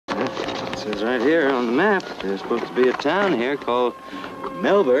says right here on the map, there's supposed to be a town here called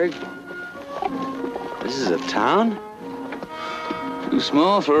Melberg. This is a town? Too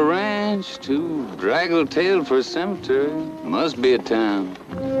small for a ranch, too draggle-tailed for a cemetery. Must be a town.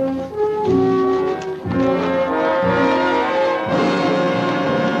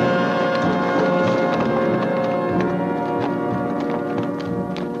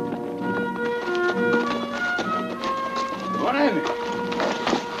 Morning.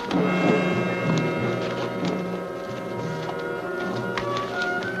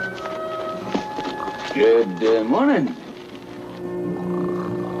 Good morning.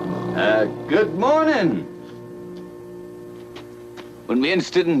 Good morning. Wouldn't be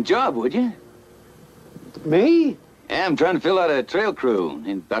interested in a job, would you? Me? Yeah, I'm trying to fill out a trail crew.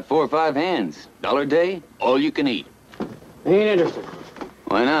 Need about 4 or 5 hands. $1 a day, all you can eat. Ain't interested.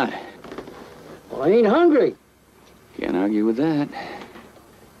 Why not? Well, I ain't hungry. Can't argue with that.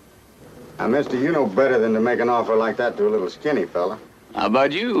 Now, mister, you know better than to make an offer like that to a little skinny fella. How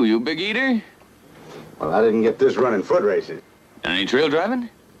about you? You a big eater? Well, I didn't get this running foot races. Any trail driving?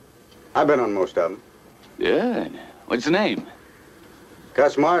 I've been on most of them. Good. What's the name?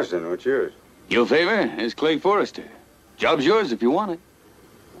 Cuss Marsden, what's yours? Your favor is Clay Forrester. Job's yours if you want it.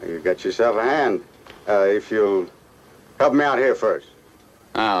 You got yourself a hand. If you'll help me out here first.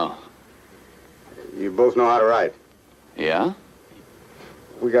 How? You both know how to write. Yeah?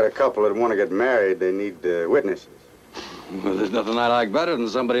 We got a couple that want to get married. They need witnesses. Well, there's nothing I like better than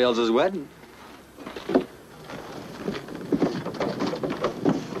somebody else's wedding.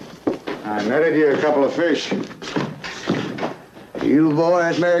 I netted you a couple of fish. You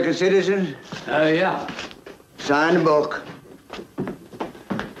boys American citizens? Yeah. Sign the book.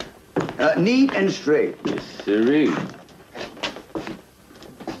 Neat and straight. Siree.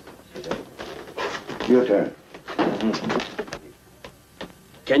 Your turn.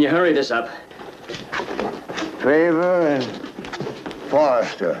 Can you hurry this up? Favor and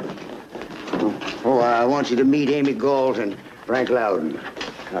Forrester. Oh, I want you to meet Amy Galt and Frank Loudon.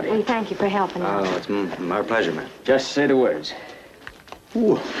 We thank you for helping us. Oh, it's my pleasure, man. Just say the words.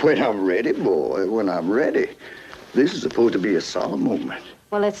 Oh, when I'm ready, boy, when I'm ready. This is supposed to be a solemn moment.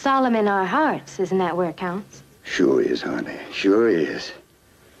 Well, it's solemn in our hearts. Isn't that where it counts? Sure is, honey. Sure is.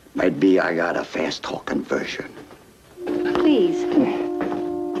 Might be I got a fast-talking version. Please.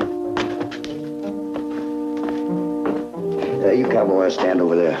 You cowboys stand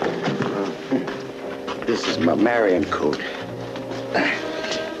over there. This is my marrying coat.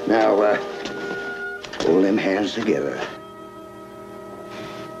 Now, hold them hands together.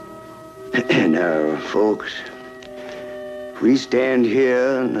 Now, folks, we stand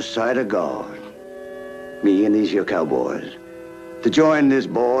here in the sight of God, me and these here cowboys, to join this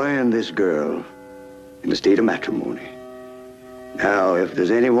boy and this girl in the state of matrimony. Now, if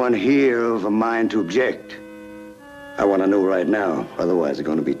there's anyone here of a mind to object, I want to know right now, otherwise it's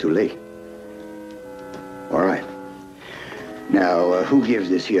going to be too late. All right. Now, who gives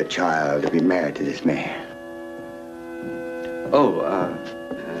this here child to be married to this man?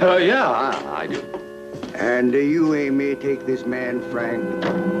 Yeah, I do. And you, Amy, take this man, Frank.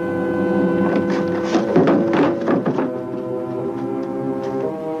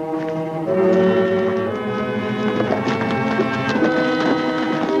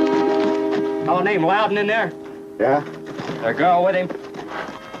 Fellow named Loudon in there? Yeah? A girl with him?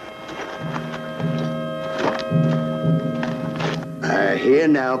 I here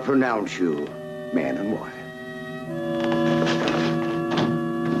now pronounce you man and wife.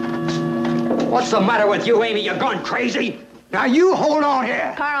 What's the matter with you, Amy? You gone crazy? Now, you hold on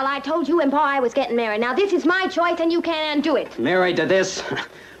here. Carl, I told you and Pa I was getting married. Now, this is my choice, and you can't undo it. Married to this?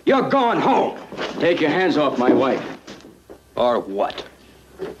 You're going home. Take your hands off my wife. Or what?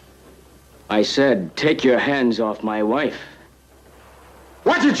 I said, take your hands off my wife.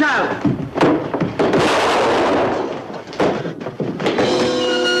 Watch it, child!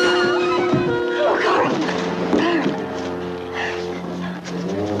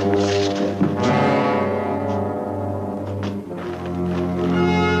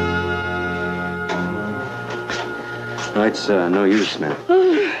 It's no use now.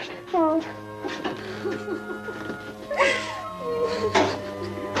 Oh.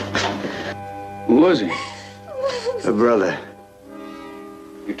 Who was he? A brother.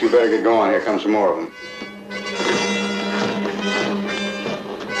 You two better get going. Here come some more of them.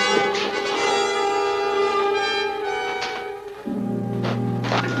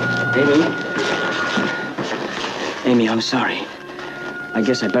 Amy, I'm sorry. I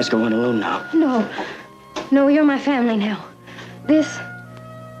guess I best go on alone now. No. No, you're my family now. This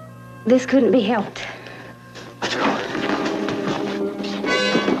couldn't be helped. Let's go.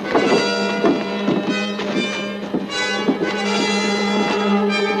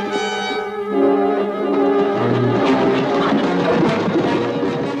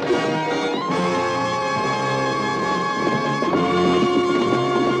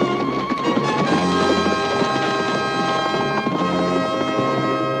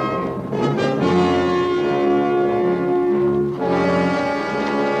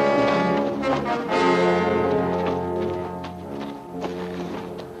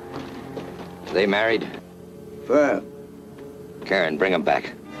 They married? Fine. Karen, bring them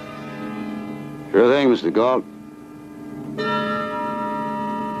back. Sure thing, Mr. Galt.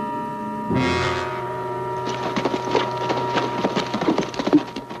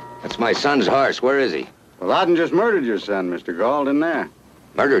 That's my son's horse. Where is he? Well, Loudon just murdered your son, Mr. Galt, in there.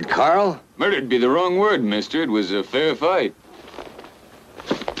 Murdered Carl? Murdered be the wrong word, mister. It was a fair fight.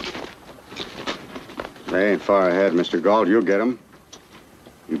 They ain't far ahead, Mr. Galt. You'll get him.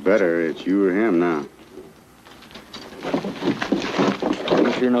 You better. It's you or him now.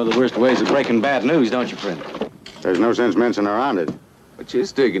 You sure know the worst ways of breaking bad news, don't you, friend? There's no sense mincing around it. What's your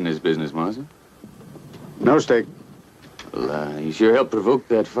stake in this business, Martha? No stake. Well, you sure helped provoke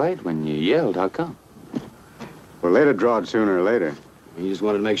that fight when you yelled. How come? Well, they'd have drawed sooner or later. You just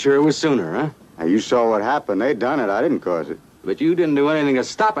wanted to make sure it was sooner, huh? Now, you saw what happened. They done it. I didn't cause it. But you didn't do anything to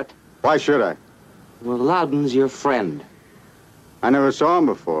stop it. Why should I? Well, Loudon's your friend. I never saw him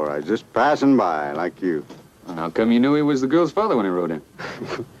before. I was just passing by, like you. Well, how come you knew he was the girl's father when he rode in?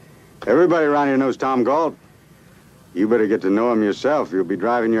 Everybody around here knows Tom Galt. You better get to know him yourself. You'll be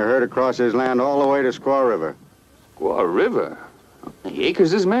driving your herd across his land all the way to Squaw River. Squaw River? How many acres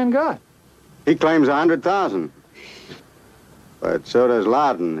this man got? He claims 100,000. But so does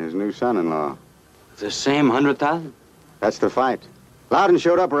Loudon, his new son-in-law. The same 100,000? That's the fight. Loudon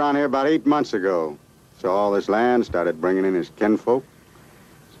showed up around here about 8 months ago. Saw all this land, started bringing in his kinfolk,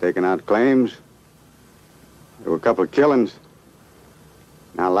 staking out claims. There were a couple of killings.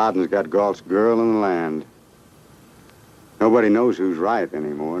 Now Loudon's got Galt's girl in the land. Nobody knows who's right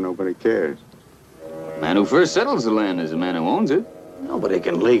anymore. Nobody cares. The man who first settles the land is the man who owns it. Nobody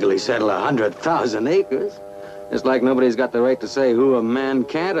can legally settle 100,000 acres. It's like nobody's got the right to say who a man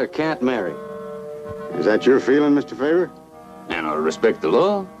can't or can't marry. Is that your feeling, Mr. Favor? And I respect the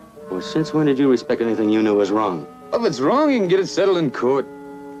law. Well, since when did you respect anything you knew was wrong? Well, if it's wrong, you can get it settled in court.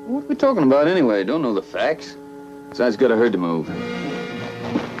 What are we talking about anyway? Don't know the facts. Besides, got a herd to move.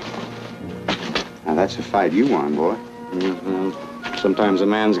 Now, that's a fight you won, boy. Well, sometimes a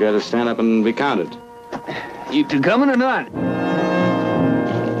man's got to stand up and be counted. You two coming or not?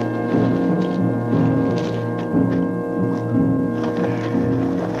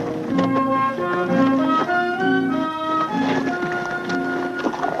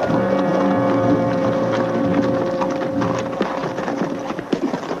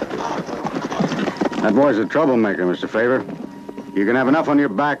 That boy's a troublemaker, Mr. Favor. You can have enough on your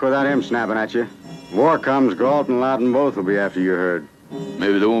back without him snapping at you. War comes, Galt and Loudon both will be after your herd.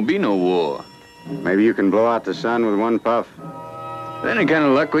 Maybe there won't be no war. Maybe you can blow out the sun with one puff. With any kind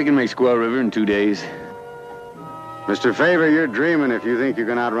of luck, we can make Squaw River in 2 days. Mr. Favor, you're dreaming if you think you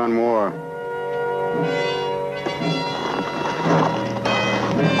can outrun war.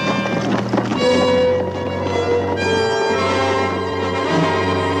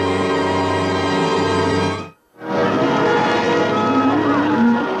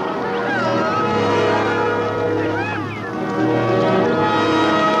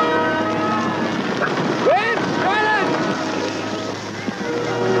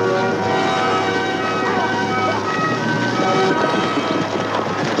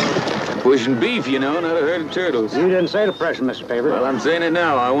 Pushing beef, you know, not a herd of turtles. You didn't say the pressure, Mr. Favor. Well, I'm saying it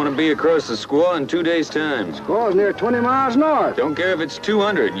now. I want to be across the squaw in 2 days' time. Squaw's near 20 miles north. Don't care if it's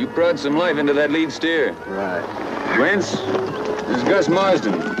 200. You prod some life into that lead steer. Right. Wentz, this is Gus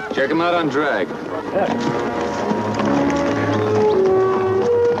Marsden. Check him out on drag.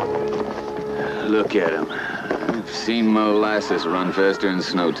 Look at him. I've seen molasses run faster in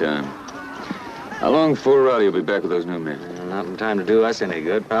snow time. How long before Rowdy will be back with those new men? Not in time to do us any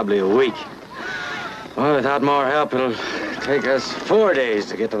good. Probably a week. Well, without more help, it'll take us 4 days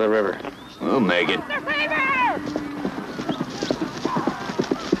to get to the river. We'll make it.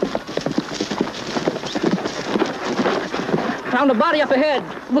 Found a body up ahead.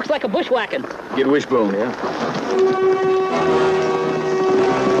 Looks like a bushwhacking. Get wishbone, yeah?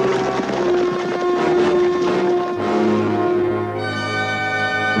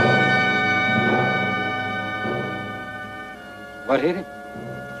 What hit him?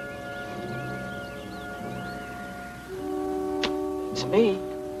 It's me.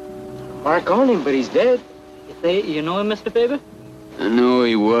 Mark on him, but he's dead. You know him, Mr. Favor? I know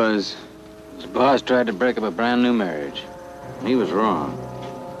he was. His boss tried to break up a brand new marriage. He was wrong.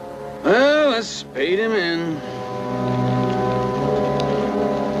 Well, let's spade him in.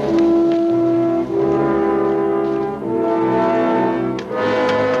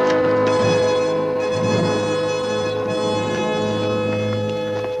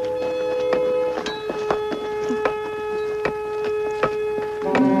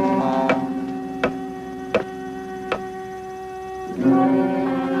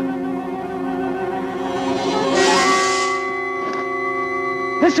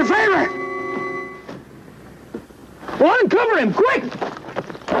 Mr. Favor! Well, uncover him, quick!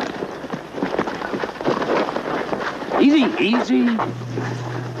 Easy, easy.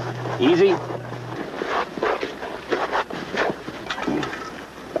 Easy.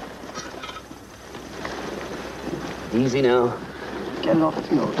 Easy now. Get it off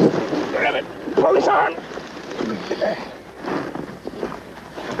his nose. Grab it. Pull his arm.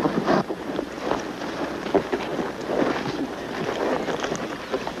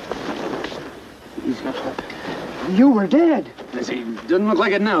 You were dead. He doesn't look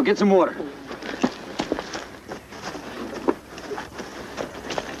like it now. Get some water.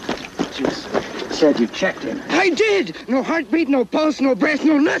 Said you checked him. I did. No heartbeat, no pulse, no breath,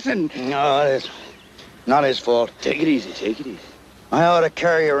 no nothing. No, it's not his fault. Take it easy. Take it easy. I ought to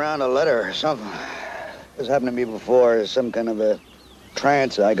carry around a letter or something. This happened to me before. Some kind of a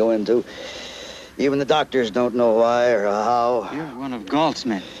trance I go into. Even the doctors don't know why or how. You're one of Galt's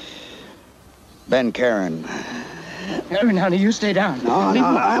men. Ben Karen. Now, you stay down. No,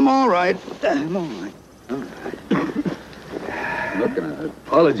 I'm all right. I'm all right. All right. Look, an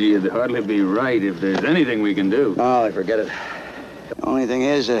apology would hardly be right if there's anything we can do. Oh, I forget it. The only thing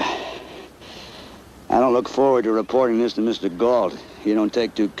is, I don't look forward to reporting this to Mr. Galt. You don't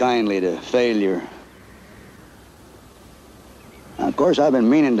take too kindly to failure. Now, of course, I've been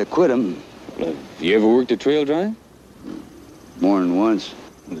meaning to quit him. You ever worked a trail drive? More than once.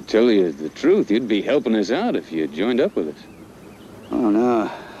 Well, to tell you the truth, you'd be helping us out if you joined up with us. Oh,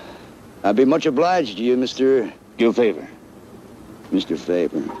 no. I'd be much obliged to you, Mr. Do a favor. Mr.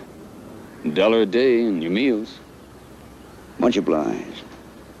 Faber. $1 a day and your meals. Much obliged.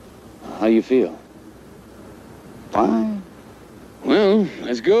 How you feel? Fine. Well,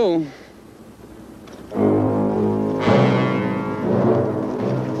 let's go.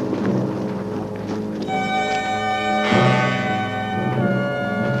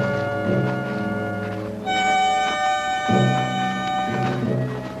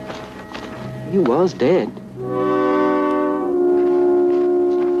 He was dead.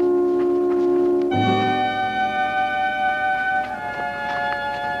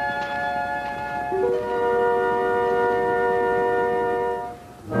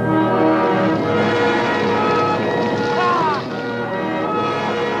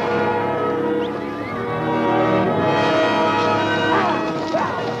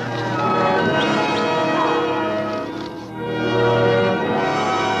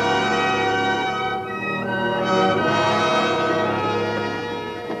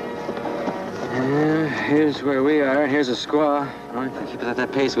 Here's where we are. Here's a squaw. Well, if we keep it at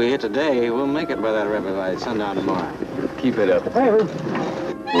that pace we hit today, we'll make it by that river by sundown tomorrow. Keep it up.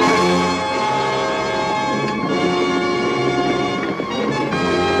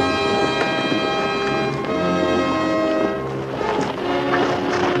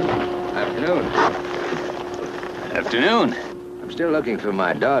 Afternoon. Afternoon. I'm still looking for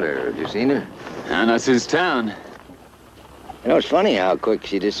my daughter. Have you seen her? And that's his town. You know, it's funny how quick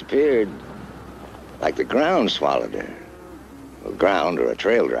she disappeared. Like the ground swallowed her. Well, ground or a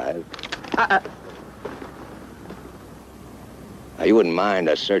trail drive. Now, you wouldn't mind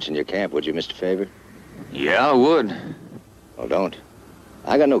us searching your camp, would you, Mr. Favor? Yeah, I would. Well, don't.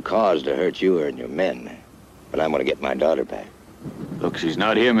 I got no cause to hurt you or your men. But I'm gonna get my daughter back. Look, she's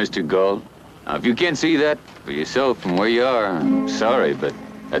not here, Mr. Galt. Now, if you can't see that for yourself from where you are, I'm sorry, but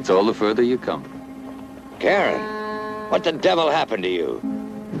that's all the further you come. Karen, what the devil happened to you?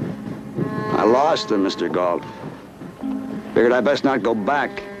 I lost her, Mr. Galt. Figured I best not go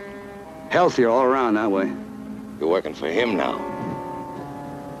back. Healthier all around that way. You're working for him now.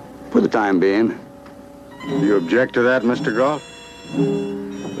 For the time being. Do you object to that, Mr. Galt?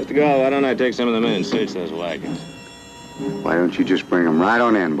 Mr. Gall, why don't I take some of the men and search those wagons? Why don't you just bring them right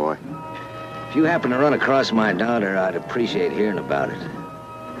on in, boy? If you happen to run across my daughter, I'd appreciate hearing about it.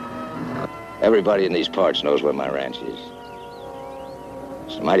 Everybody in these parts knows where my ranch is.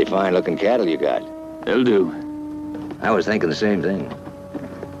 Some mighty fine-looking cattle you got. They'll do. I was thinking the same thing.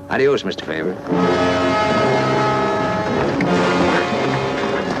 Adios, Mr. Favor.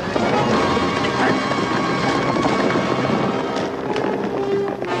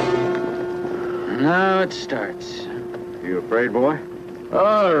 Now it starts. You afraid, boy?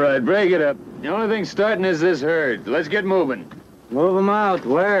 All right, break it up. The only thing starting is this herd. Let's get moving. Move them out.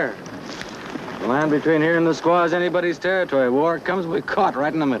 Where? The land between here and the squaw is anybody's territory. War comes, we're caught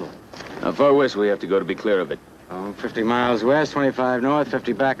right in the middle. How far west we have to go to be clear of it? Oh, 50 miles west, 25 north,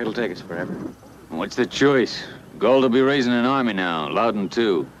 50 back. It'll take us forever. What's the choice? Gold will be raising an army now, Loudon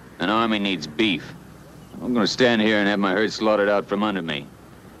too. An army needs beef. I'm gonna stand here and have my herd slaughtered out from under me.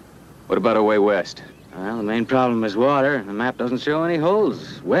 What about our way west? Well, the main problem is water. The map doesn't show any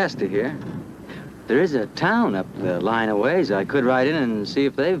holes west of here. There is a town up the line a ways. I could ride in and see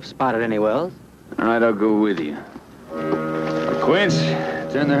if they've spotted any wells. All right, I'll go with you. Quince,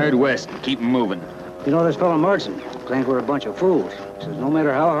 turn the herd west. Keep 'em moving. You know this fellow Martin claims we're a bunch of fools. He says no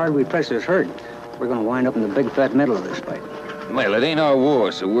matter how hard we press this herd, we're gonna wind up in the big fat middle of this fight. Well, it ain't our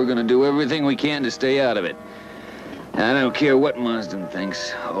war, so we're gonna do everything we can to stay out of it. And I don't care what Marsden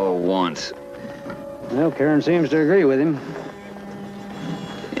thinks or wants. Well, Karen seems to agree with him.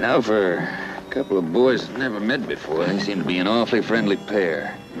 You know, for a couple of boys that never met before, they seem to be an awfully friendly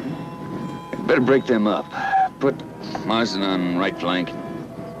pair. We'd better break them up. Put Marsden on right flank,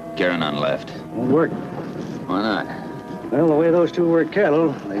 Karen on left. Won't work. Why not? Well, the way those two work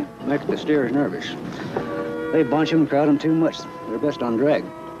cattle, they make the steers nervous. They bunch them, crowd them too much. They're best on drag.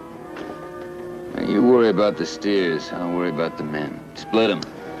 Now, you worry about the steers. I'll worry about the men. Split them.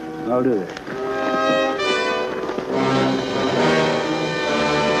 I'll do that.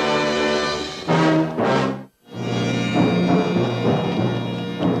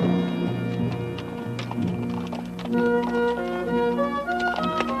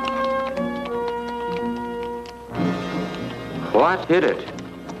 What hit it?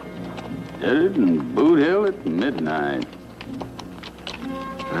 Hit it in Boot Hill at midnight.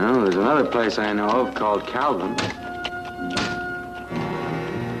 Well, there's another place I know of called Calvin.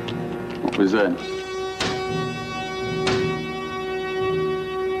 What was that?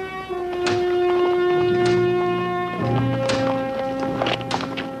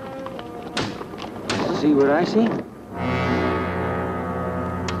 See what I see?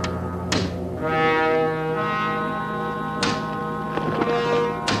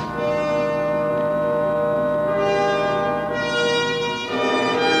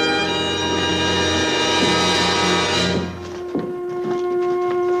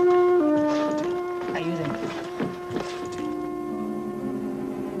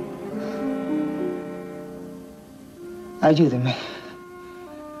 Ayúdeme.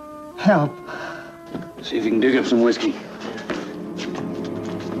 Help. See if you can dig up some whiskey.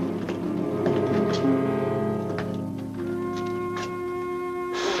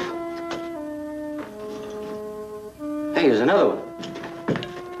 Hey, here's another one.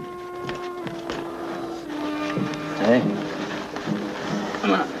 Hey.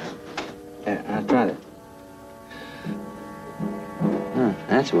 Come on. There, I'll try it. Oh,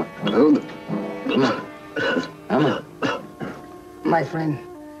 that's one. Hold it. Come on. Come on. My friend,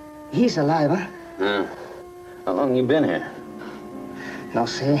 he's alive, huh? How long you been here? No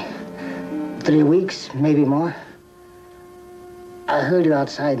sé. 3 weeks, maybe more. I heard you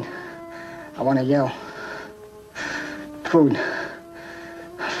outside. I want to yell. Food.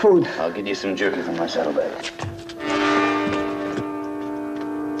 Food. I'll get you some jerky from my saddlebag.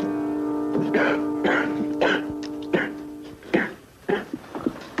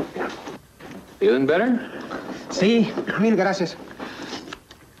 Feeling better? Sí, mil gracias.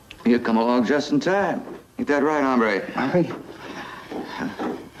 You come along just in time. Ain't that right, hombre? Ay,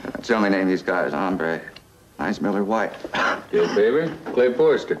 That's the only name he's got is hombre. Nice Miller White. Your favor? Clay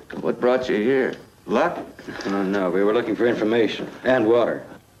Forster. What brought you here? Luck? Oh, no, we were looking for information and water.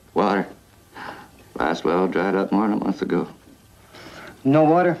 Water. Last well dried up more than a month ago. no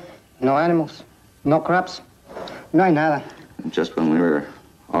water, no animals, no crops. No hay nada. Just when we were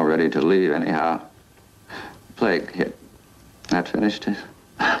all ready to leave, anyhow, plague hit. That finished it.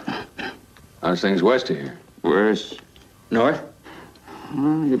 How's things west of here? Worse. North?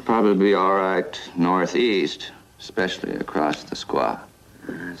 Well, you'd probably be all right northeast, especially across the squaw.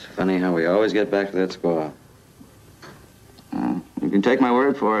 It's funny how we always get back to that squaw. You can take my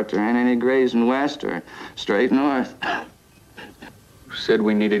word for it. There ain't any grazing west or straight north. Who said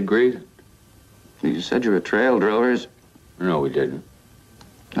we needed grazing? You said you were trail drovers. No, we didn't.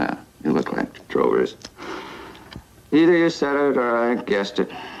 Yeah, you look like drovers. Either you said it or I guessed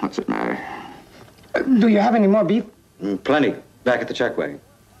it. What's it matter? Do you have any more beef? Plenty. Back at the chuck wagon.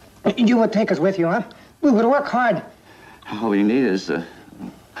 You would take us with you, huh? We would work hard. All we need is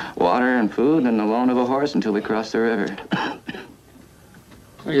water and food and the loan of a horse until we cross the river.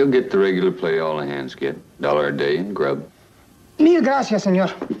 Well, you'll get the regular play all the hands get. $1 a day and grub. Mil gracias,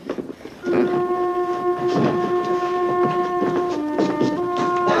 señor.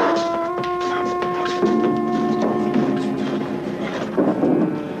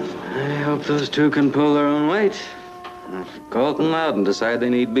 I hope those two can pull their own weight. If Colt and Loudon decide they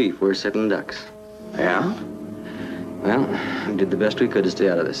need beef, we're sitting ducks. Yeah? Well, we did the best we could to stay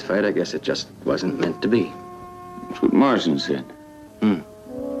out of this fight. I guess it just wasn't meant to be. That's what Marston said.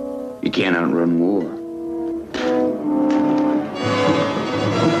 You can't outrun war.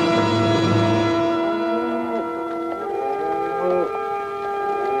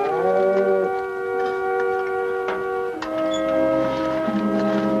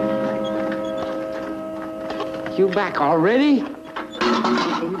 back already?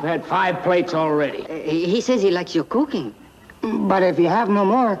 You've had 5 plates already. He says he likes your cooking. But if you have no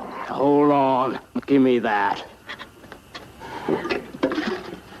more... Hold on. Give me that.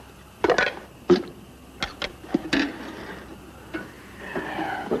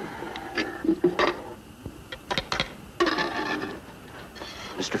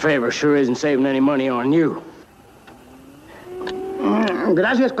 Mr. Favor sure isn't saving any money on you.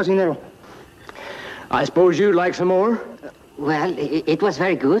 Gracias, cocinero. I suppose you'd like some more? Well, it was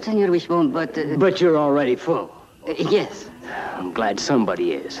very good, Senor Wishbone, but... But you're already full. Yes. I'm glad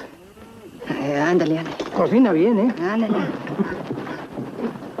somebody is. Ándale, ándale. Cocina bien, eh? Ándale.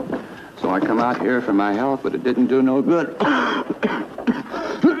 So I come out here for my health, but it didn't do no good.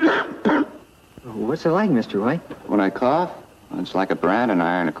 What's it like, Mr. White? When I cough, it's like a branding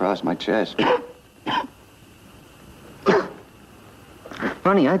iron across my chest.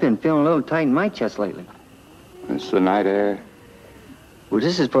 Funny, I've been feeling a little tight in my chest lately. It's the night air. Well,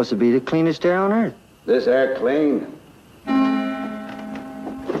 this is supposed to be the cleanest air on earth. This air clean?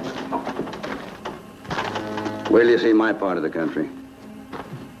 Wait till you see my part of the country.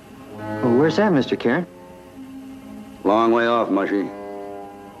 Well, where's that, Mr. Karen? Long way off, Mushy.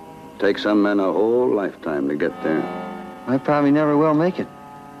 Takes some men a whole lifetime to get there. I probably never will make it.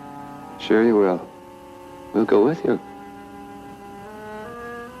 Sure you will. We'll go with you.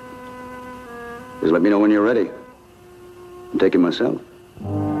 Just let me know when you're ready. I'll take you myself.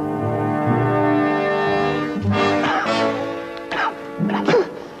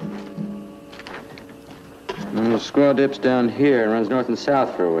 The squaw dips down here and runs north and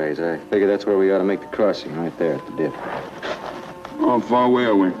south for a ways. I figure that's where we ought to make the crossing, right there at the dip. How far away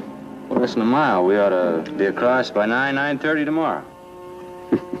are we? Well, less than a mile. We ought to be across by 9:30 tomorrow.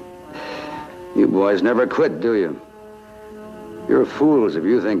 You boys never quit, do you? You're fools if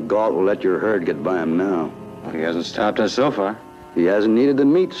you think Galt will let your herd get by him now. Well, he hasn't stopped us so far. He hasn't needed the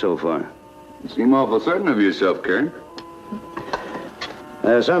meat so far. You seem awful certain of yourself, Karen.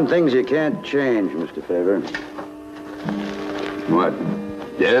 There's some things you can't change, Mr. Favor. What?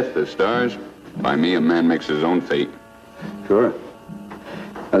 Death, the stars? By me, a man makes his own fate. Sure.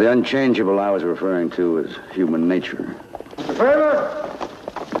 Now, the unchangeable I was referring to is human nature. Mr. Favor!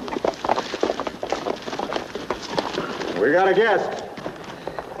 We got a guest.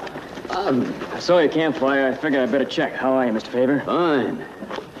 I saw your campfire. I figured I'd better check. How are you, Mr. Favor? Fine.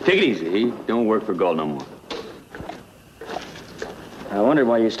 Take it easy. He don't work for Galt no more. I wondered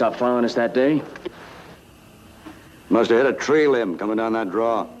why you stopped following us that day. Must have hit a tree limb coming down that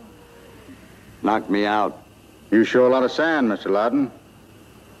draw. Knocked me out. You show a lot of sand, Mr. Loudon.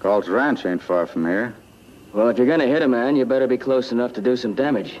 Galt's ranch ain't far from here. Well, if you're gonna hit a man, you better be close enough to do some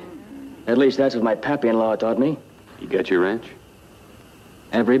damage. At least that's what my pappy-in-law taught me. You got your ranch?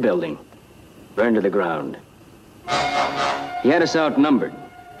 Every building. Burned to the ground. He had us outnumbered,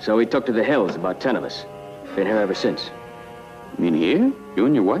 so he took to the hills, about 10 of us. Been here ever since. You mean here? You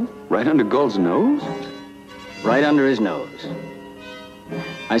and your wife? Right under Galt's nose? Right under his nose.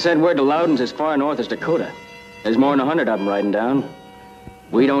 I sent word to Loudon's as far north as Dakota. There's more than 100 of them riding down.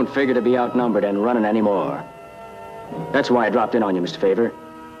 We don't figure to be outnumbered and running anymore. That's why I dropped in on you, Mr. Favor.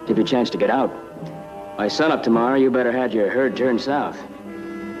 Give you a chance to get out. By sunup tomorrow, you better have your herd turned south.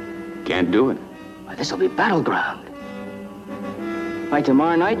 Can't do it. Why, this'll be battleground. By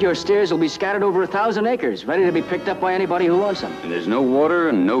tomorrow night, your steers will be scattered over 1,000 acres, ready to be picked up by anybody who wants them. And there's no water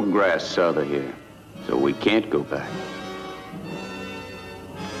and no grass south of here. So we can't go back.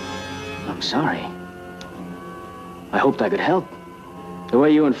 I'm sorry. I hoped I could help. The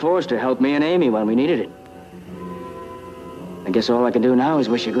way you and Forrester helped me and Amy when we needed it. I guess all I can do now is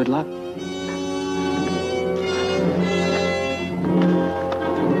wish you good luck.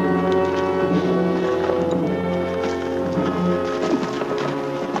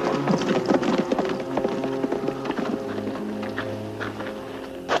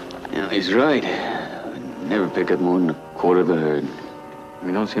 Yeah, he's right. I'd never pick up more than a quarter of the herd.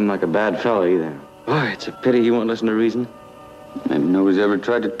 He don't seem like a bad fellow either. Boy, it's a pity he won't listen to reason. Maybe nobody's ever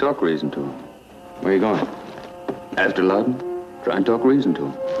tried to talk reason to him. Where are you going? After Loudon. Try and talk reason to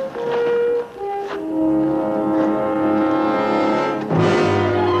him.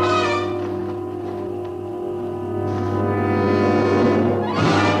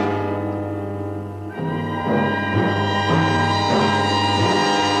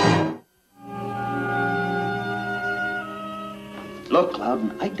 Look,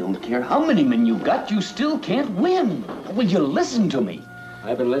 Loudon, I don't care how many men you got, you still can't win. Will you listen to me?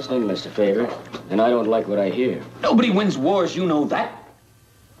 I've been listening, Mr. Favor, and I don't like what I hear. Nobody wins wars, you know that.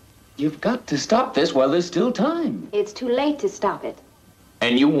 You've got to stop this while there's still time. It's too late to stop it.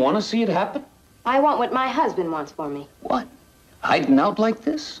 And you want to see it happen? I want what my husband wants for me. What? Hiding out like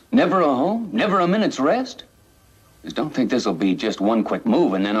this? Never a home? Never a minute's rest? Just don't think this'll be just one quick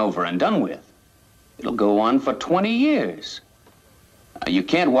move and then over and done with. It'll go on for 20 years. You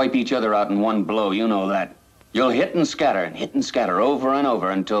can't wipe each other out in one blow, you know that. You'll hit and scatter over and over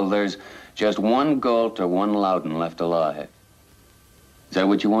until there's just one Galt or one Loudon left alive. Is that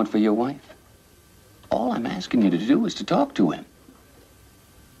what you want for your wife? All I'm asking you to do is to talk to him.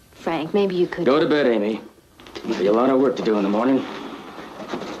 Frank, maybe you could... Go to bed, Amy. Got a lot of work to do in the morning.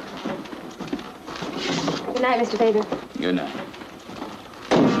 Good night, Mr. Faber. Good night.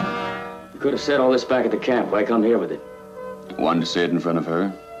 You could have said all this back at the camp. Why come here with it? Wanted to say it in front of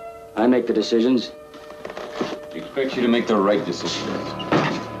her? I make the decisions. She expects you to make the right decisions.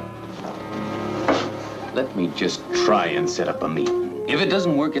 Let me just try and set up a meeting. If it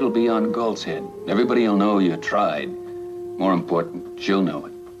doesn't work, it'll be on Galt's head. Everybody will know you tried. More important, she'll know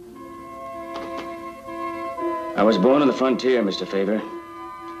it. I was born on the frontier, Mr. Faber.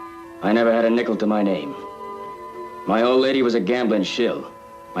 I never had a nickel to my name. My old lady was a gambling shill.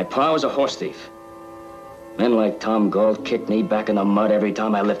 My pa was a horse thief. Men like Tom Galt kicked me back in the mud every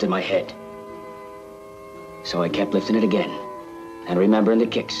time I lifted my head. So I kept lifting it again, and remembering the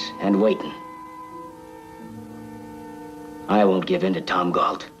kicks, and waiting. I won't give in to Tom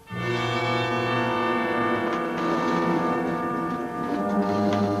Galt.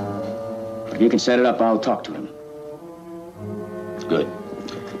 If you can set it up, I'll talk to him. Good.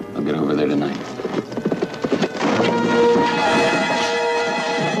 I'll get over there tonight.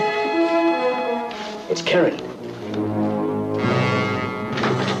 It's Karen.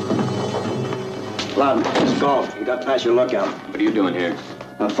 Loudon, it's Galt. You got past your lookout. What are you doing here?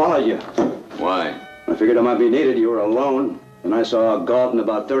 I followed you. Why? I figured I might be needed. You were alone. And I saw Galt and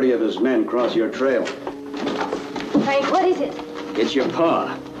about 30 of his men cross your trail. Frank, what is it? It's your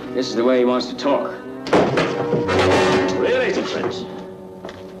pa. This is the way he wants to talk. Ladies and friends,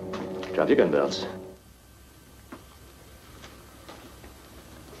 drop your gun belts.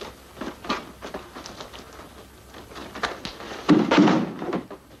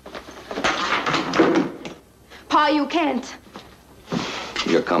 Pa, you can't.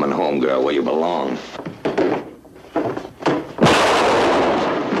 You're coming home, girl, where you belong.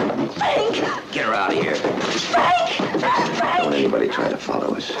 Frank! Get her out of here. Frank! Frank! Don't anybody try to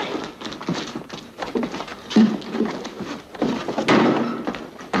follow us.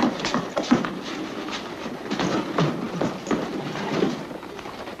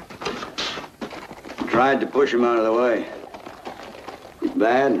 Tried to push him out of the way.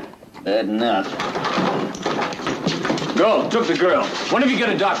 Bad? Bad enough. Go, took the girl. When have you got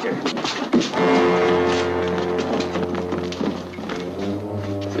a doctor?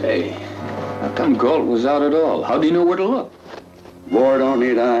 Say, how come Galt was out at all? How do you know where to look? War don't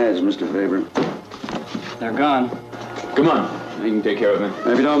need eyes, Mr. Faber. They're gone. Come on. You can take care of him.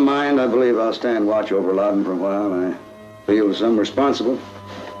 If you don't mind, I believe I'll stand watch over Loudon for a while. I feel some responsible.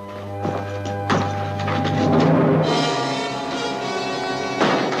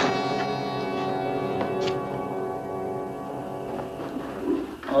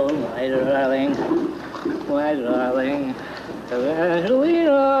 Oh, my darling,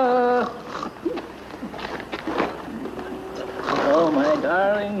 Evangelina. Oh, my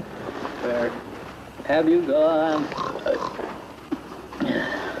darling, where have you gone?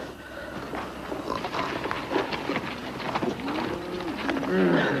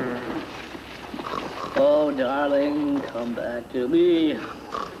 Oh, darling, come back to me.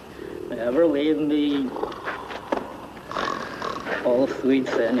 Never leave me. Oh, sweet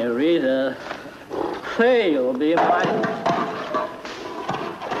senorita, say you'll be mine.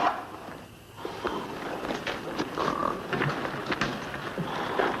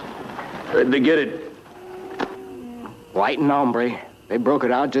 Where'd they get it? White and hombre. They broke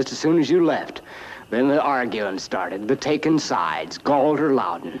it out just as soon as you left. Then the arguing started, the taking sides, Galt or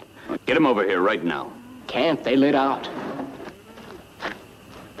Loudon. Get him over here right now. Can't, they lit out.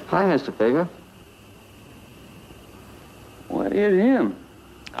 Hi, Mr. Faber. What hit him?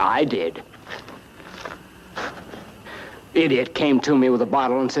 I did. Idiot came to me with a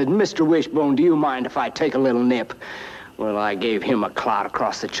bottle and said, Mr. Wishbone, do you mind if I take a little nip? Well, I gave him a clout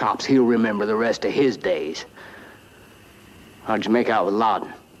across the chops. He'll remember the rest of his days. How'd you make out with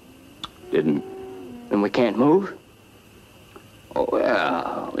Loudon? Didn't. Then we can't move? Oh,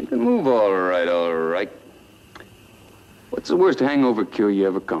 well, we can move all right, all right. What's the worst hangover cure you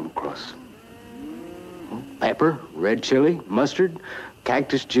ever come across? Pepper, red chili, mustard,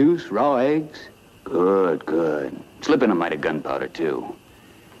 cactus juice, raw eggs. Good, good. Slip in a mite of gunpowder, too.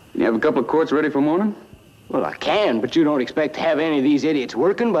 Can you have a couple of quarts ready for morning? Well, I can, but you don't expect to have any of these idiots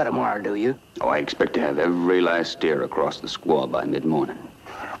working by tomorrow, do you? Oh, I expect to have every last steer across the squaw by mid-morning.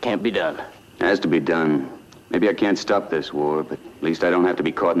 Can't be done. Has to be done. Maybe I can't stop this war, but at least I don't have to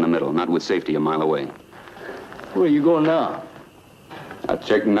be caught in the middle, not with safety a mile away. Where are you going now? Out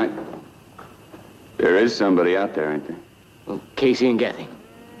checking night. There is somebody out there, ain't there? Well, Casey and Gethy.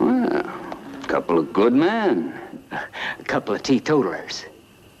 Well, a couple of good men. A couple of teetotalers.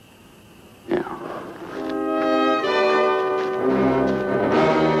 Yeah.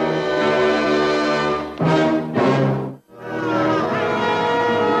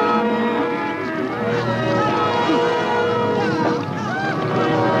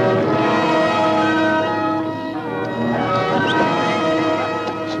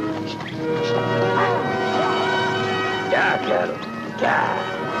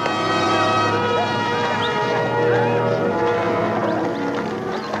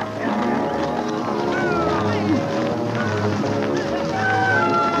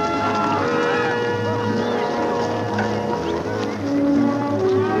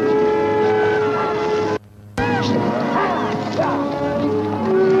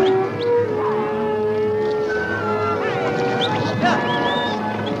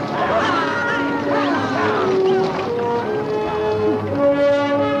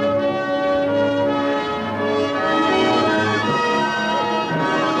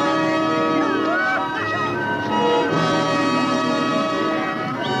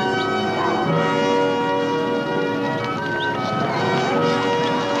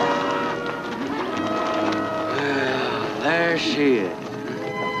 There she is.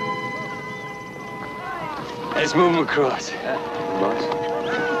 Let's move him across. Boss?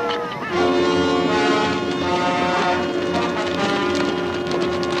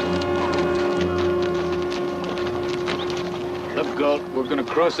 Look, Galt, we're gonna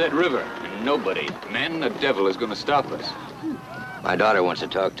cross that river, and nobody, man, the devil, is gonna stop us. My daughter wants to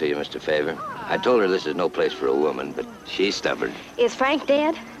talk to you, Mr. Favor. I told her this is no place for a woman, but she's stubborn. Is Frank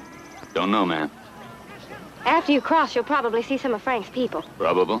dead? Don't know, ma'am. After you cross, you'll probably see some of Frank's people.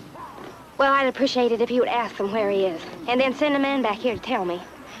 Probable. Well, I'd appreciate it if you would ask them where he is. And then send a man back here to tell me.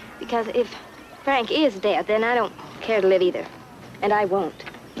 Because if Frank is dead, then I don't care to live either. And I won't.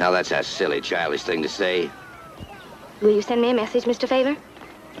 Now, that's a silly, childish thing to say. Will you send me a message, Mr. Favor?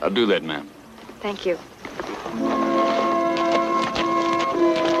 I'll do that, ma'am. Thank you.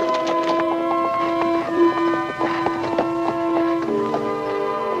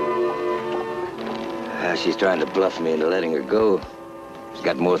 She's trying to bluff me into letting her go. She's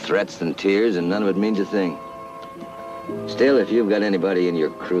got more threats than tears, and none of it means a thing. Still, if you've got anybody in your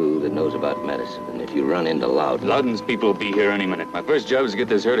crew that knows about medicine, and if you run into Loudon... Loudon's people will be here any minute. My first job is to get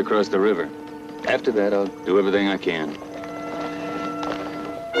this herd across the river. After that, I'll do everything I can.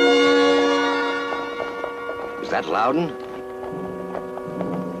 Is that Loudon?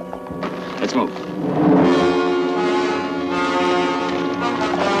 Let's move.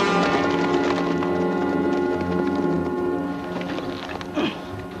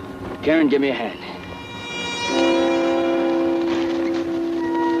 Karen, give me a hand.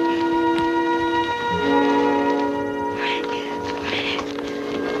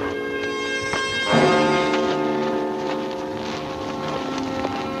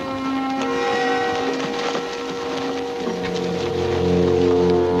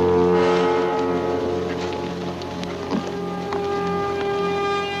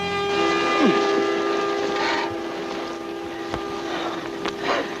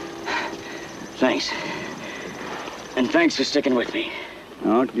 Thanks. And thanks for sticking with me.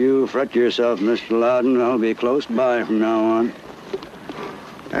 Don't you fret yourself, Mr. Loudon. I'll be close by from now on.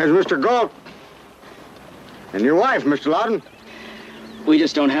 There's Mr. Galt. And your wife, Mr. Loudon. We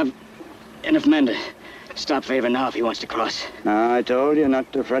just don't have enough men to stop Favor now if he wants to cross. Now, I told you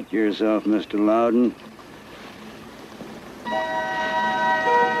not to fret yourself, Mr. Loudon.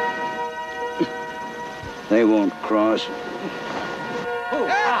 They won't cross.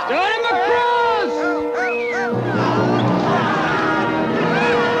 Start him across!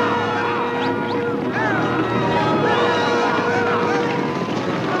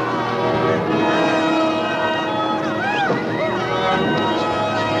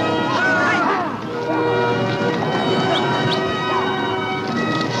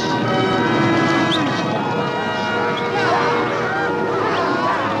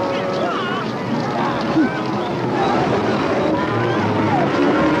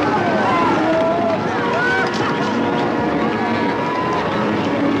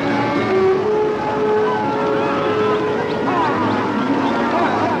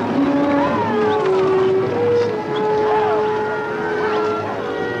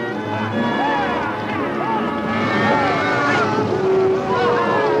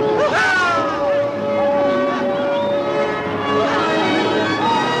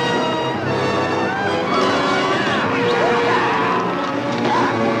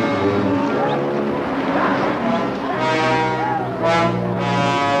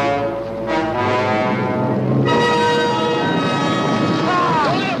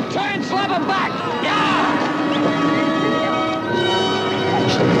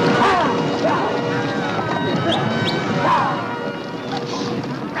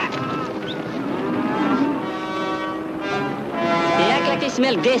 I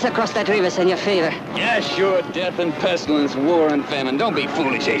smell death across that river, Senor Favor. Yeah, sure. Death and pestilence, war and famine. Don't be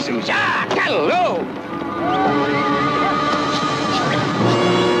foolish, Jesus. Ah, hello!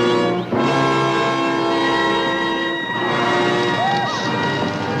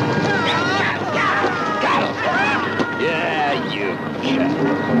 Yeah,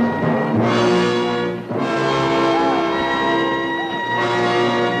 you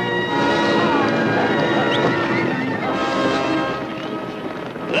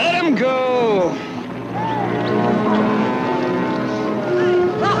Let him go.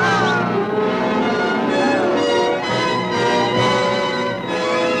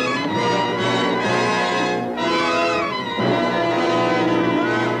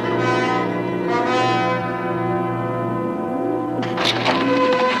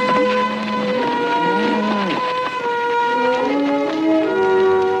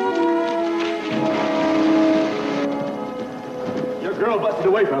 Your girl busted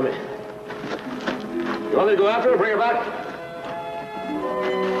away from me. You want me to go after her, bring her back?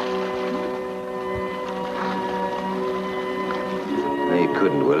 No, you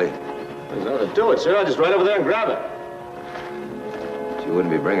couldn't, Willie. There's nothing to do it, sir. I'll just ride over there and grab her. You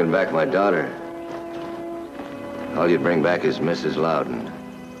wouldn't be bringing back my daughter. All you'd bring back is Mrs. Loudon.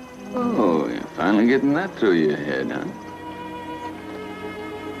 Oh, you're finally getting that through your head, huh?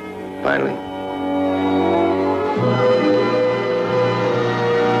 Finally.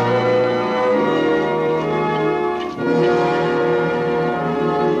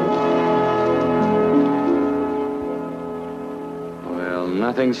 Well,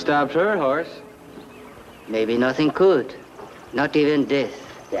 nothing stopped her horse. Maybe nothing could. Not even death.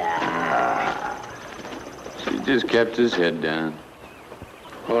 She just kept his head down.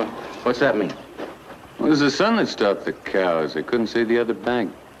 Well, what's that mean? It was the sun that stopped the cows. They couldn't see the other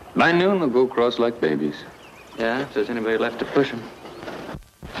bank. By noon, they'll go across like babies. Yeah, if there's anybody left to push them.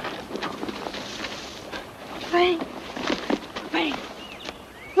 Frank. Frank.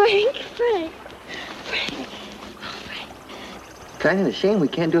 Frank. Frank. Frank. Kind of a shame we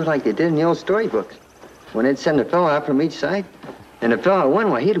can't do it like they did in the old storybooks. When they'd send a fellow out from each side, and the fellow won,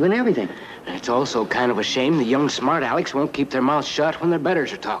 why, he'd win everything. And it's also kind of a shame the young smart Alecks won't keep their mouths shut when their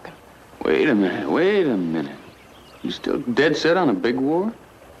betters are talking. Wait a minute. You still dead set on a big war?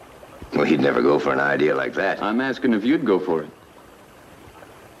 Well, he'd never go for an idea like that. I'm asking if you'd go for it.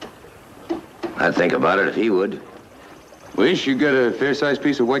 I'd think about it if he would. Wish you got a fair-sized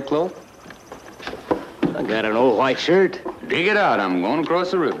piece of white cloth? I got an old white shirt. Dig it out. I'm going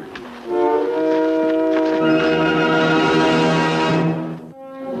across the river.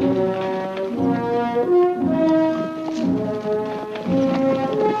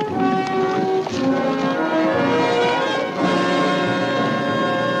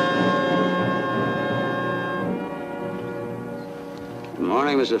 Good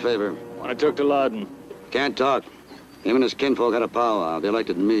morning, Mr. Favor. Want to talk to Loudon? Can't talk. Him and his kinfolk had a powwow. They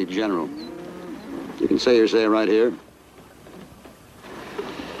elected me general. You can say your say right here.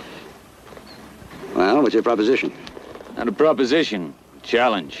 Well, what's your proposition? Not a proposition.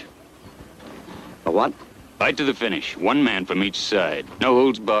 Challenge. A what? Fight to the finish. One man from each side. No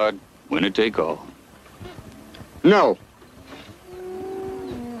holds barred. Winner take all. No.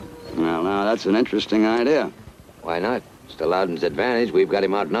 Well, now, that's an interesting idea. Why not? It's to Loudon's advantage. We've got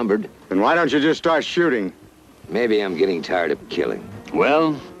him outnumbered. Then why don't you just start shooting? Maybe I'm getting tired of killing.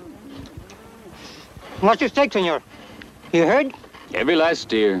 Well, What's your stake, senor? You heard? every last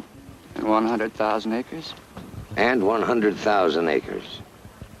steer. And 100,000 acres? And 100,000 acres.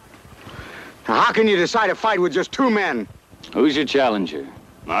 Now, how can you decide a fight with just two men? Who's your challenger?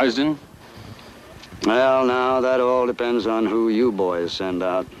 Marsden? Well, now, that all depends on who you boys send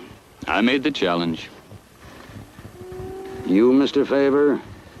out. I made the challenge. You, Mr. Favor?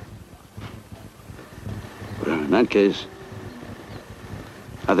 Well, in that case,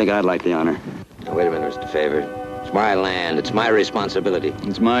 I think I'd like the honor. Now, wait a minute, Mr. Favor. It's my land. It's my responsibility.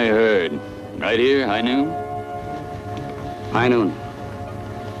 It's my herd. Right here, high noon? High noon.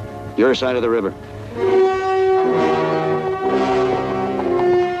 Your side of the river.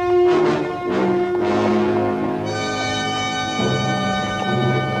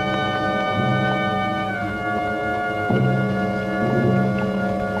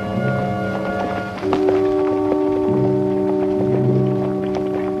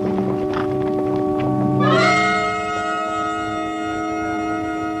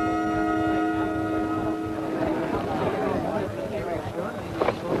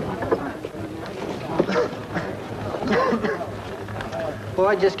 Well,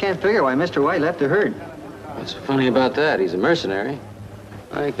 I just can't figure why Mr. White left the herd. What's funny about that? He's a mercenary.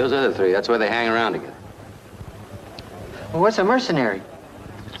 Like those other three. That's why they hang around together. Well, what's a mercenary?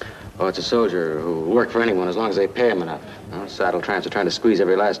 Oh, it's a soldier who will work for anyone as long as they pay him enough. Well, saddle tramps are trying to squeeze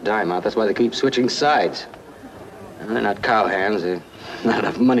every last dime out. That's why they keep switching sides. And they're not cowhands. There's not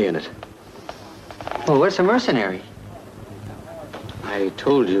enough money in it. Well, what's a mercenary? I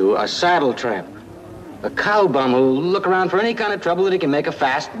told you, a saddle tramp. A cow bum who'll look around for any kind of trouble that he can make a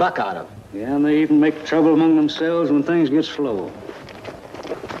fast buck out of. Yeah, and they even make trouble among themselves when things get slow.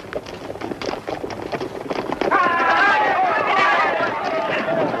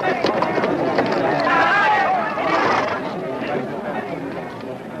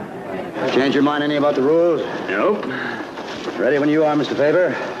 Change your mind any about the rules? Nope. Ready when you are, Mr.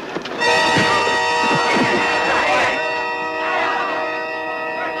 Faber.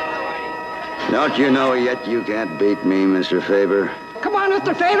 Don't you know yet you can't beat me, Mr. Faber? Come on,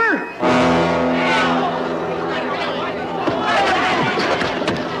 Mr. Faber.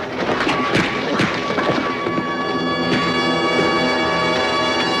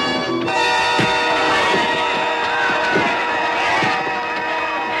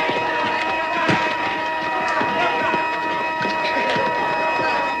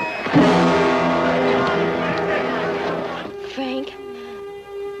 Frank.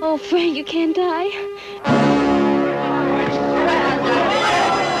 Oh, Frank, you can't die.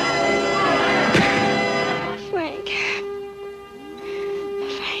 Frank.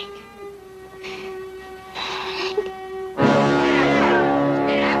 Frank.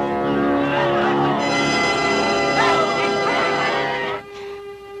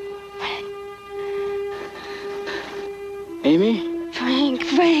 Amy? Frank,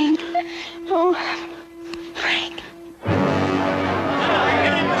 Frank. Oh, Frank.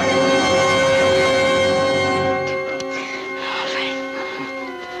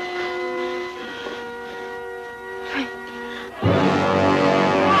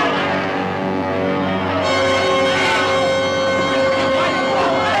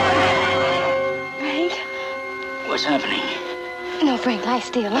 What's happening? No, Frank, lie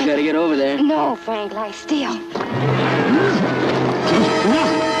still. I gotta get over there. No, Frank, lie still.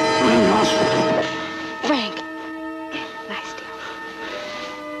 Frank, lie still.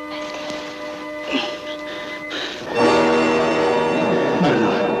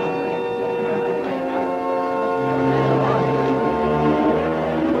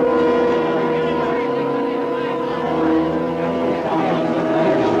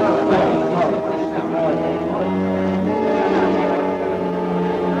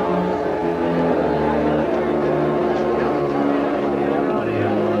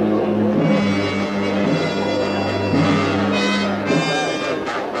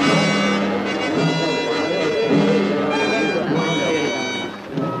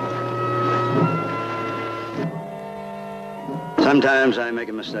 Sometimes I make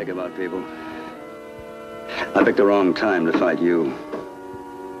a mistake about people. I picked the wrong time to fight you.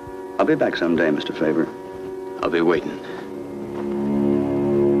 I'll be back someday, Mr. Faber. I'll be waiting.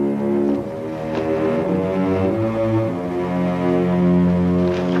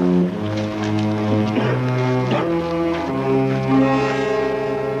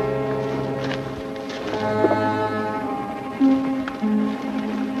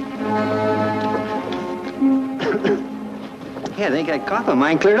 Yeah, I think that cough of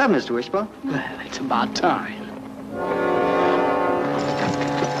mine cleared up, Mr. Wishbone. Well, it's about time.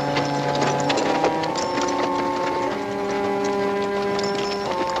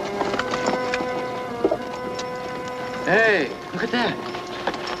 Hey, look at that.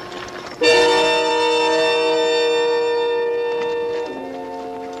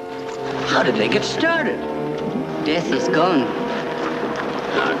 How did they get started? Death is gone.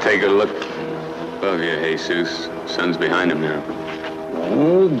 Now, take a look above you, Jesus. Sun's behind him now.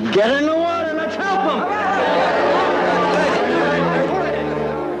 Oh, get in the water. Let's help him.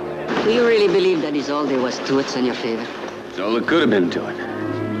 Do you really believe that is all there was to it, Senor Faber? It's all there could have been to it.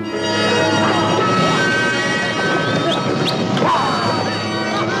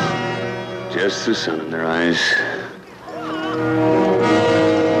 Just the sun in their eyes.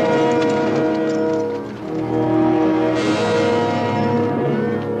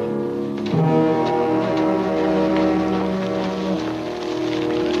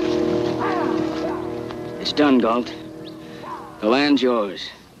 It's done, Galt. The land's yours,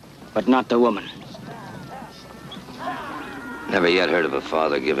 but not the woman. Never yet heard of a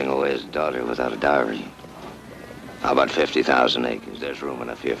father giving away his daughter without a dowry. How about 50,000 acres? There's room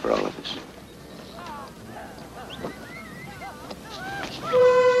enough here for all of us.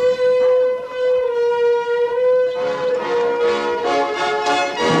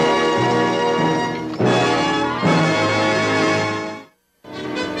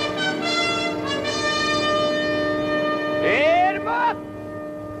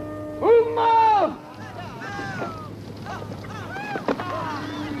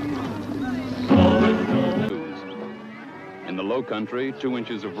 low country, 2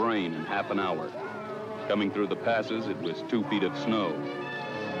 inches of rain in half an hour. Coming through the passes, it was 2 feet of snow.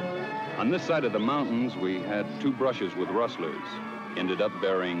 On this side of the mountains, we had 2 brushes with rustlers. Ended up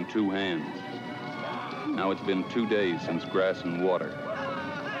burying 2 hands. Now it's been 2 days since grass and water.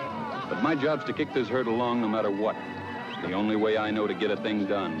 But my job's to kick this herd along no matter what. The only way I know to get a thing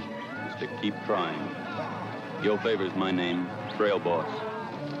done is to keep trying. Gil Favor's my name, trail boss.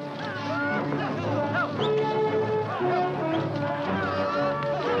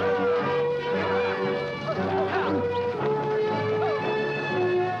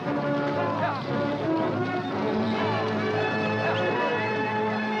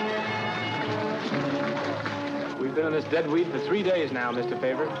 We've been on this dead weed for 3 days now, Mr.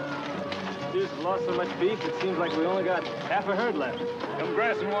 Favor. We've lost so much beef, it seems like we only got half a herd left. Come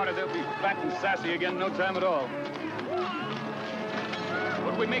grass and water, they'll be fat and sassy again no time at all.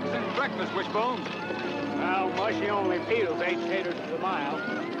 What we make since breakfast, Wishbone? Well, mushy only peels 8 taters to the mile.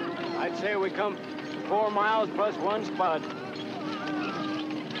 I'd say we come 4 miles plus 1 spud.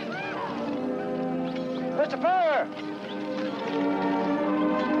 Mr. Favor!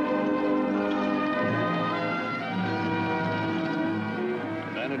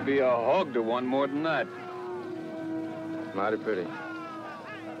 It'd be a hog to want more than that. Mighty pretty.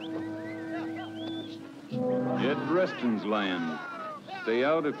 Jed Reston's land. Stay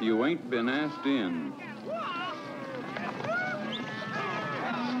out if you ain't been asked in.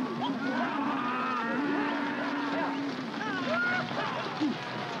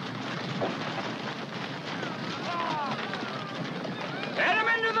 Head him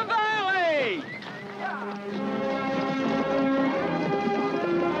into the valley!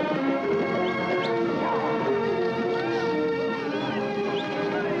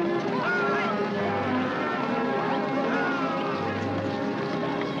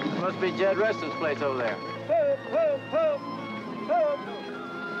 Must be Jed Reston's place over there.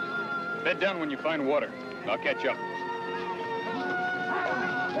 Bed down when you find water. I'll catch up.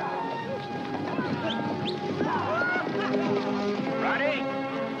 Roddy,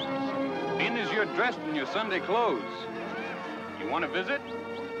 being as you're dressed in your Sunday clothes, you want to visit?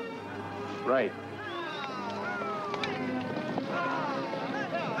 Right.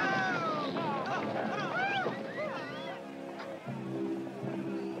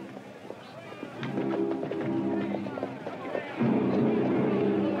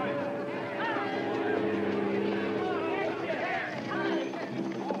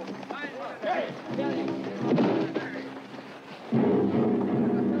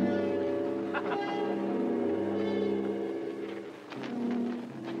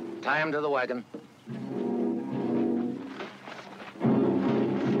 Tie him to the wagon.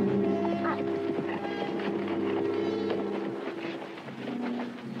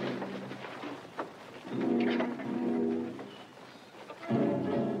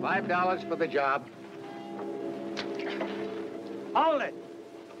 $5 for the job. Hold it!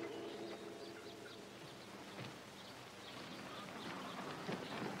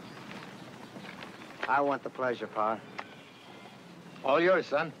 I want the pleasure, Pa. All yours,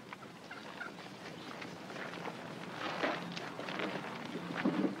 son.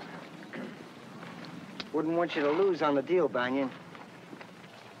 Wouldn't want you to lose on the deal, Banyan.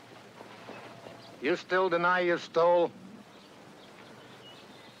 You still deny you stole?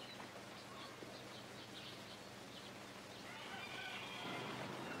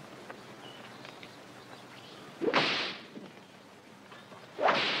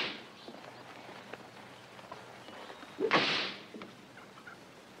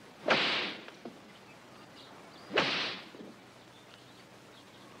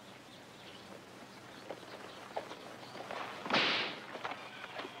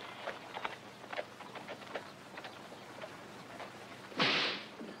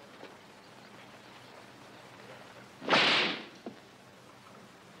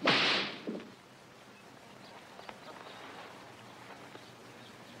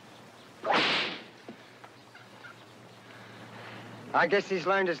 I guess he's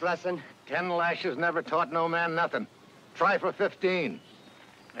learned his lesson. 10 lashes never taught no man nothing. Try for 15.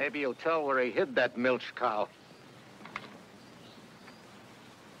 Maybe you'll tell where he hid that milch cow.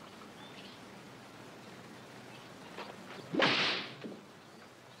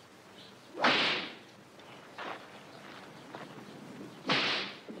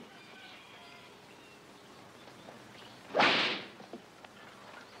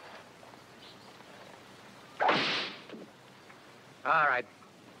 All right.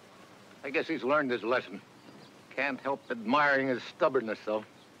 I guess he's learned his lesson. Can't help admiring his stubbornness, though.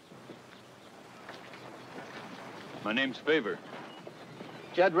 My name's Favor.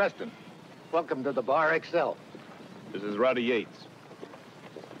 Jed Reston. Welcome to the Bar XL. This is Rowdy Yates.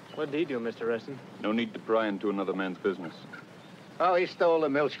 What did he do, Mr. Reston? No need to pry into another man's business. Oh, he stole a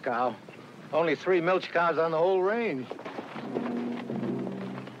milch cow. Only 3 milch cows on the whole range.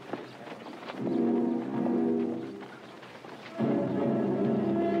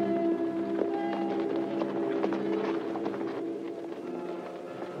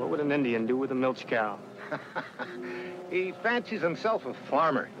 What would an Indian do with a milch cow? He fancies himself a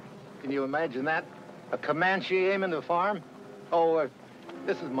farmer. Can you imagine that? A Comanche aiming to farm? Oh,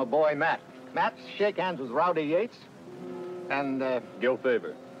 this is my boy, Matt. Matt, shake hands with Rowdy Yates. And, Gil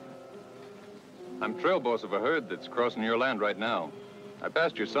Favor. I'm trail boss of a herd that's crossing your land right now. I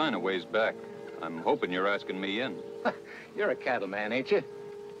passed your sign a ways back. I'm hoping you're asking me in. You're a cattleman, ain't you?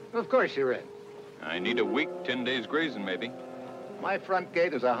 Of course you're in. I need a week, 10 days grazing, maybe. My front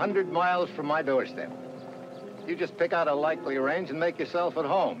gate is 100 miles from my doorstep. You just pick out a likely range and make yourself at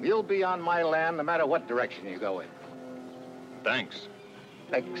home. You'll be on my land no matter what direction you go in. Thanks.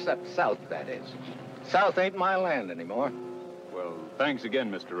 Except south, that is. South ain't my land anymore. Well, thanks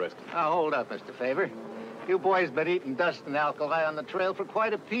again, Mr. Reston. Now, hold up, Mr. Favor. You boys been eating dust and alkali on the trail for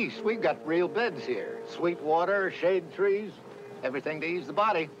quite a piece. We've got real beds here. Sweet water, shade trees, everything to ease the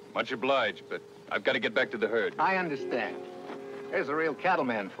body. Much obliged, but I've got to get back to the herd. I understand. There's a real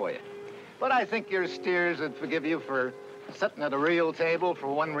cattleman for you. But I think your steers would forgive you for sitting at a real table for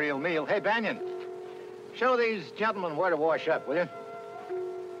one real meal. Hey, Banyan, show these gentlemen where to wash up, will you?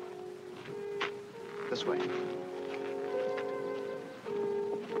 This way.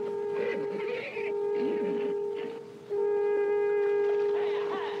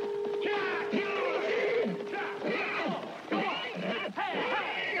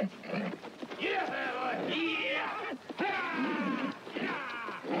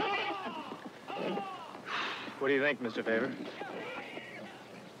 What do you think, Mr. Favor?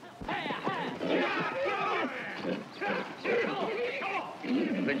 I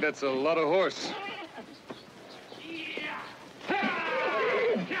think that's a lot of horse.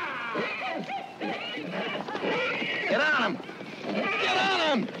 Get on him! Get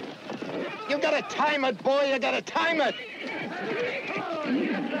on him! You gotta time it, boy, you gotta time it!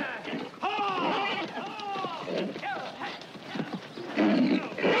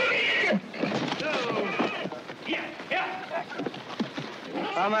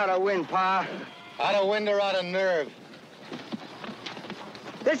 I'm out of wind, Pa. Out of wind or out of nerve?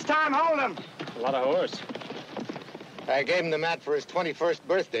 This time, hold him. A lot of horse. I gave him the mat for his 21st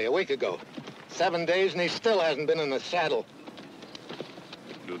birthday a week ago. 7 days and he still hasn't been in the saddle.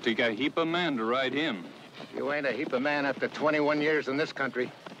 It'll take a heap of man to ride him. You ain't a heap of man after 21 years in this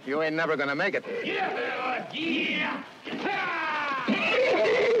country. You ain't never gonna make it. Yeah! Yeah!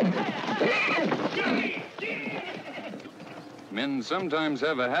 Men sometimes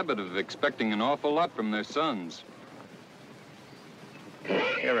have a habit of expecting an awful lot from their sons.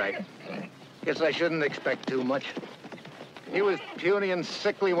 You're right. Guess I shouldn't expect too much. He was puny and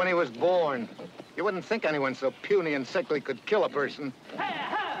sickly when he was born. You wouldn't think anyone so puny and sickly could kill a person.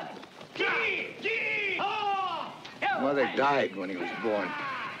 Mother died when he was born.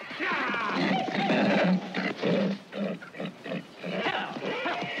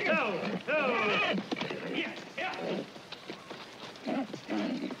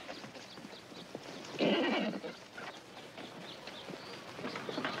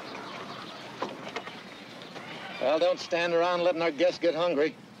 Well, don't stand around letting our guests get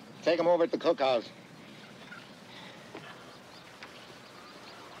hungry. Take them over at the cookhouse.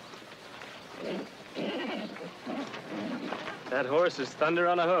 That horse is thunder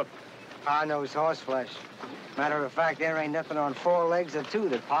on a hoof. Pa knows horse flesh. Matter of fact, there ain't nothing on 4 legs or 2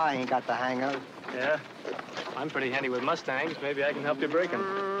 that Pa ain't got the hang of. Yeah? I'm pretty handy with mustangs. Maybe I can help you break them.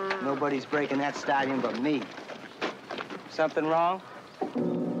 Nobody's breaking that stallion but me. Something wrong?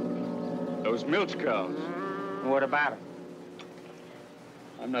 Those milch cows. What about them?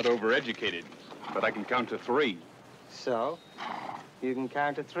 I'm not overeducated, but I can count to 3. So? You can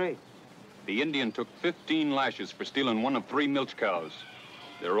count to 3. The Indian took 15 lashes for stealing one of 3 milch cows.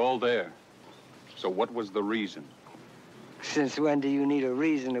 They're all there. So what was the reason? Since when do you need a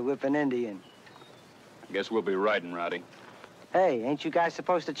reason to whip an Indian? I guess we'll be riding, Rowdy. Hey, ain't you guys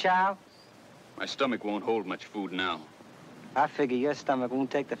supposed to chow? My stomach won't hold much food now. I figure your stomach won't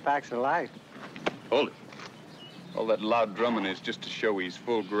take the facts of life. Hold it. All that loud drumming is just to show he's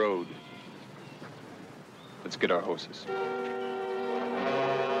full-growed. Let's get our horses.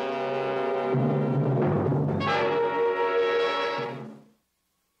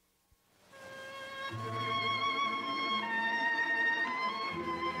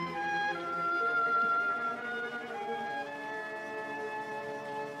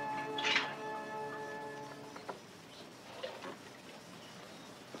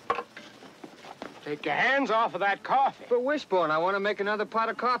 Take your hands off of that coffee. But Wishbone, I want to make another pot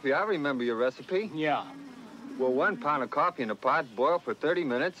of coffee. I remember your recipe. Yeah. Well, 1 pound of coffee in a pot, boil for 30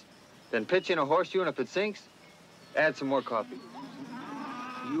 minutes, then pitch in a horseshoe, and if it sinks, add some more coffee.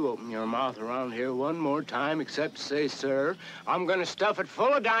 You open your mouth around here one more time, except to say, sir, I'm gonna stuff it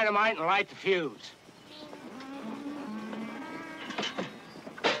full of dynamite and light the fuse.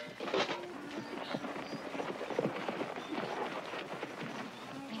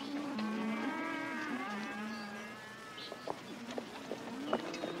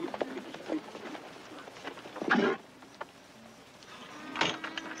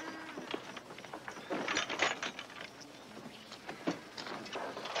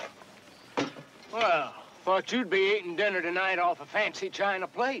 Well, thought you'd be eating dinner tonight off of fancy china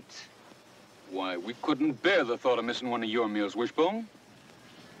plates. Why, we couldn't bear the thought of missing one of your meals, Wishbone.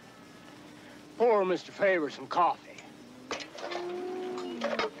 Pour Mr. Favor some coffee.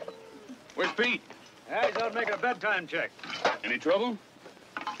 Where's Pete? Yeah, he's out making a bedtime check. Any trouble?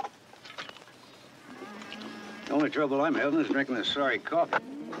 The only trouble I'm having is drinking this sorry coffee.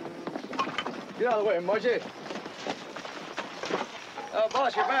 Get out of the way, Mudgy. Oh,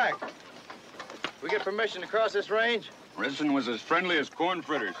 boss, you're back. We get permission to cross this range? Redson was as friendly as corn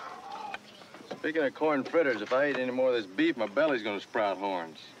fritters. Speaking of corn fritters, if I eat any more of this beef, my belly's gonna sprout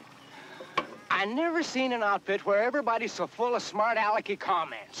horns. I never seen an outfit where everybody's so full of smart alecky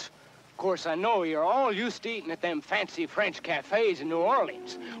comments. Of course, I know you're all used to eating at them fancy French cafes in New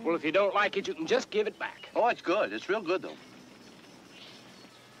Orleans. Well, if you don't like it, you can just give it back. Oh, it's good. It's real good, though.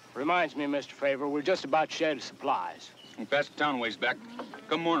 Reminds me, Mr. Favor, we're just about shed of supplies. We passed the town ways back.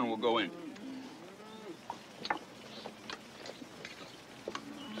 Come morning, we'll go in.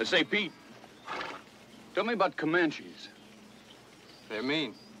 Let's say, Pete, tell me about Comanches. They're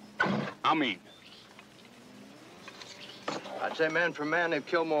mean. How mean? I'd say man for man, they've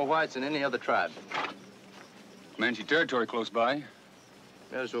killed more whites than any other tribe. Comanche territory close by.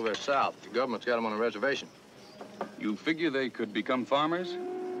 Yeah, it's over south. The government's got them on a reservation. You figure they could become farmers?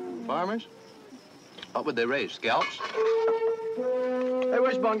 Farmers? What would they raise, scalps? Hey,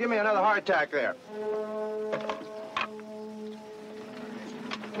 Wishbone, give me another hardtack there.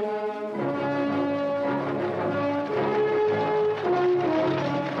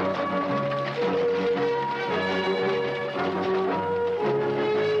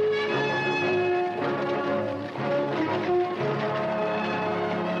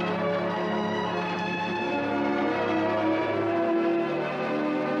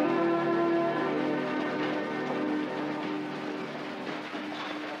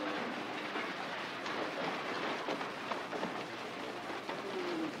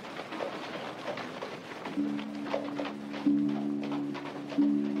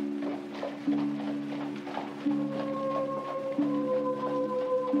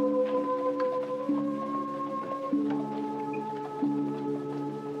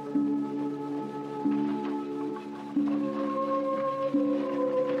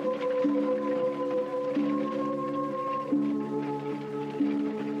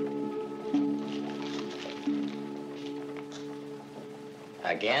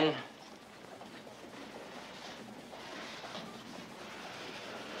 Again?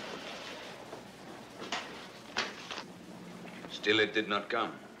 Still it did not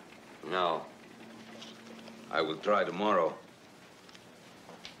come. No. I will try tomorrow.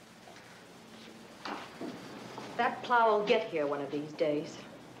 That plow will get here one of these days.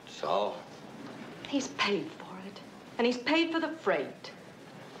 So? He's paid for it. And he's paid for the freight.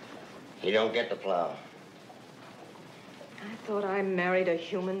 He don't get the plow. I thought I married a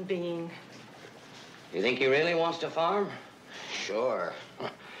human being. You think he really wants to farm? Sure.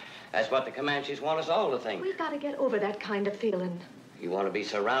 That's what the Comanches want us all to think. We've got to get over that kind of feeling. You want to be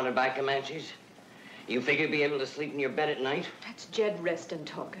surrounded by Comanches? You figure you'd be able to sleep in your bed at night? That's Jed Reston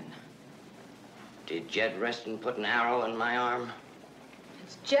talking. Did Jed Reston put an arrow in my arm?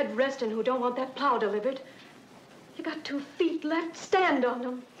 It's Jed Reston who don't want that plow delivered. You got 2 feet left. Stand on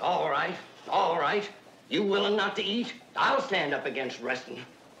them. All right. All right. You willing not to eat? I'll stand up against Reston.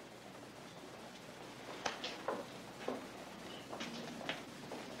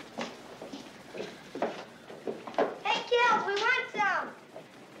 Hey, Gil, we want some.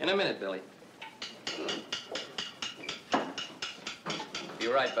 In a minute, Billy. Be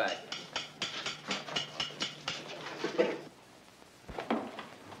right back.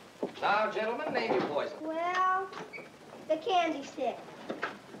 Now, gentlemen, name your poison. Well, the candy stick.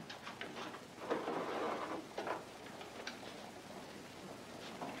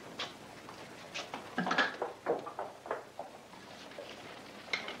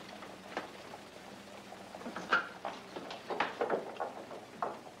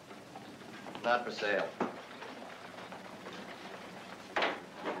 Now, not for sale.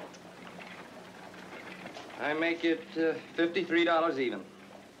 I make it $53 even.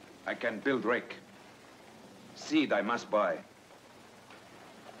 I can build rake. Seed I must buy.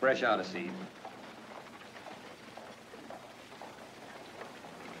 Fresh out of seed.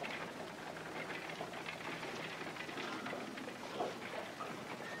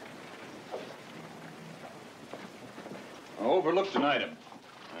 I overlooked an item.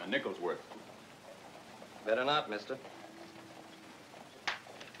 A nickel's worth. Better not, mister.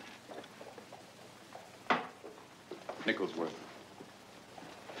 Nickel's worth.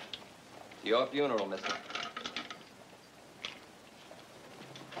 Your funeral, mister.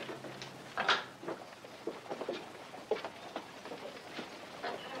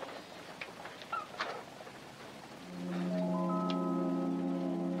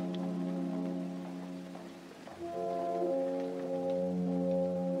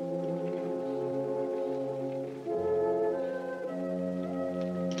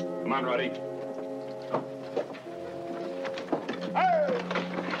 Come on, Roddy.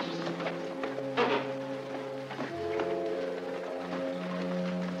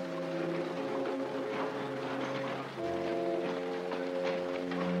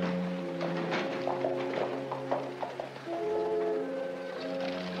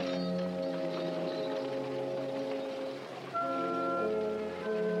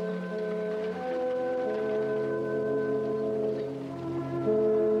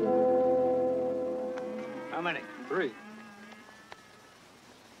 How many? 3.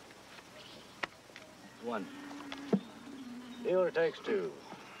 1. Dealer takes 2.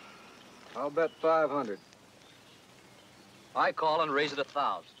 I'll bet 500. I call and raise it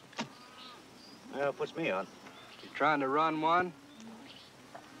 1,000. Well, puts me on. You trying to run one?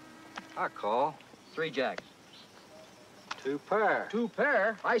 I call. 3 jacks. 2 pair. 2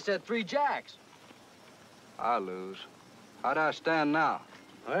 pair? I said 3 jacks. I lose. How'd I stand now?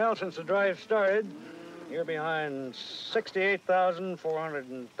 Well, since the drive started, you're behind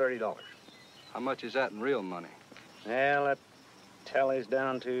 $68,430. How much is that in real money? Well, that tallies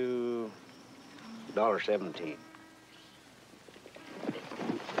down to $1.17.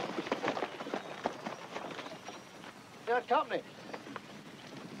 Got company.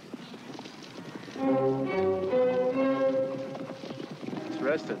 It's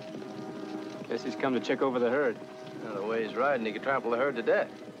Reston. Guess he's come to check over the herd. Now, the way he's riding, he could trample the herd to death.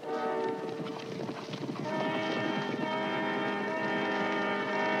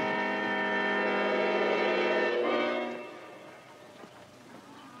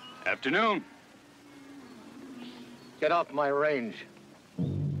 Afternoon. Get off my range.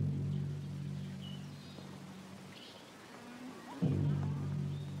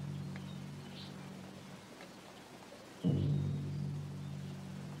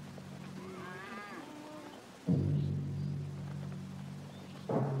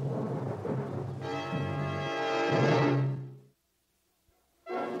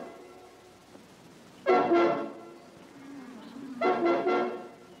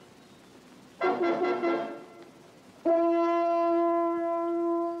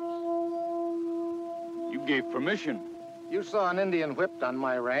 Gave permission. You saw an Indian whipped on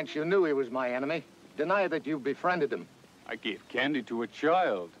my ranch. You knew he was my enemy. Deny that you befriended him. I gave candy to a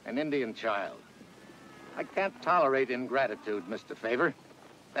child. An Indian child. I can't tolerate ingratitude, Mr. Favor.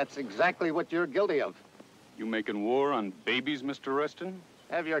 That's exactly what you're guilty of. You making war on babies, Mr. Reston?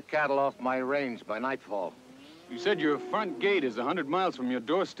 Have your cattle off my range by nightfall. You said your front gate is 100 miles from your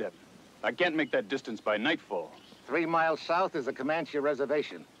doorstep. I can't make that distance by nightfall. 3 miles south is a Comanche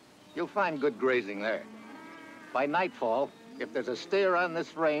reservation. You'll find good grazing there. By nightfall, if there's a steer on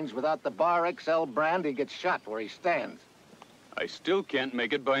this range without the Bar XL brand, he gets shot where he stands. I still can't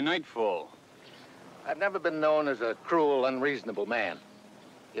make it by nightfall. I've never been known as a cruel, unreasonable man.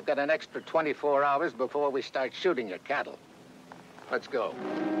 You've got an extra 24 hours before we start shooting your cattle. Let's go.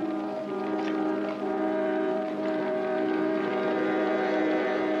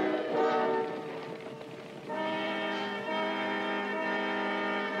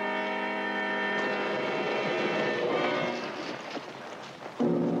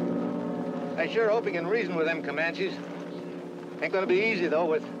 I sure hope he can reason with them Comanches. Ain't gonna be easy, though,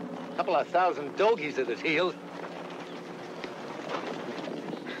 with a couple of thousand dogies at his heels.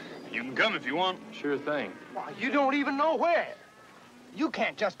 You can come if you want. Sure thing. Why, you don't even know where. You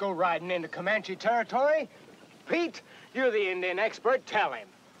can't just go riding into Comanche territory. Pete, you're the Indian expert. Tell him.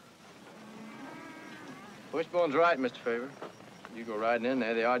 Wishbone's right, Mr. Favor. You go riding in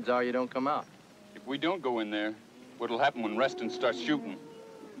there, the odds are you don't come out. If we don't go in there, what'll happen when Reston starts shooting?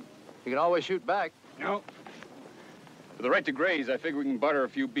 You can always shoot back. No. For the right to graze, I figure we can barter a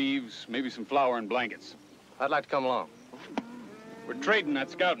few beeves, maybe some flour and blankets. I'd like to come along. We're trading, not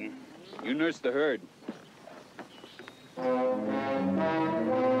scouting. You nurse the herd.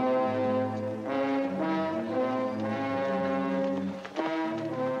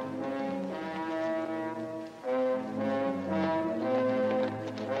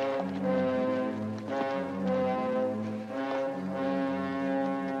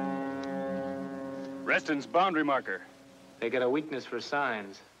 Reston's boundary marker. They got a weakness for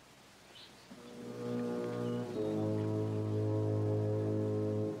signs.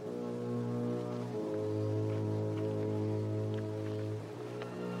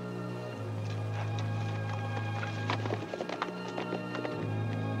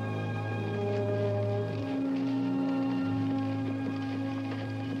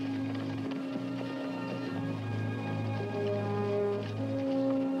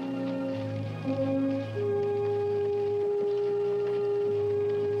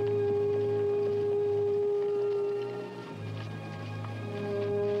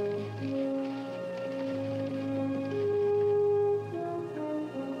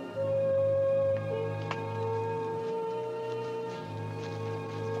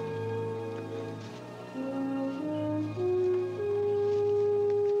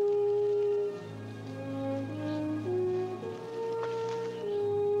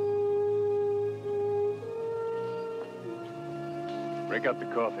 Break out the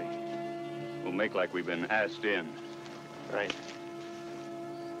coffee. We'll make like we've been asked in. Right.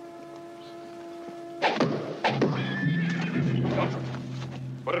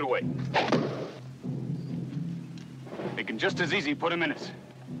 Put it away. They can just as easy put him in it.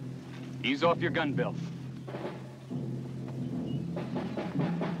 Ease off your gun belt.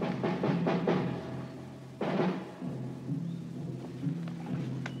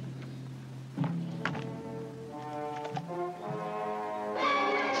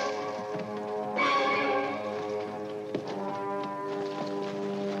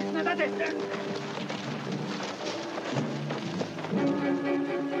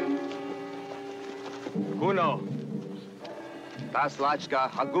 Kuno. Tas lačka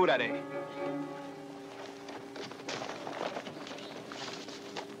agurare.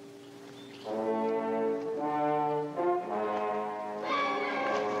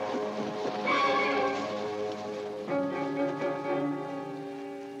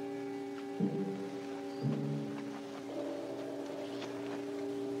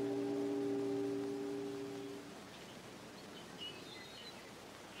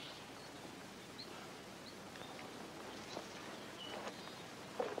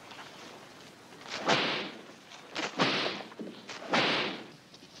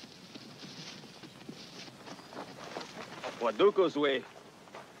 Waduko's way.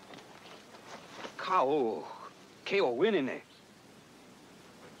 Kao. Keo winine.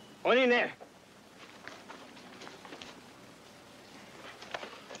 Onine.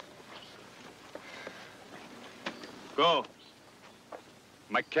 Go.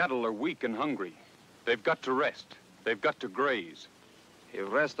 My cattle are weak and hungry. They've got to rest. They've got to graze.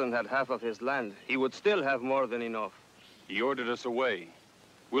 If Reston had half of his land, he would still have more than enough. He ordered us away.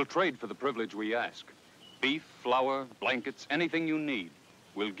 We'll trade for the privilege we ask. Beef, flour, blankets, anything you need,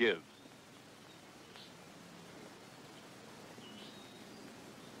 we'll give.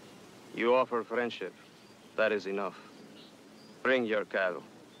 You offer friendship. That is enough. Bring your cattle.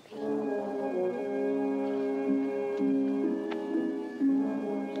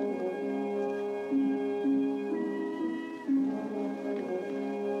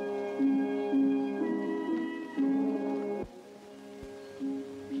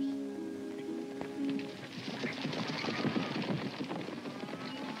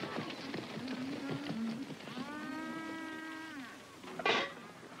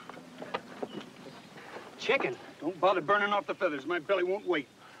 Chicken. Don't bother burning off the feathers. My belly won't wait.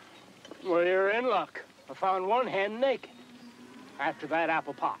 Well, you're in luck. I found one hen naked. After that,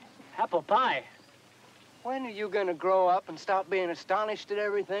 apple pie. Apple pie? When are you gonna grow up and stop being astonished at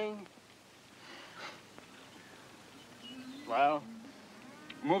everything? Well?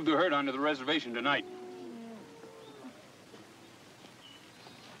 Move the herd onto the reservation tonight.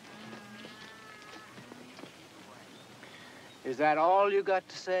 Is that all you got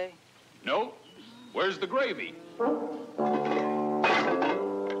to say? No. Where's the gravy?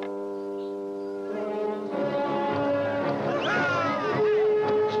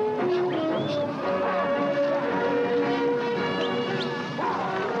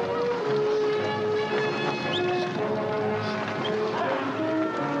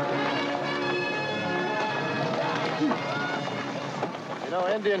 You know,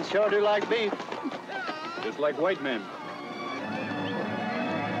 Indians sure do like beef. Just like white men.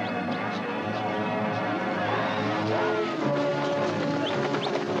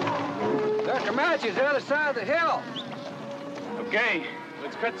 Comanches, the other side of the hill. Okay,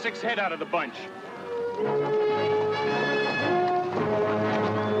 let's cut 6 head out of the bunch.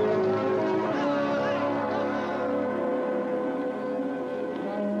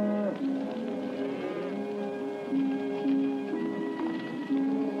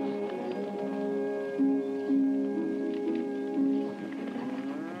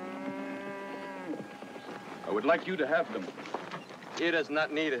 I would like you to have them. It is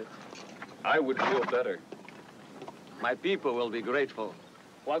not needed. I would feel better. My people will be grateful.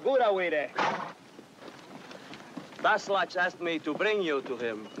 Wagura way there. Taslach asked me to bring you to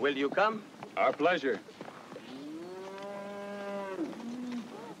him. Will you come? Our pleasure.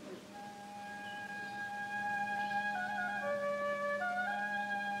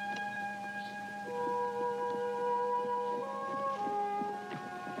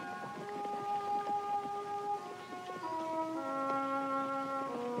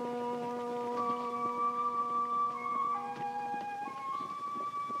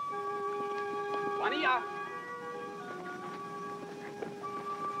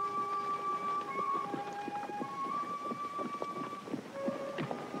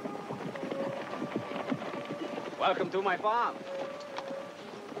 Welcome to my farm.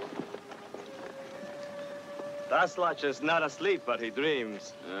 Taslach is not asleep, but he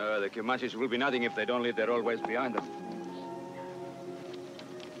dreams. The Comanches will be nothing if they don't leave their old ways behind them.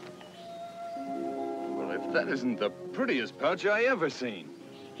 Well, if that isn't the prettiest pouch I ever seen.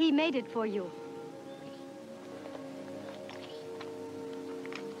 He made it for you.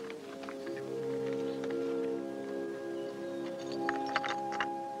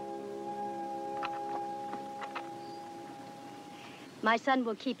 My son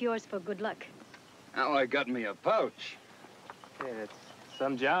will keep yours for good luck. Now I got me a pouch. Yeah, that's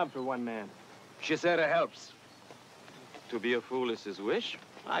some job for one man. Chisera helps. To be a fool is his wish.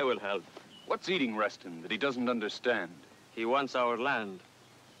 I will help. What's eating Reston that he doesn't understand? He wants our land,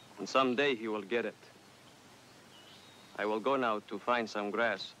 and someday he will get it. I will go now to find some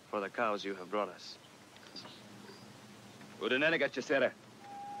grass for the cows you have brought us. Udanega Chisera.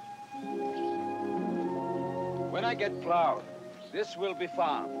 When I get plowed, this will be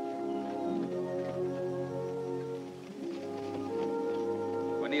farm.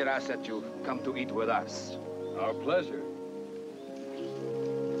 When he asks that you come to eat with us. Our pleasure.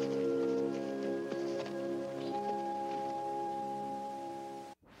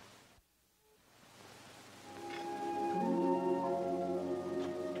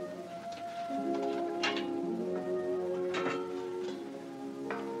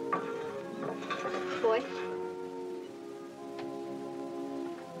 Boy.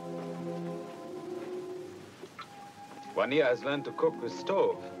 Juania has learned to cook with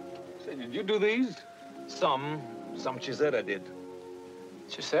stove. Say, did you do these? Some Chisera did.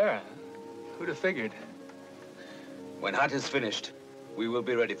 Chisera? Who'd have figured? When hot is finished, we will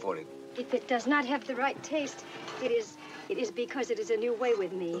be ready for it. If it does not have the right taste, it is because it is a new way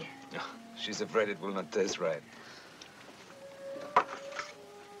with me. She's afraid it will not taste right.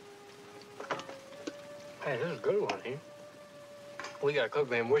 Hey, this is a good one, eh? We got a cook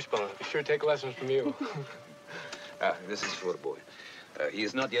named Wishbone. Be sure to take lessons from you. This is for boy. He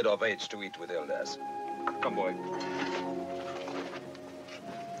is not yet of age to eat with elders. Come, boy.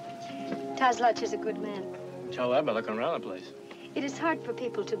 Taslach is a good man. Tell that by looking around the place. It is hard for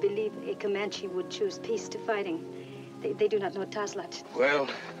people to believe a Comanche would choose peace to fighting. They do not know Taslach. Well,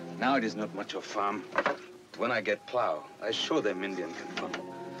 now it is not much of farm. But when I get plow, I show them Indian can farm.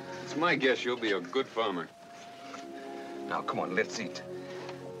 It's my guess you'll be a good farmer. Now, come on, let's eat.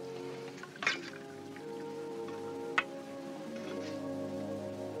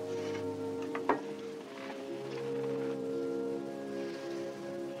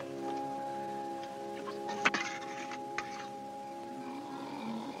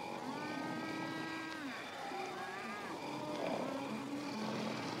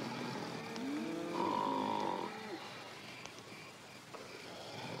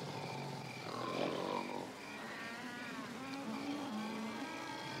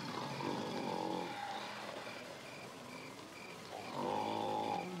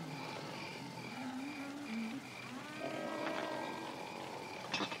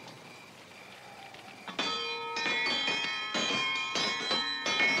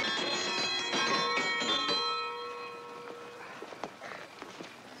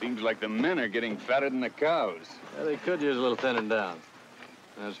 Seems like the men are getting fatter than the cows. Yeah, they could use a little thinning down.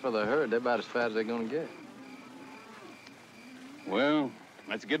 As for the herd, they're about as fat as they're gonna get. Well,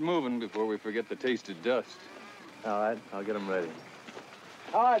 let's get moving before we forget the taste of dust. All right, I'll get them ready.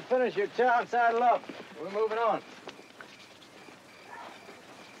 All right, finish your chow and saddle up. We're moving on.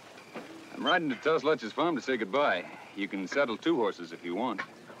 I'm riding to Tusslutch's farm to say goodbye. You can saddle 2 horses if you want.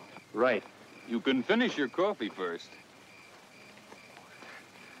 Right. You can finish your coffee first.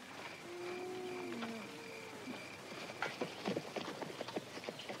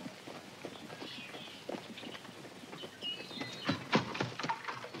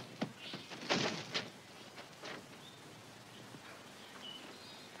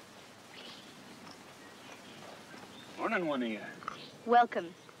 Morning, one of you. Welcome.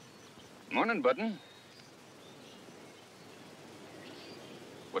 Morning, Button.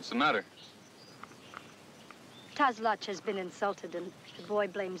 What's the matter? Tusslutch has been insulted, and the boy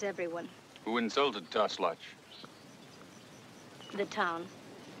blames everyone. Who insulted Tusslutch? The town.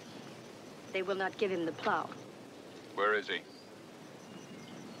 They will not give him the plow. Where is he?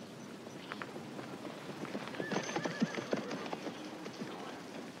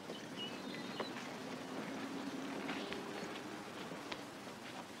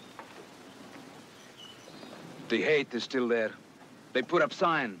 The hate is still there. They put up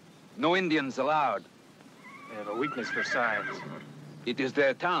sign, no Indians allowed. They have a weakness for signs. It is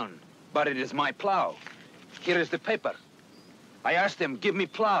their town, but it is my plow. Here is the paper. I asked them, give me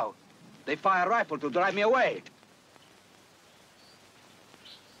plow. They fire a rifle to drive me away.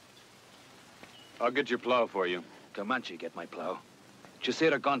 I'll get your plow for you. Comanche get my plow.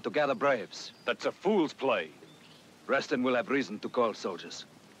 Chisera gone to gather braves. That's a fool's play. Reston will have reason to call soldiers.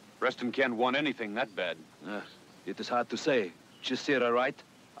 Reston can't want anything that bad. It is hard to say. Chisera right?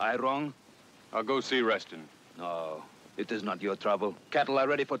 I wrong? I'll go see Reston. No, it is not your trouble. Cattle are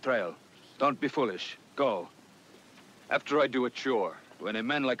ready for trail. Don't be foolish. Go. After I do a chore. When a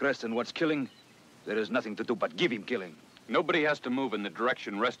man like Reston wants killing, there is nothing to do but give him killing. Nobody has to move in the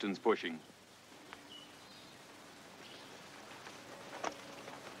direction Reston's pushing.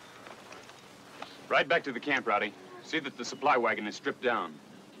 Ride back to the camp, Rowdy. See that the supply wagon is stripped down.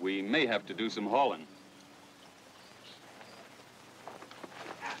 We may have to do some hauling.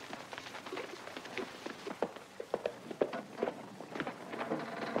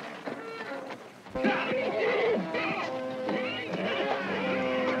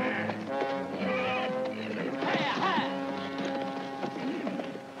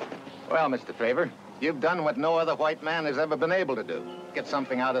 Well, Mr. Favor, you've done what no other white man has ever been able to do. Get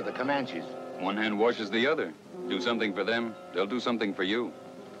something out of the Comanches. One hand washes the other. Do something for them, they'll do something for you.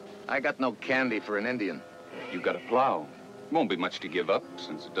 I got no candy for an Indian. You got a plow. Won't be much to give up,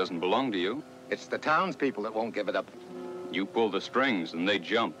 since it doesn't belong to you. It's the townspeople that won't give it up. You pull the strings, and they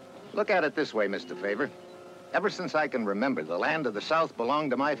jump. Look at it this way, Mr. Favor. Ever since I can remember, the land of the South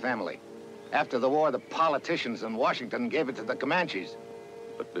belonged to my family. After the war, the politicians in Washington gave it to the Comanches.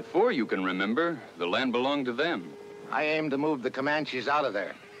 But before you can remember, the land belonged to them. I aim to move the Comanches out of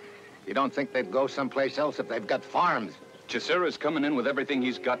there. You don't think they'd go someplace else if they've got farms? Chisera's coming in with everything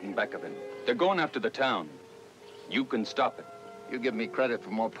he's got in back of him. They're going after the town. You can stop it. You give me credit for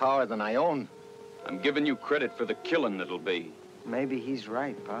more power than I own. I'm giving you credit for the killing that'll be. Maybe he's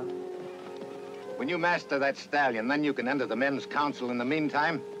right, Pop. When you master that stallion, then you can enter the men's council. In the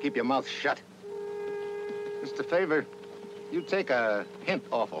meantime, keep your mouth shut. Mr. Favor, you take a hint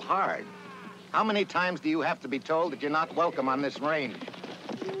awful hard. How many times do you have to be told that you're not welcome on this range?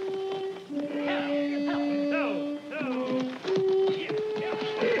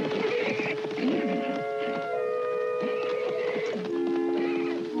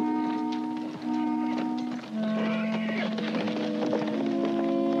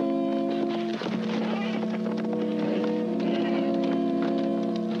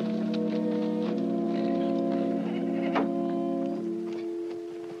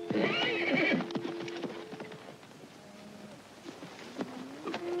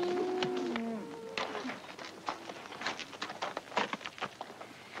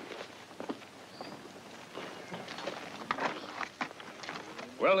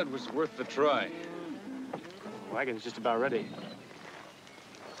 Well, it was worth the try. The wagon's just about ready.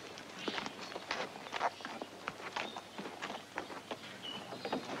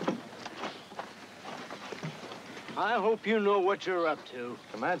 I hope you know what you're up to.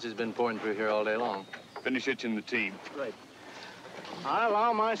 Comanche's been pouring through here all day long. Finish hitching the team. Right. I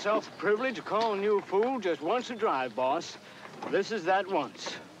allow myself the privilege of calling you a fool just once a drive, boss. This is that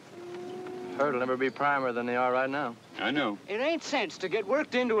once. Herd will never be primer than they are right now. I know. It ain't sense to get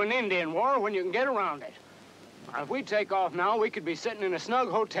worked into an Indian war when you can get around it. If we take off now, we could be sitting in a snug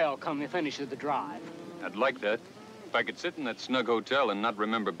hotel come the finish of the drive. I'd like that. If I could sit in that snug hotel and not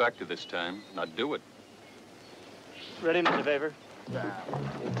remember back to this time, I'd do it. Ready, Mr. Favor?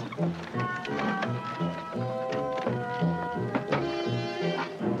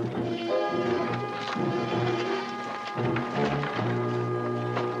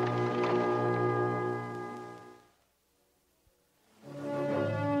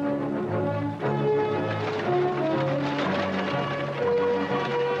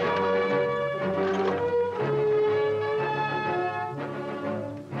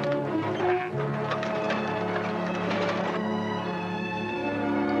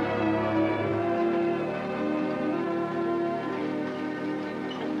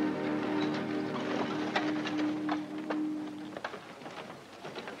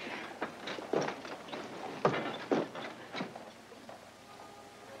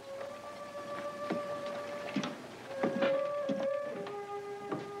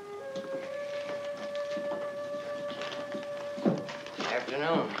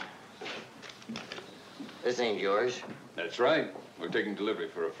 Afternoon. This ain't yours. That's right. We're taking delivery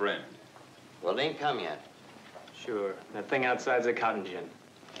for a friend. Well, it ain't come yet. Sure. That thing outside's a cotton gin.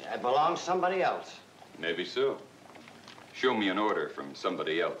 It belongs to somebody else. Maybe so. Show me an order from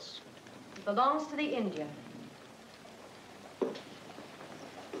somebody else. It belongs to the Indian.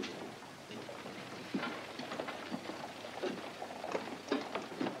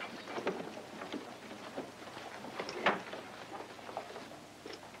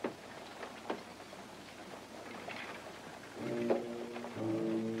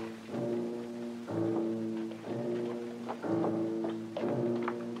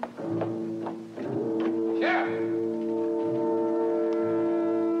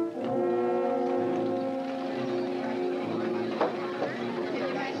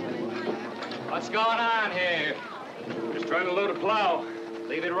 What's going on here? Just trying to load a plow.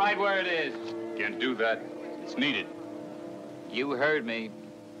 Leave it right where it is. Can't do that. It's needed. You heard me.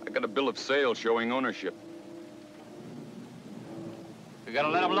 I got a bill of sale showing ownership. You gonna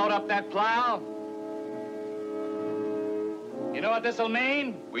let them load up that plow? You know what this'll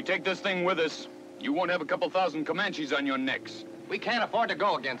mean? We take this thing with us. You won't have a couple thousand Comanches on your necks. We can't afford to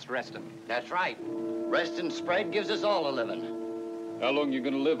go against Reston. That's right. Reston's spread gives us all a living. How long you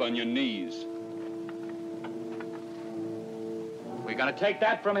gonna live on your knees? We gonna take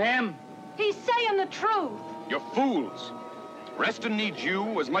that from him? He's saying the truth. You're fools. Reston needs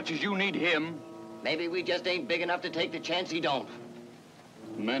you as much as you need him. Maybe we just ain't big enough to take the chance he don't.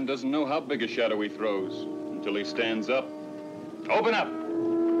 The man doesn't know how big a shadow he throws until he stands up. Open up.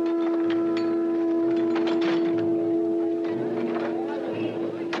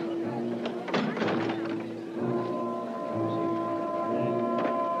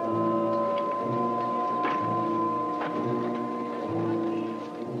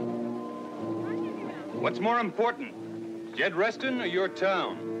 What's more important, Jed Reston or your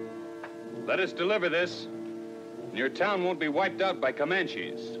town? Let us deliver this, and your town won't be wiped out by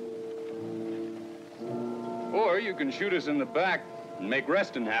Comanches. Or you can shoot us in the back and make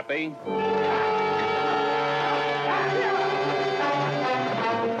Reston happy.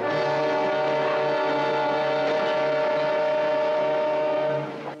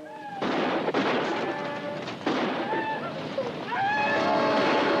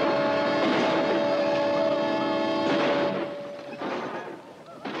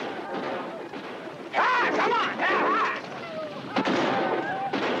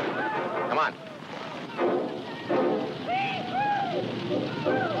 Come on.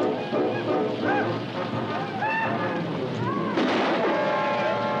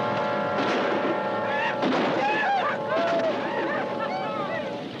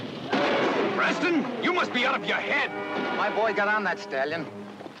 Reston, you must be out of your head. My boy got on that stallion.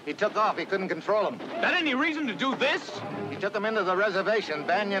 He took off. He couldn't control him. That any reason to do this? He took him into the reservation.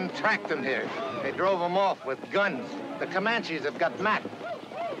 Banyan tracked him here. They drove him off with guns. The Comanches have got Matt.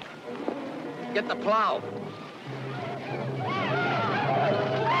 Get the plow. I'm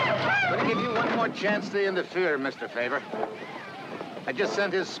gonna give you one more chance to interfere, Mr. Favor. I just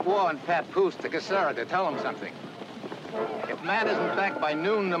sent his squaw and papoose to Casera to tell him something. If Matt isn't back by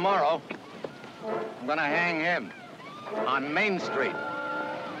noon tomorrow, I'm gonna hang him on Main Street.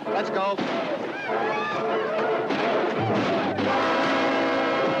 Let's go.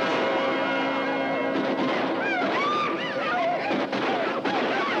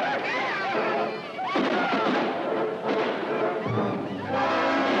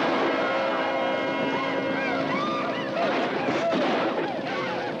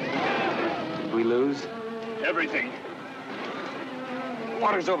 Did we lose? Everything.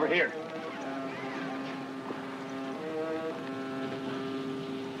 Water's over here.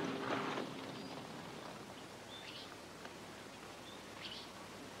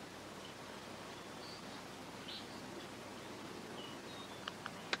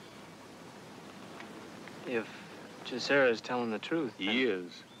 If Casera is telling the truth, He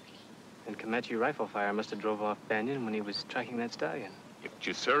is. then Comanche rifle fire must have drove off Banyan when he was tracking that stallion. If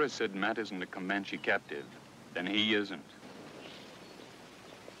Casera said Matt isn't a Comanche captive, then he isn't.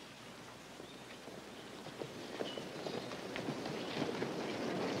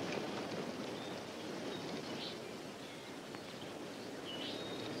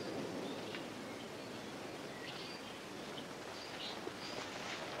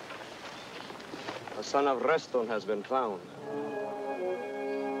 The son of Reston has been found.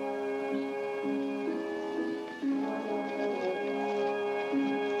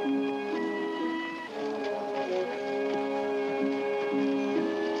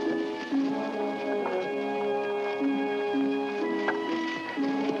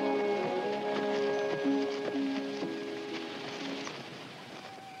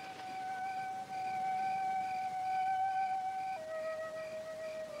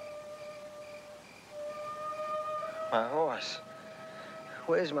 My horse.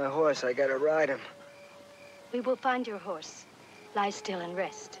 Where's my horse? I gotta ride him. We will find your horse. Lie still and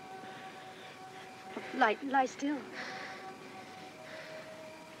rest. Lie still.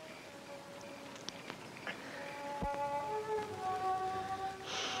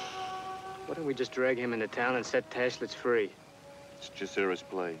 Why don't we just drag him into town and set Tashlitz free? It's Jacera's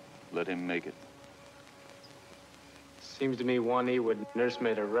play. Let him make it. Seems to me Juanee would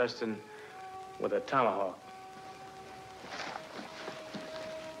nursemaid a Reston with a tomahawk.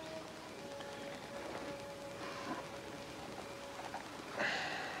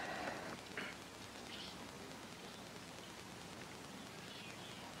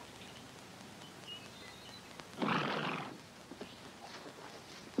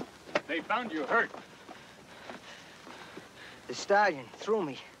 They found you hurt. The stallion threw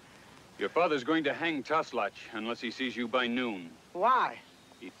me. Your father's going to hang Taslach unless he sees you by noon. Why?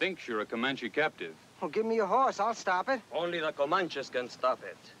 He thinks you're a Comanche captive. Well, give me your horse. I'll stop it. Only the Comanches can stop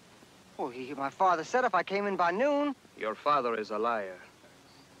it. Well, my father said if I came in by noon. Your father is a liar.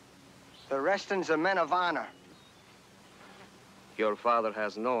 The Restons are men of honor. Your father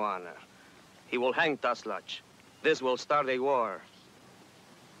has no honor. He will hang Taslach. This will start a war.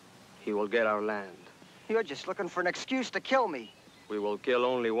 He will get our land. You're just looking for an excuse to kill me. We will kill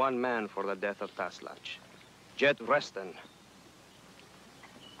only one man for the death of Taslach. Jet Reston.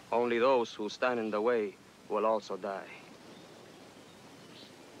 Only those who stand in the way will also die.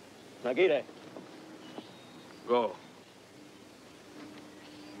 Nagire. Go.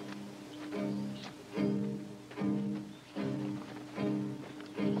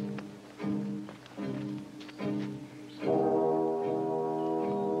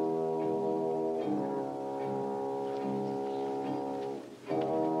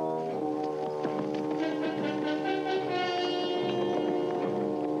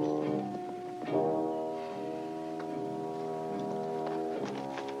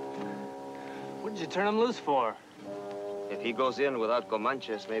 What did you turn him loose for? If he goes in without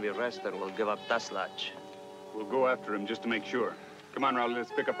Comanches, maybe Reston will give up Taslach. We'll go after him just to make sure. Come on, Raul,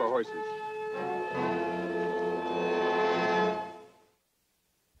 let's pick up our horses.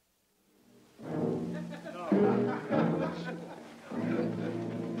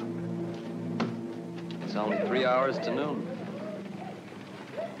 It's only 3 hours to noon.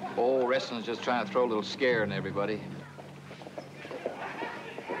 Old Reston's just trying to throw a little scare in everybody.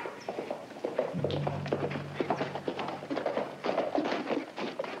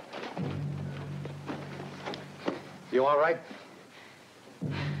 You all right?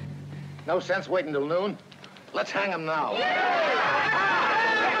 No sense waiting till noon. Let's hang him now.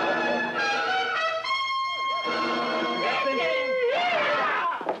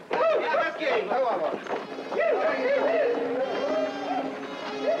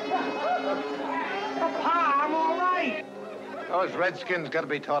 Pa, I'm all right. Those redskins got to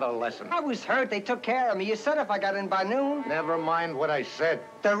be taught a lesson. I was hurt. They took care of me. You said if I got in by noon. Never mind what I said.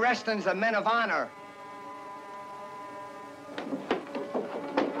 The Restons are men of honor.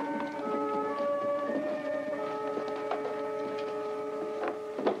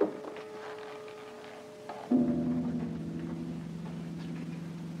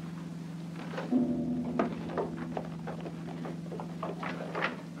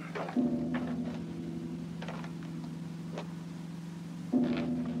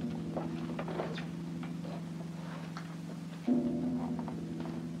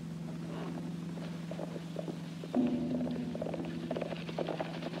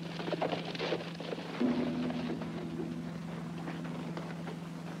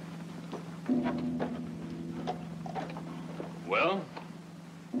 Well?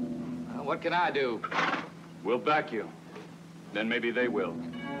 What can I do? We'll back you. Then maybe they will.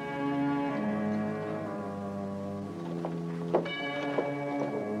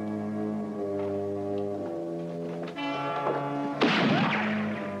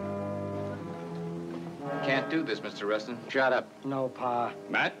 Can't do this, Mr. Reston. Shut up. No, Pa.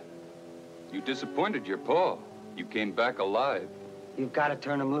 Matt, you disappointed your pa. You came back alive. You've got to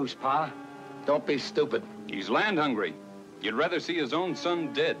turn him loose, Pa. Don't be stupid. He's land hungry. You'd rather see his own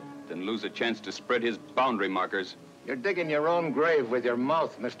son dead than lose a chance to spread his boundary markers. You're digging your own grave with your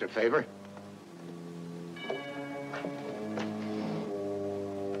mouth, Mr. Favor.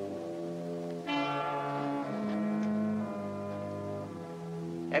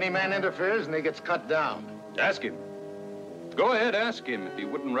 Any man interferes and he gets cut down. Ask him. Go ahead, ask him if he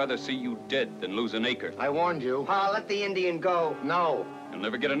wouldn't rather see you dead than lose an acre. I warned you. Pa, let the Indian go. No. You'll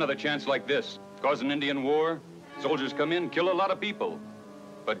never get another chance like this. Cause an Indian war, soldiers come in, kill a lot of people.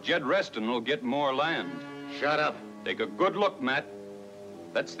 But Jed Reston will get more land. Shut up. Take a good look, Matt.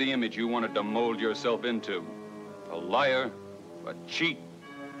 That's the image you wanted to mold yourself into. A liar, a cheat,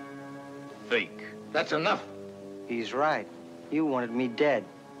 fake. That's enough. He's right. You wanted me dead.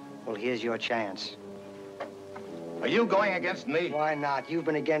 Well, here's your chance. Are you going against me? Why not? You've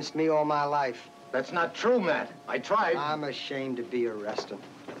been against me all my life. That's not true, Matt. I tried. I'm ashamed to be arrested.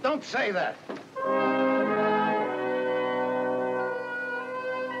 Don't say that.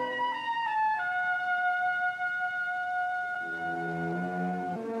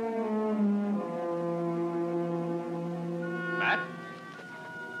 Matt?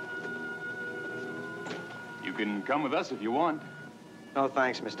 You can come with us if you want. No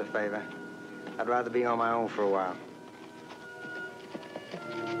thanks, Mr. Favor. I'd rather be on my own for a while.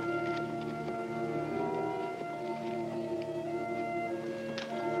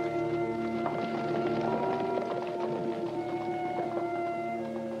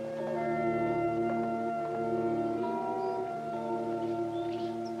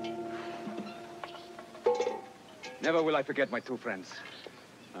 Never will I forget my two friends.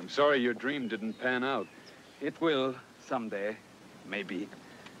 I'm sorry your dream didn't pan out. It will someday, maybe.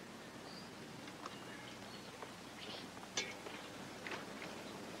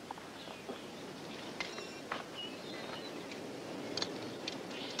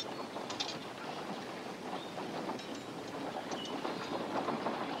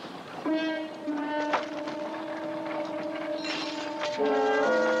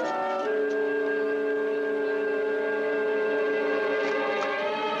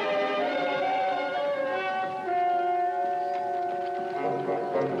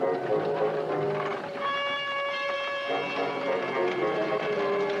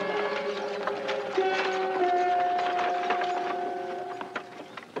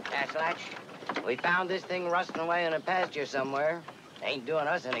 We found this thing rusting away in a pasture somewhere. Ain't doing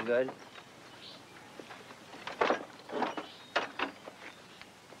us any good.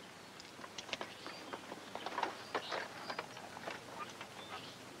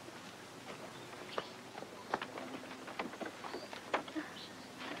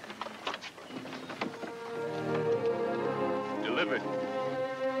 Delivered.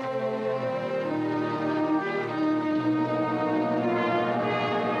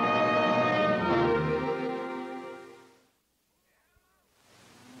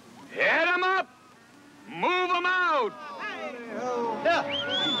 Hit 'em up! Move 'em out!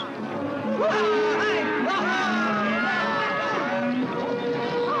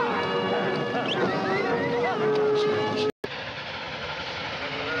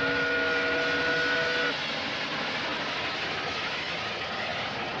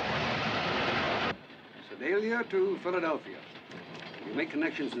 Sedalia to Philadelphia. You make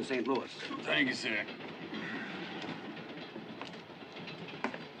connections in St. Louis. Thank you, sir.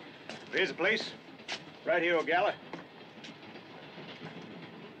 Here's the place. Right here, O'Gala.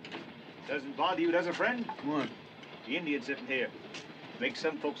 Doesn't bother you, does it, friend? What? The Indian sitting here. Makes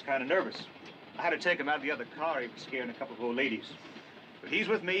some folks kind of nervous. I had to take him out of the other car. He was scaring a couple of old ladies. But he's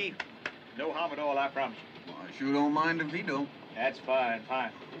with me. No harm at all, I promise you. Well, I sure don't mind if he don't. That's fine,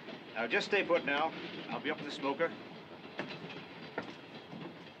 fine. Now, just stay put now. I'll be up with the smoker.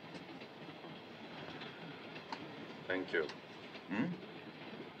 Thank you.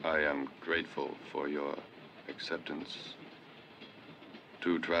 I am grateful for your acceptance.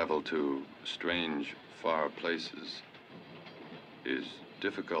 To travel to strange, far places is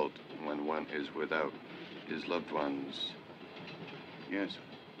difficult when one is without his loved ones. Yes,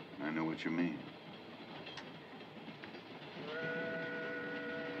 I know what you mean.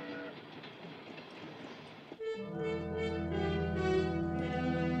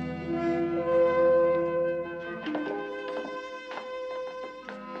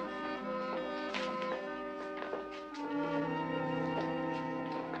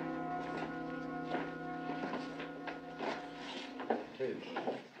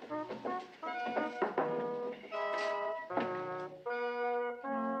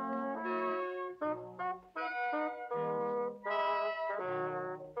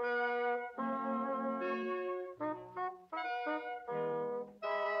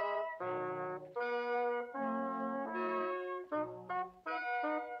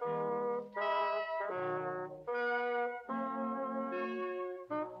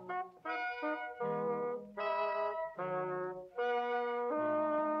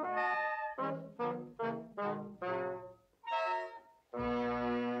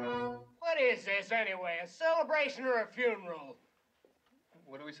 What is this, anyway? A celebration or a funeral?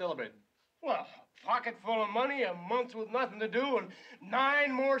 What are we celebrating? Well, a pocket full of money, a month with nothing to do, and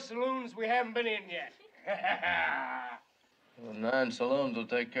 9 more saloons we haven't been in yet. Well, 9 saloons will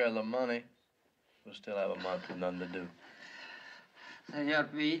take care of the money. We'll still have a month with nothing to do. Senor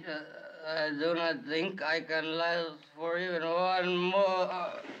Pete, I do not think I can last for even one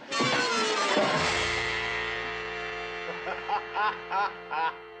more.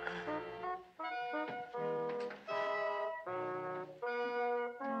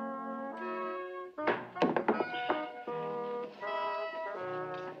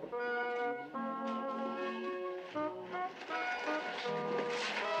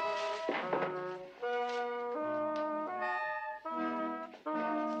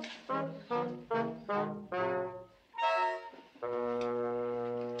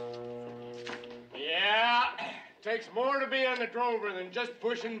 Yeah, takes more to be on the drover than just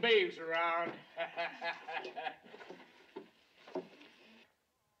pushing babes around.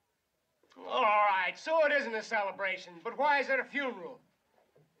 All right, so it isn't a celebration, but why is it a funeral?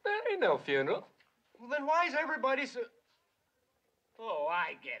 There ain't no funeral. Well, then why is everybody so... Oh,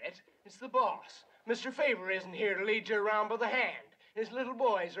 I get it. It's the boss. Mr. Favor isn't here to lead you around by the hand. His little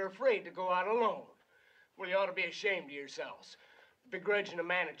boys are afraid to go out alone. Well, you ought to be ashamed of yourselves. Begrudging a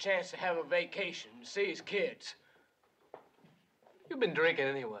man a chance to have a vacation, to see his kids. You've been drinking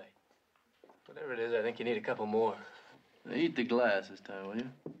anyway. Whatever it is, I think you need a couple more. Eat the glass this time, will you?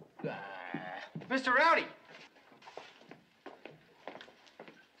 Mr. Rowdy!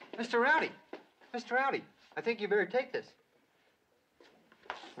 Mr. Rowdy! Mr. Rowdy, I think you better take this.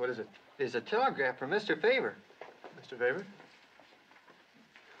 What is it? There's a telegram from Mr. Favor. Mr. Favor?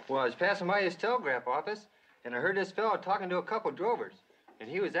 Well, I was passing by his telegraph office, and I heard this fellow talking to a couple drovers. And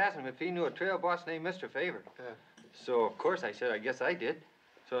he was asking him if he knew a trail boss named Mr. Favor. So, of course, I said, I guess I did.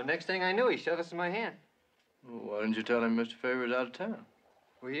 So the next thing I knew, he shoved us in my hand. Well, why didn't you tell him Mr. Favor's out of town?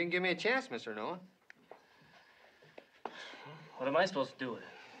 Well, he didn't give me a chance, Mr. Nolan. What am I supposed to do with it?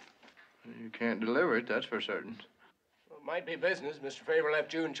 You can't deliver it, that's for certain. Well, it might be business. Mr. Favor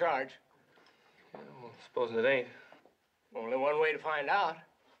left you in charge. Yeah, well, supposing it ain't. Only one way to find out.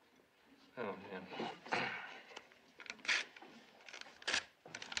 Oh, yeah.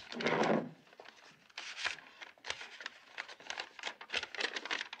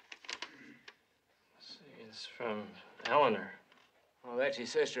 It's from Eleanor. Well, that's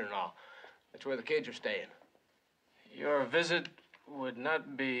his sister-in-law. That's where the kids are staying. Your visit would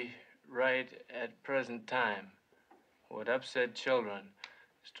not be right at present time. Would upset children.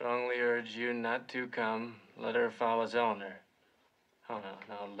 Strongly urge you not to come. Letter follows Eleanor. Oh,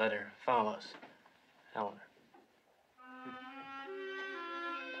 no, letter follows Eleanor.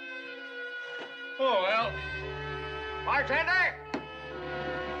 Oh, well. Bartender!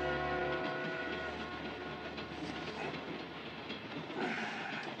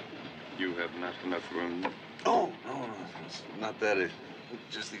 You have not enough room. Oh, no, it's not that. It's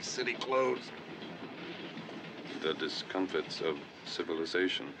just these city clothes. The discomforts of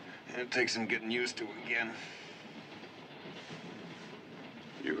civilization. It takes some getting used to again.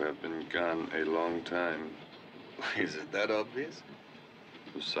 You have been gone a long time. Is it that obvious?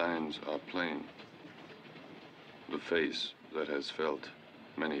 The signs are plain. The face that has felt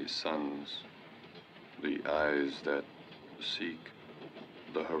many suns. The eyes that seek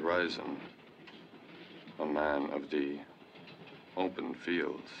the horizon. A man of the open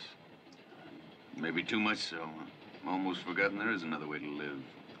fields. Maybe too much so. I'm almost forgotten there is another way to live.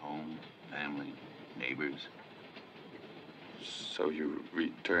 Home, family, neighbors. So you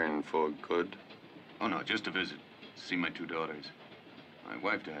return for good? Oh, no, just a visit. See my two daughters. My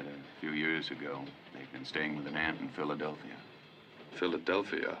wife died a few years ago. They've been staying with an aunt in Philadelphia.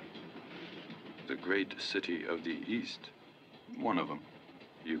 Philadelphia? The great city of the East? One of them.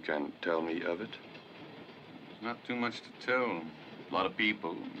 You can tell me of it? There's not too much to tell. A lot of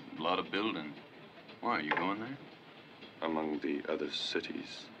people, a lot of buildings. Why, are you going there? Among the other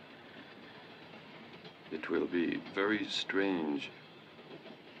cities. It will be very strange.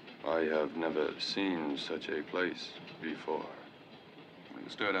 I have never seen such a place before. We'll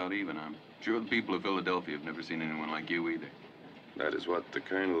start out even. I'm sure the people of Philadelphia have never seen anyone like you either. That is what the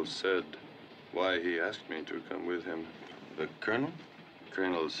Colonel said. Why he asked me to come with him. The Colonel?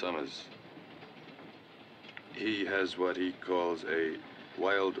 Colonel Summers. He has what he calls a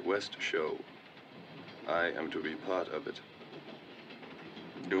Wild West show. I am to be part of it.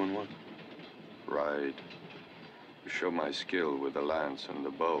 Doing what? Ride. Show my skill with the lance and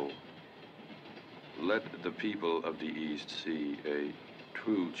the bow. Let the people of the East see a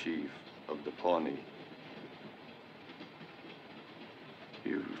true chief of the Pawnee.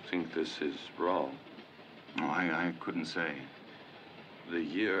 You think this is wrong? No, I couldn't say. The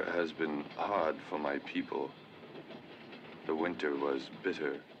year has been hard for my people. The winter was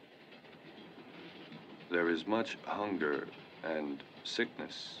bitter. There is much hunger and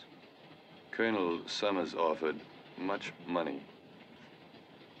sickness. Colonel Summers offered much money.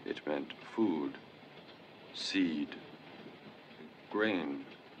 It meant food, seed, grain,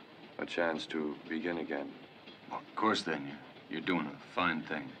 a chance to begin again. Well, of course, then, you're doing a fine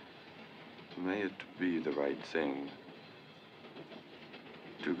thing. May it be the right thing.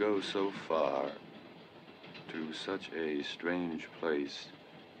 To go so far, to such a strange place,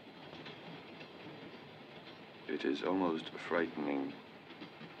 it is almost frightening.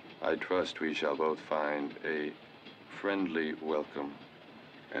 I trust we shall both find a friendly welcome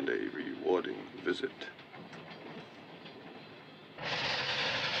and a rewarding visit.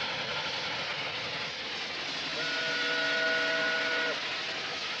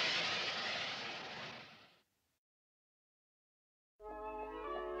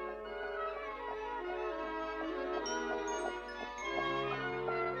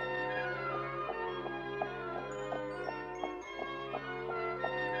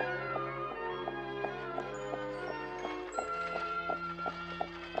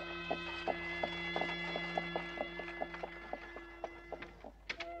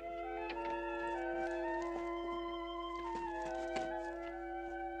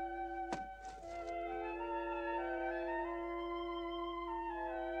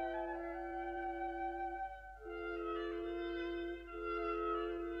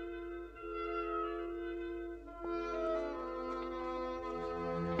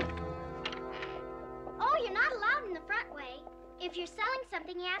 If you're selling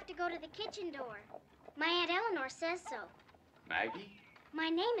something, you have to go to the kitchen door. My Aunt Eleanor says so. Maggie? My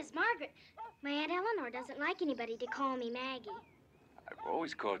name is Margaret. My Aunt Eleanor doesn't like anybody to call me Maggie. I've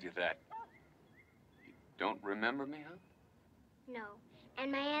always called you that. You don't remember me, huh? No.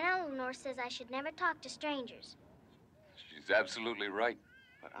 And my Aunt Eleanor says I should never talk to strangers. She's absolutely right.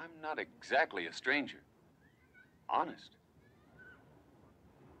 But I'm not exactly a stranger. Honest.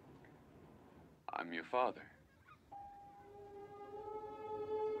 I'm your father.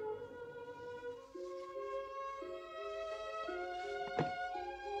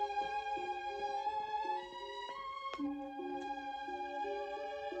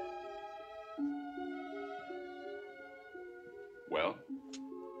 Well?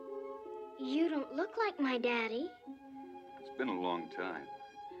 You don't look like my daddy. It's been a long time.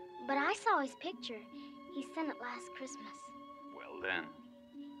 But I saw his picture. He sent it last Christmas. Well, then.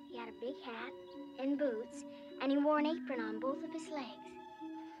 He had a big hat and boots, and he wore an apron on both of his legs.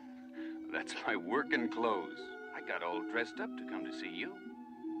 That's my working clothes. I got all dressed up to come to see you.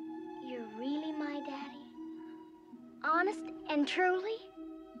 You're really my daddy? Honest and truly?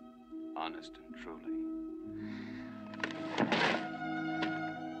 Honest and truly.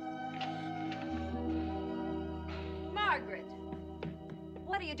 Margaret!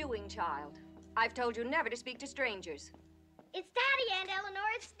 What are you doing, child? I've told you never to speak to strangers. It's Daddy, Aunt Eleanor.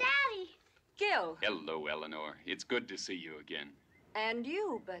 It's Daddy. Gil. Hello, Eleanor. It's good to see you again. And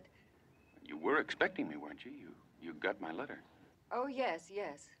you, but... You were expecting me, weren't you? You got my letter. Oh, yes,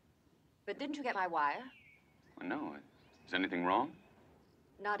 yes. But didn't you get my wire? Well, no. Is anything wrong?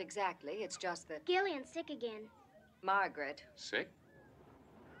 Not exactly. It's just that... Gillian's sick again. Margaret. Sick?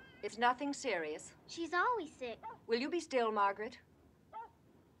 It's nothing serious. She's always sick. Will you be still, Margaret?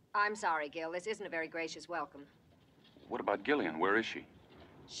 I'm sorry, Gil. This isn't a very gracious welcome. What about Gillian? Where is she?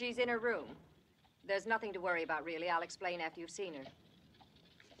 She's in her room. There's nothing to worry about, really. I'll explain after you've seen her.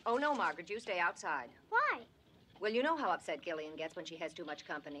 Oh, no, Margaret, you stay outside. Why? Well, you know how upset Gillian gets when she has too much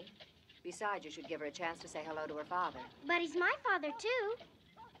company. Besides, you should give her a chance to say hello to her father. But he's my father, too.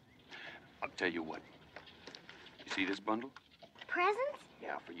 I'll tell you what. You see this bundle? Presents?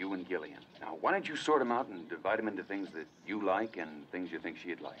 Yeah, for you and Gillian. Now, why don't you sort them out and divide them into things that you like and things you think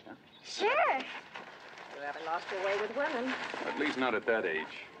she'd like, huh? Sure. You haven't lost your way with women. At least not at that age.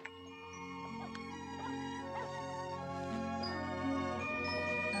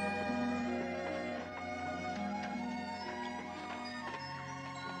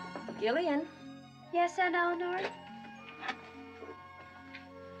 Gillian. Yes, Aunt Eleanor?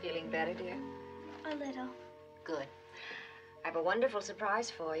 Feeling better, dear? A little. Good. I have a wonderful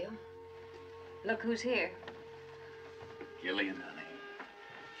surprise for you. Look who's here. Gillian, honey.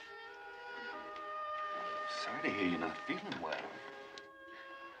 Sorry to hear you're not feeling well.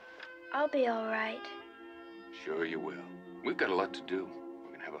 I'll be all right. Sure you will. We've got a lot to do.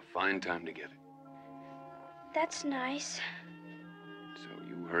 We're gonna have a fine time together. That's nice. So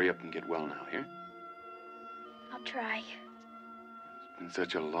you hurry up and get well now, here? I'll try. It's been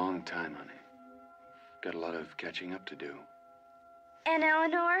such a long time, honey. Got a lot of catching up to do. Aunt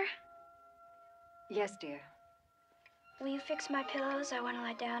Eleanor? Yes, dear. Will you fix my pillows? I want to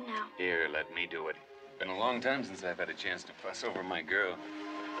lie down now. Here, let me do it. Been a long time since I've had a chance to fuss over my girl.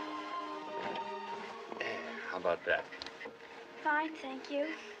 There, how about that? Fine, thank you.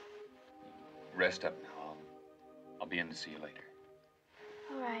 Rest up now. I'll be in to see you later.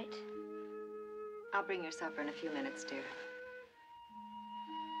 All right. I'll bring your supper in a few minutes, dear.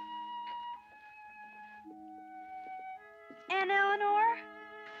 Aunt Eleanor?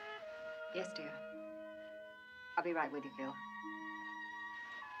 Yes, dear. I'll be right with you, Gil.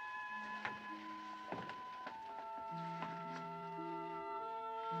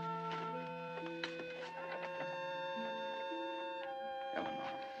 Eleanor,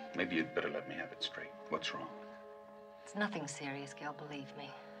 maybe you'd better let me have it straight. What's wrong? It's nothing serious, Gil, believe me.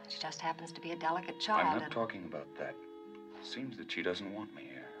 She just happens to be a delicate child. I'm not talking about that. It seems that she doesn't want me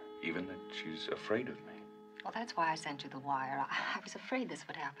here, even that she's afraid of me. Well, that's why I sent you the wire. I was afraid this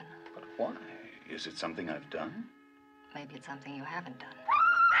would happen. But why? Is it something I've done? Maybe it's something you haven't done.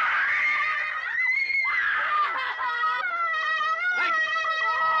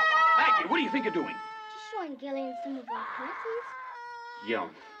 Maggie, what do you think you're doing? Just showing Gillian some of our presents. Yeah,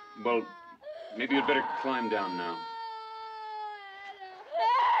 well, maybe you'd better climb down now.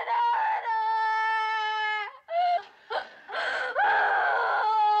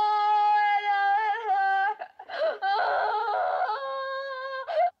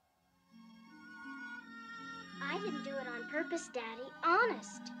 I didn't do it on purpose, Daddy.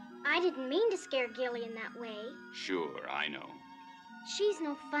 Honest. I didn't mean to scare Gillian that way. Sure, I know. She's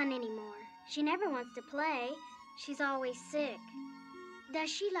no fun anymore. She never wants to play. She's always sick. Does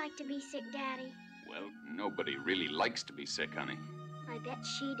she like to be sick, Daddy? Well, nobody really likes to be sick, honey. I bet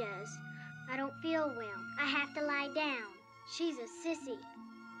she does. I don't feel well. I have to lie down. She's a sissy.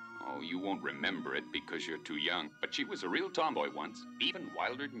 Oh, you won't remember it because you're too young. But she was a real tomboy once, even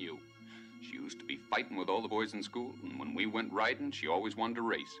wilder than you. She used to be fighting with all the boys in school, and when we went riding, she always wanted to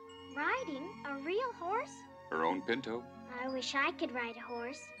race. Riding? A real horse? Her own pinto. I wish I could ride a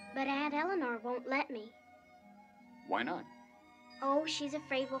horse, but Aunt Eleanor won't let me. Why not? Oh, she's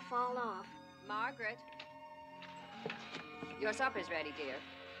afraid we'll fall off. Margaret. Your supper's ready, dear.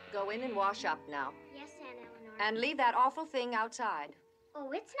 Go in and wash up now. Yes, Aunt Eleanor. And leave that awful thing outside.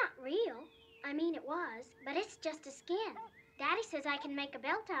 Oh, it's not real. I mean, it was, but it's just a skin. Daddy says I can make a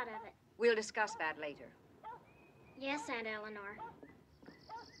belt out of it. We'll discuss that later. Yes, Aunt Eleanor.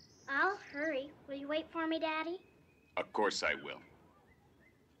 I'll hurry. Will you wait for me, Daddy? Of course I will.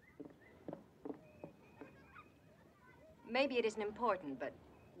 Maybe it isn't important, but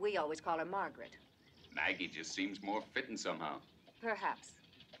we always call her Margaret. Maggie just seems more fitting somehow. Perhaps.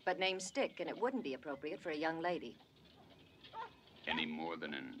 But names stick, and it wouldn't be appropriate for a young lady. Any more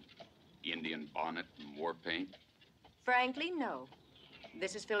than an Indian bonnet and war paint? Frankly, no.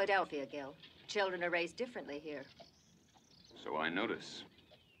 This is Philadelphia, Gil. Children are raised differently here. So I notice.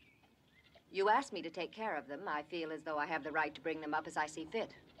 You asked me to take care of them. I feel as though I have the right to bring them up as I see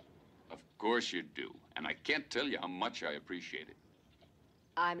fit. Of course you do. And I can't tell you how much I appreciate it.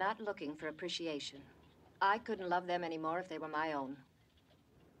 I'm not looking for appreciation. I couldn't love them anymore if they were my own.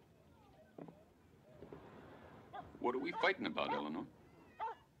 What are we fighting about, Eleanor?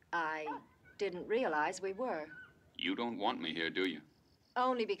 I didn't realize we were. You don't want me here, do you?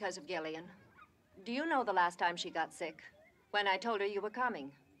 Only because of Gillian. Do you know the last time she got sick? When I told her you were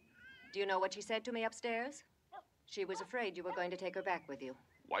coming. Do you know what she said to me upstairs? She was afraid you were going to take her back with you.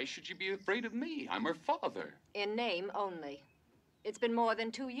 Why should she be afraid of me? I'm her father. In name only. It's been more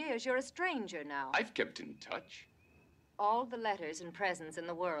than 2 years. You're a stranger now. I've kept in touch. All the letters and presents in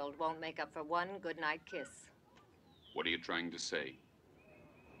the world won't make up for one goodnight kiss. What are you trying to say?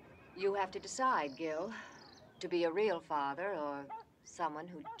 You have to decide, Gil. To be a real father or someone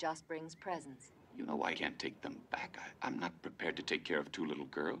who just brings presents. You know I can't take them back. I'm not prepared to take care of 2 little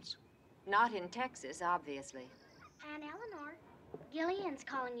girls. Not in Texas, obviously. Aunt Eleanor, Gillian's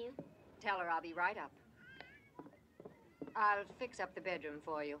calling you. Tell her I'll be right up. I'll fix up the bedroom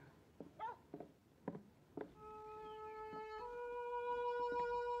for you.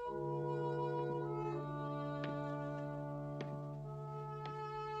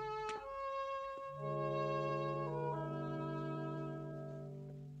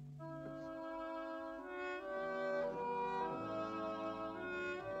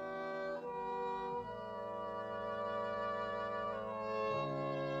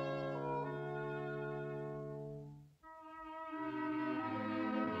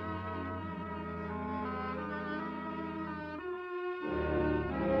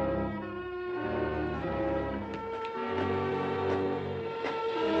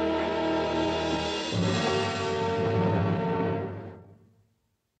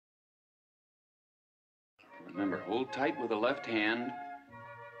 Remember, hold tight with the left hand.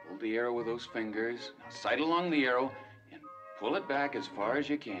 Hold the arrow with those fingers. Now sight along the arrow and pull it back as far as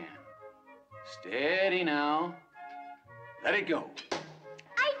you can. Steady now. Let it go.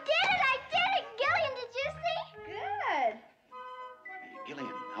 I did it! Gillian, did you see? Good. Hey,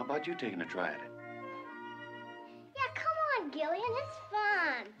 Gillian, how about you taking a try at it? Yeah, come on, Gillian. It's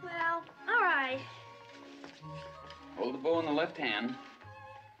fun. Well, all right. Hold the bow in the left hand.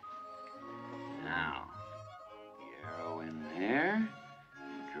 Now, arrow in there.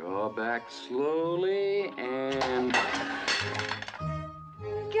 Draw back slowly and...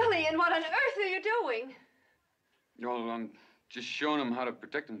 Gillian, what on earth are you doing? Well, I'm just showing them how to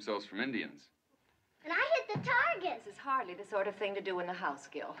protect themselves from Indians. And I hit the target. This is hardly the sort of thing to do in the house,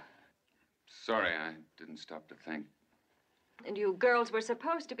 Gil. Sorry, I didn't stop to think. And you girls were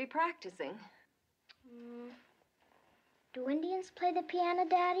supposed to be practicing. Do Indians play the piano,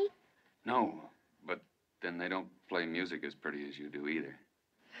 Daddy? No, but then they don't play music as pretty as you do either.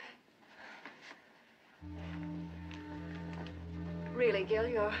 Really, Gil,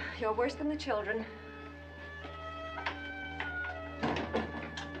 you're worse than the children.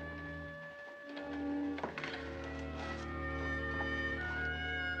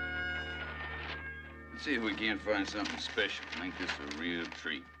 Let's see if we can't find something special. Make this a real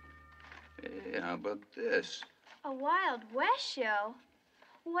treat. Hey, how about this? A Wild West show?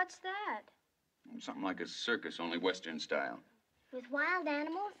 What's that? Something like a circus, only Western style. With wild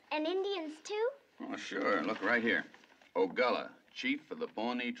animals and Indians, too? Oh, sure. Look right here. Ogalla, chief of the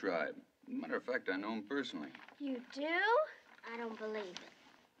Pawnee tribe. Matter of fact, I know him personally. You do? I don't believe it.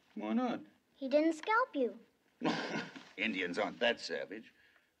 Why not? He didn't scalp you. Indians aren't that savage.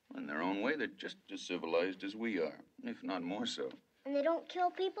 In their own way, they're just as civilized as we are, if not more so. And they don't kill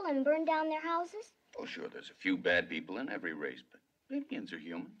people and burn down their houses? Oh, sure, there's a few bad people in every race, but Indians are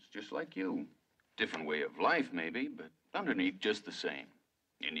humans, just like you. Different way of life, maybe, but underneath, just the same.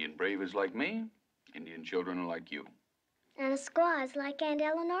 Indian brave is like me. Indian children are like you. And a squaw is like Aunt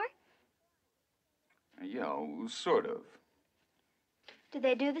Eleanor? Yeah, oh, sort of. Do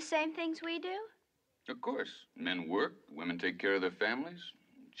they do the same things we do? Of course. Men work, women take care of their families,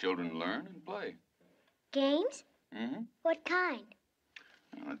 children learn and play. Games? Mm-hmm. What kind?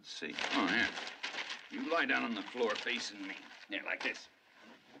 Let's see. Oh, here. You lie down on the floor facing me. Yeah, like this.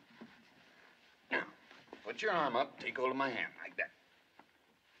 Now, put your arm up, take hold of my hand, like that.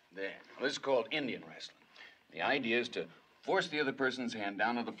 There. Now, this is called Indian wrestling. The idea is to force the other person's hand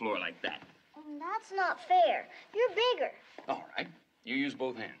down to the floor like that. That's not fair. You're bigger. All right. You use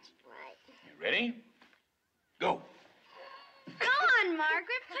both hands. Right. You ready? Go. Come on,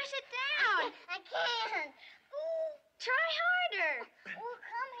 Margaret. Push it down. I can't. Ooh, try harder. Oh,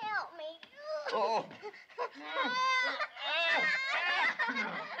 come help me. Oh.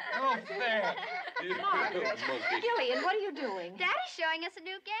 No fair. Margaret, Gillian, what are you doing? Daddy's showing us a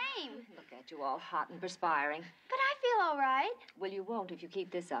new game. Look at you all hot and perspiring. But I feel all right. Well, you won't if you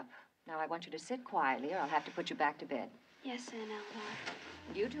keep this up. Now, I want you to sit quietly or I'll have to put you back to bed. Yes, Aunt Eleanor.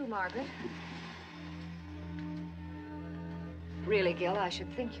 You too, Margaret. Really, Gil, I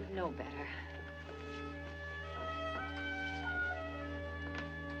should think you'd know better.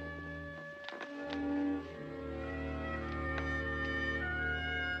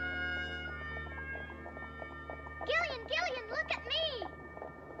 Gillian, look at me.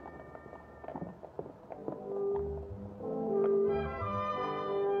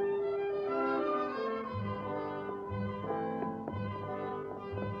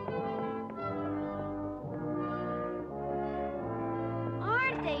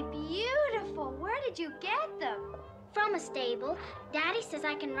 Aren't they beautiful? Where did you get them? From a stable. Daddy says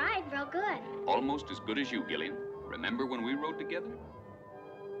I can ride real good. Almost as good as you, Gillian. Remember when we rode together?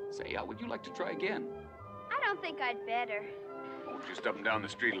 Say, how would you like to try again? I don't think I'd better. Oh, just up and down the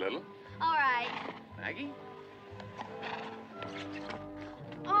street a little. All right. Maggie?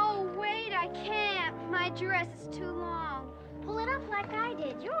 Oh, wait, I can't. My dress is too long. Pull it up like I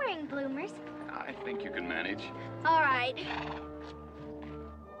did. You're wearing bloomers. I think you can manage. All right.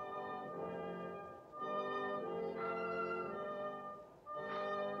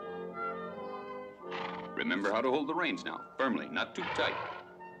 Remember how to hold the reins now. Firmly, not too tight.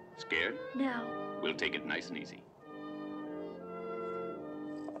 Scared? No. We'll take it nice and easy.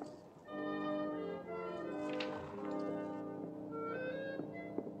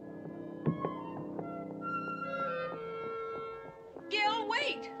 Gil,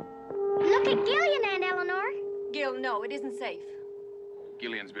 wait! Look at Gillian, Aunt Eleanor. Gil, no, it isn't safe.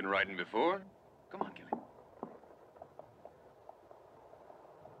 Gillian's been riding before. Come on, Gillian.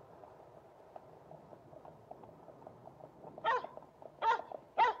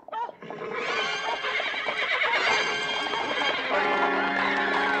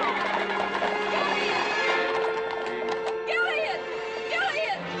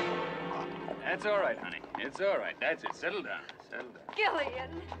 That's all right, honey. It's all right. That's it. Settle down. Settle down.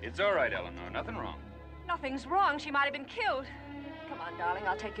 Gillian! It's all right, Eleanor. Nothing wrong. Nothing's wrong. She might have been killed. Come on, darling.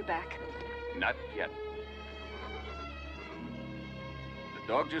 I'll take you back. Not yet. The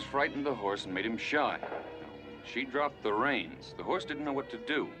dog just frightened the horse and made him shy. She dropped the reins. The horse didn't know what to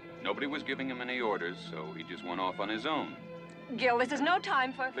do. Nobody was giving him any orders, so he just went off on his own. Gil, this is no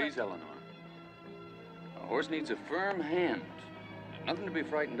time for... Please, Eleanor. A horse needs a firm hand. There's nothing to be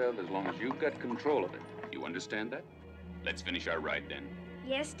frightened of as long as you've got control of it. You understand that? Let's finish our ride then.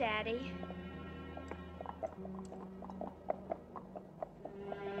 Yes, Daddy.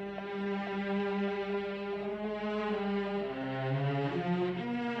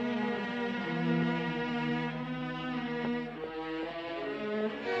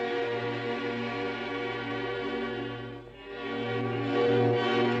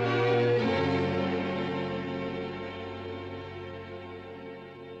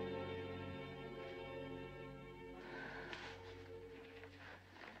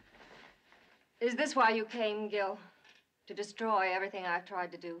 Is this why you came, Gil? To destroy everything I've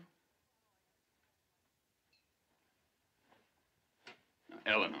tried to do? Now,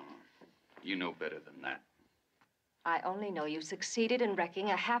 Eleanor, you know better than that. I only know you succeeded in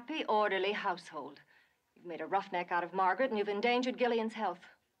wrecking a happy, orderly household. You've made a roughneck out of Margaret, and you've endangered Gillian's health.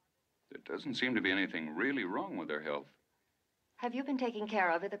 There doesn't seem to be anything really wrong with her health. Have you been taking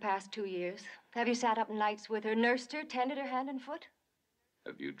care of her the past 2 years? Have you sat up nights with her, nursed her, tended her hand and foot?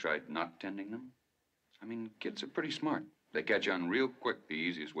 Have you tried not tending them? I mean, kids are pretty smart. They catch on real quick the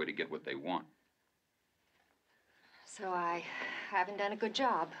easiest way to get what they want. So I haven't done a good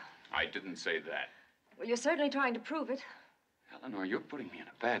job. I didn't say that. Well, you're certainly trying to prove it. Eleanor, you're putting me in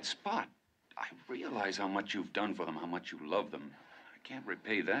a bad spot. I realize how much you've done for them, how much you love them. I can't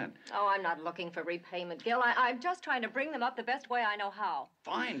repay that. Oh, I'm not looking for repayment, Gil. I'm just trying to bring them up the best way I know how.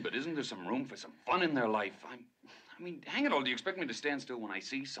 Fine, but isn't there some room for some fun in their life? I mean, hang it all, do you expect me to stand still when I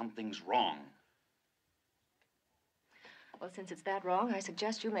see something's wrong? Well, since it's that wrong, I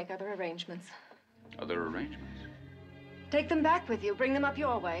suggest you make other arrangements. Other arrangements? Take them back with you. Bring them up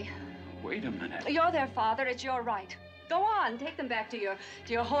your way. Wait a minute. You're their father. It's your right. Go on. Take them back to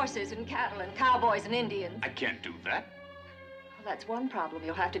your horses and cattle and cowboys and Indians. I can't do that. Well, that's one problem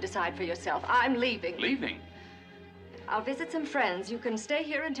you'll have to decide for yourself. I'm leaving. Leaving? I'll visit some friends. You can stay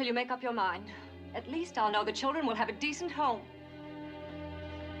here until you make up your mind. At least I'll know the children will have a decent home.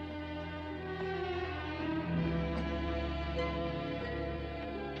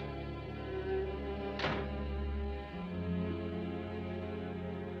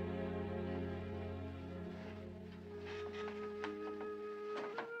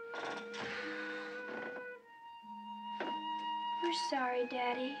 We're sorry,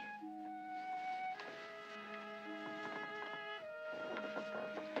 Daddy.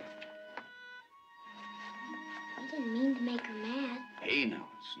 I didn't mean to make her mad. Hey, now,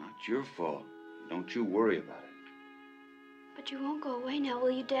 it's not your fault. Don't you worry about it. But you won't go away now,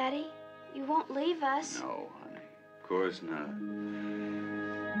 will you, Daddy? You won't leave us. No, honey. Of course not.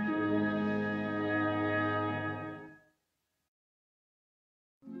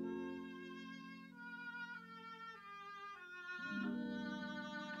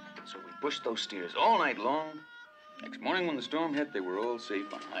 So we pushed those steers all night long. Next morning when the storm hit, they were all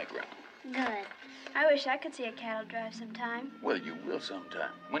safe on high ground. Good. I wish I could see a cattle drive sometime. Well, you will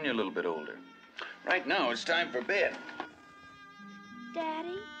sometime, when you're a little bit older. Right now, it's time for bed.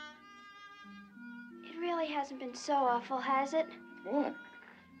 Daddy? It really hasn't been so awful, has it? What?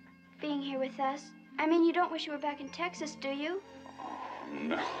 Being here with us. I mean, you don't wish you were back in Texas, do you? Oh,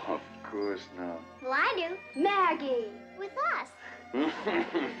 no, of course not. Well, I do. Maggie! With us.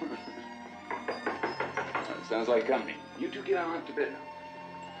 Sounds like company. You two get on up to bed now.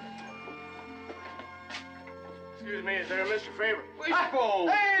 Excuse me, is there a Mr. Favor? Wishbone!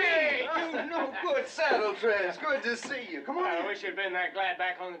 Hey! You no good saddle treads. Good to see you. Come on. I wish you'd been that glad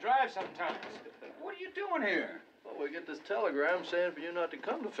back on the drive sometimes. What are you doing here? Well, we get this telegram saying for you not to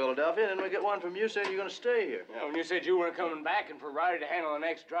come to Philadelphia, and then we get one from you saying you're going to stay here. Yeah, when you said you weren't coming back and for Ryder to handle the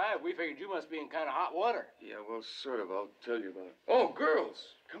next drive, we figured you must be in kind of hot water. Yeah, well, sort of. I'll tell you about it. Oh,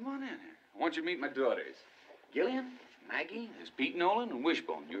 girls, come on in here. I want you to meet my daughters. Gillian, Maggie, there's Pete Nolan, and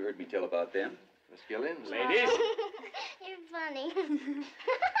Wishbone. You heard me tell about them. Miss Gillian, ladies. You're funny.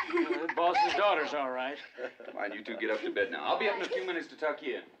 The boss's daughter's all right. Come on, you two get up to bed now. I'll be up in a few minutes to tuck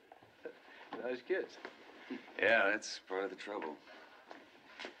you in. Nice kids. Yeah, that's part of the trouble.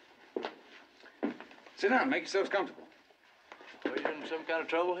 Sit down, make yourselves comfortable. Are you in some kind of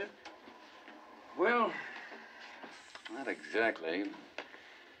trouble here? Well, not exactly.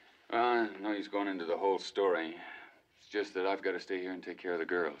 I know he's going into the whole story. just that I've got to stay here and take care of the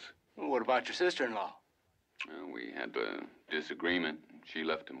girls. Well, what about your sister-in-law? We had a disagreement. She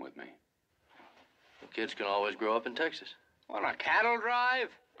left him with me. The kids can always grow up in Texas. On a cattle drive?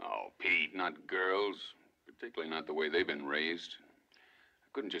 Oh, Pete, not girls. Particularly not the way they've been raised. I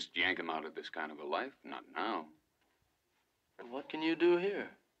couldn't just yank them out of this kind of a life. Not now. And what can you do here?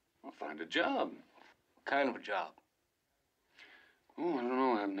 I'll find a job. What kind of a job? Oh, I don't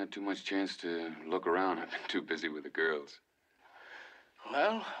know. I haven't had too much chance to look around. I've been too busy with the girls.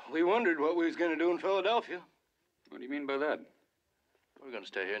 Well, we wondered what we was going to do in Philadelphia. What do you mean by that? We're going to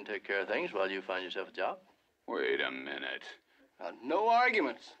stay here and take care of things while you find yourself a job. Wait a minute. No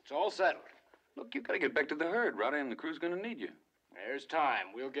arguments. It's all settled. Look, you got to get back to the herd. Rowdy and the crew's going to need you. There's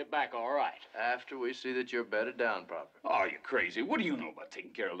time. We'll get back all right. After we see that you're bedded down proper. Oh, you're crazy. What do you know about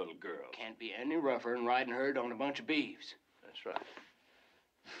taking care of little girls? Can't be any rougher than riding herd on a bunch of beeves. That's right.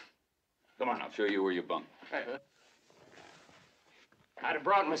 Come on, I'll show you where you bunk. Hey. I'd have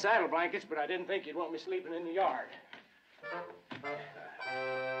brought my saddle blankets, but I didn't think you'd want me sleeping in the yard.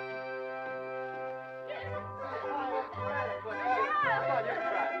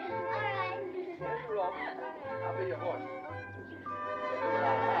 I'll be your horse.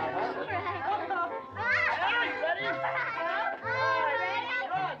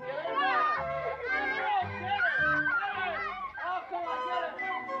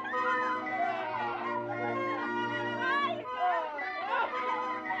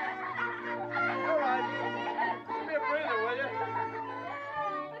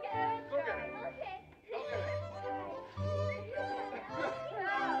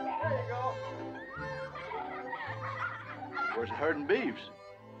 Where's the herding beeves?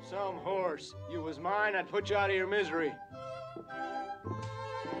 Some horse. You was mine, I'd put you out of your misery.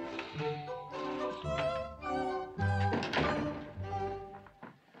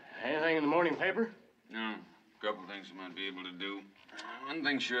 Anything in the morning paper? No. A couple things I might be able to do. One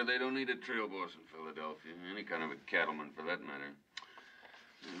thing's sure, they don't need a trail boss in Philadelphia. Any kind of a cattleman, for that matter.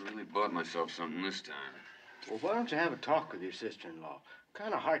 I really bought myself something this time. Well, why don't you have a talk with your sister-in-law?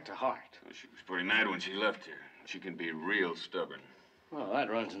 Kind of heart to heart. Well, she was pretty mad when she left here. She can be real stubborn. Well,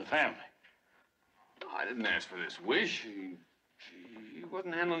 that runs in the family. I didn't ask for this wish. She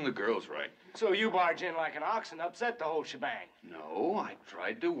wasn't handling the girls right. So you barge in like an ox and upset the whole shebang. No, I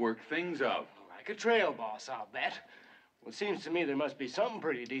tried to work things out. Like a trail boss, I'll bet. Well, it seems to me there must be something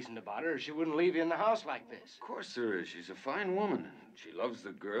pretty decent about her, or she wouldn't leave you in the house like this. Of course there is. She's a fine woman. She loves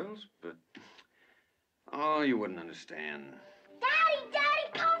the girls, but... Oh, you wouldn't understand. Daddy, Daddy,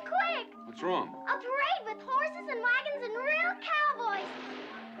 come quick! What's wrong? A parade with horses and wagons and real cowboys.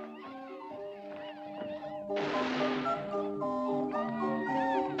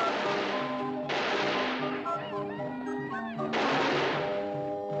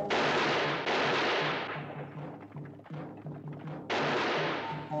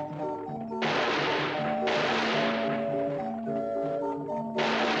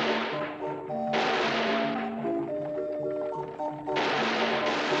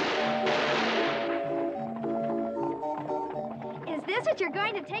 Is this what you're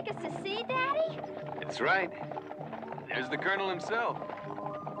going to take us to see, Daddy? That's right. There's the Colonel himself.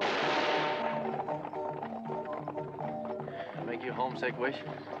 Make you homesick, Wish?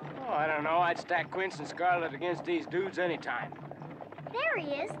 Oh, I don't know. I'd stack Quince and Scarlet against these dudes anytime. There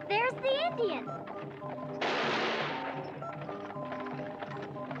he is. There's the Indian.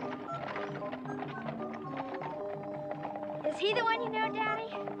 Is he the one you know, Daddy?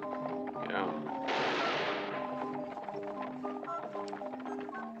 Yeah.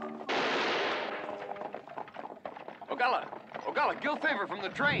 Ogalla, gill favor from the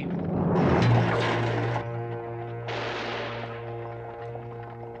train.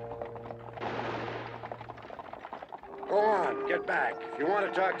 Go on, get back. If you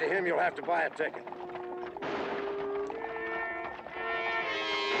want to talk to him, you'll have to buy a ticket.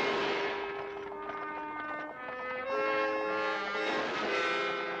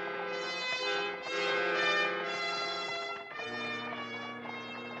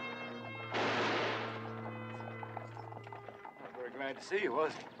 Glad to see you,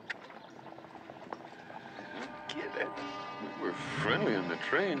 wasn't Get it. We were friendly on the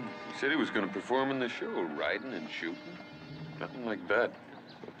train. He said he was going to perform in the show, riding and shooting. Nothing like that.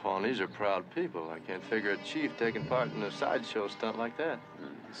 The Pawnees are proud people. I can't figure a chief taking part in a sideshow stunt like that. You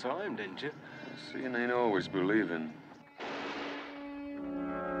saw him, didn't you? Seeing ain't always believing.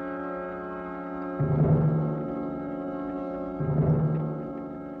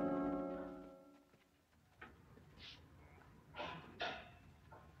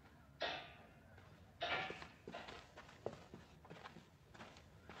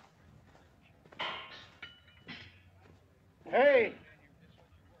 Hey!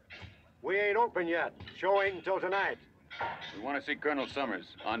 We ain't open yet. Show ain't until tonight. We want to see Colonel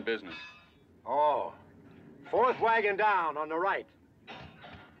Summers on business. Oh. Fourth wagon down on the right.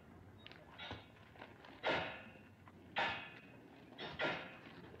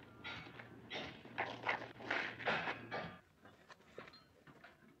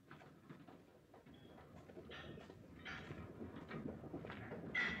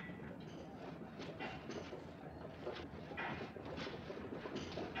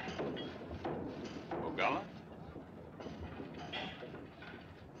 Ogalla?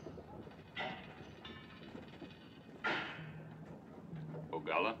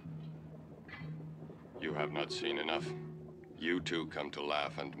 Ogalla? You have not seen enough. You too come to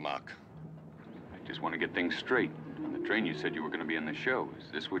laugh and mock. I just want to get things straight. On the train you said you were going to be in the show.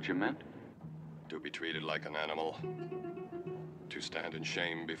 Is this what you meant? To be treated like an animal. To stand in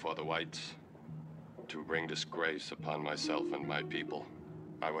shame before the whites. To bring disgrace upon myself and my people.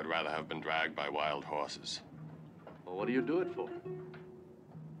 I would rather have been dragged by wild horses. Well, what do you do it for?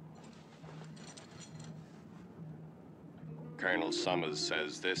 Colonel Summers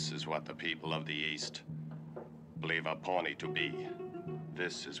says this is what the people of the East believe a Pawnee to be.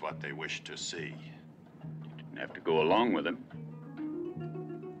 This is what they wish to see. You didn't have to go along with him.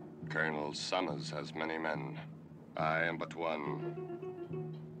 Colonel Summers has many men. I am but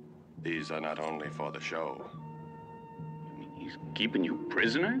one. These are not only for the show. You mean he's keeping you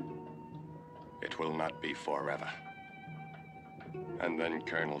prisoner? It will not be forever. And then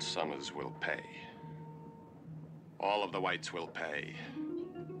Colonel Summers will pay. All of the whites will pay.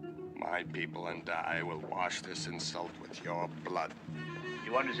 My people and I will wash this insult with your blood.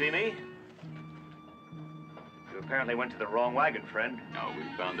 You want to see me? You apparently went to the wrong wagon, friend. No, we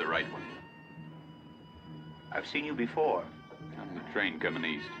found the right one. I've seen you before. On the train coming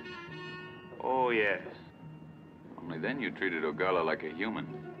east. Oh, yes. Only then you treated Ogalla like a human.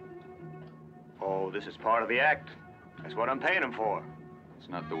 Oh, this is part of the act. That's what I'm paying him for. It's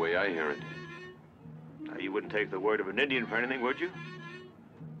not the way I hear it. Now, you wouldn't take the word of an Indian for anything, would you?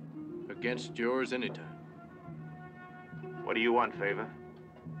 Against yours anytime. What do you want, Favor?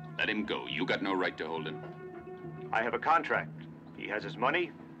 Let him go. You got no right to hold him. I have a contract. He has his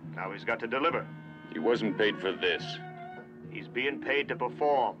money. Now he's got to deliver. He wasn't paid for this. He's being paid to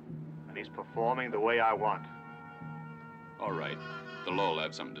perform. And he's performing the way I want. All right. The law will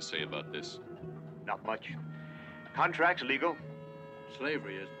have something to say about this. Not much. Contract's legal.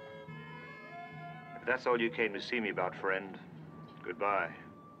 Slavery isn't. If that's all you came to see me about, friend, goodbye.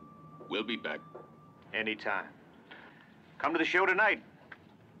 We'll be back. Anytime. Come to the show tonight.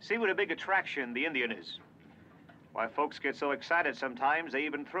 See what a big attraction the Indian is. Why folks get so excited sometimes they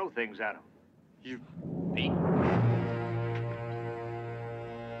even throw things at him. You... Me.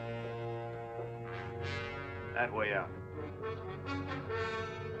 That way out.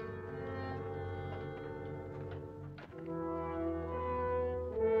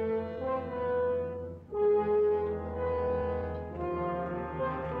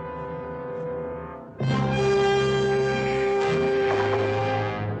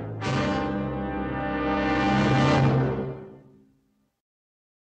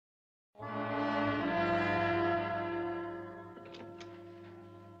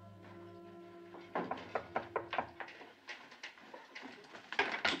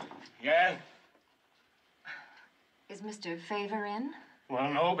 Yeah? Is Mr. Favor in?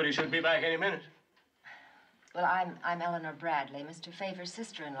 Well, no, but he should be back any minute. Well, I'm Eleanor Bradley, Mr. Favor's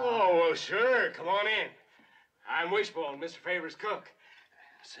sister-in-law. Oh, well, sure. Come on in. I'm Wishbone, Mr. Favor's cook.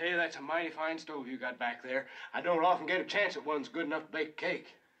 Say, that's a mighty fine stove you got back there. I don't often get a chance at one's good enough to bake a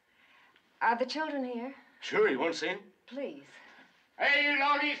cake. Are the children here? Sure, you want to see him? Please. Hey, you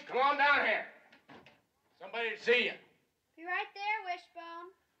doggies, come on down here. Somebody to see you. Be right there, Wishbone.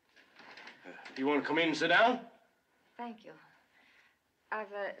 You want to come in and sit down? Thank you. Are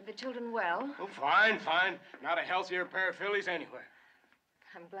the children well? Oh, fine, fine. Not a healthier pair of fillies anywhere.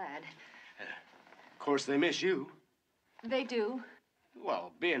 I'm glad. Of course, they miss you. They do.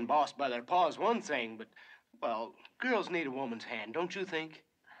 Well, being bossed by their pa's one thing, but, well, girls need a woman's hand, don't you think?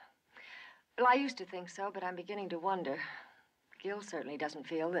 Well, I used to think so, but I'm beginning to wonder. Gil certainly doesn't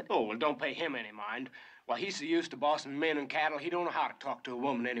feel that... Oh, well, don't pay him any mind. Why, he's so used to bossing men and cattle, he don't know how to talk to a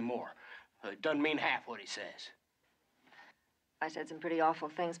woman anymore. It doesn't mean half what he says. I said some pretty awful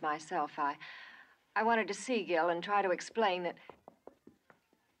things myself. I wanted to see Gil and try to explain that...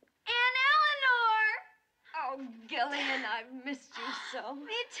 Aunt Eleanor! Oh, Gillian, I've missed you so.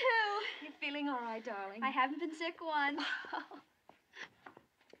 Me too. You feeling all right, darling? I haven't been sick once. Aunt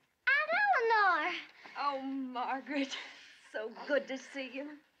Eleanor! Oh, Margaret, so good to see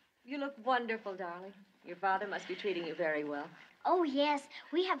you. You look wonderful, darling. Your father must be treating you very well. Oh, yes.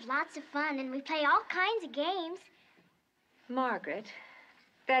 We have lots of fun, and we play all kinds of games. Margaret,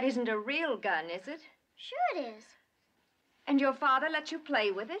 that isn't a real gun, is it? Sure it is. And your father lets you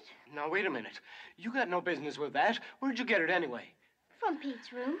play with it? Now, wait a minute. You got no business with that. Where'd you get it anyway? From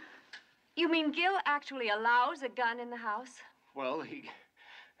Pete's room. You mean Gil actually allows a gun in the house? Well, he...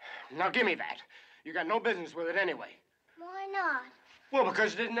 Now, give me that. You got no business with it anyway. Why not? Well,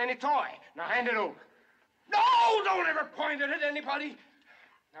 because it isn't any toy. Now, hand it over. No! Don't ever point it at anybody.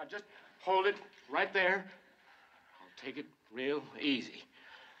 Now, just hold it right there. I'll take it real easy.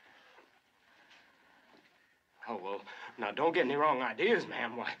 Oh, well, now, don't get any wrong ideas,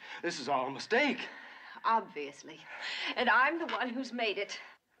 ma'am. Why, this is all a mistake. Obviously. And I'm the one who's made it.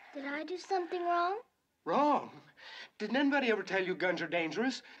 Did I do something wrong? Wrong? Didn't anybody ever tell you guns are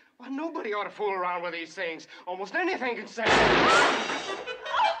dangerous? Well, nobody ought to fool around with these things. Almost anything can save you.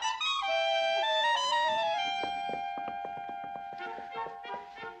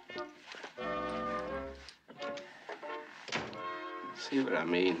 See what I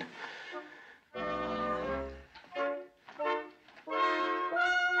mean?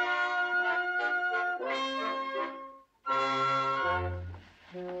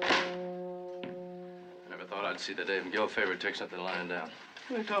 Never thought I'd see the day when Gil Favor takes something lying down.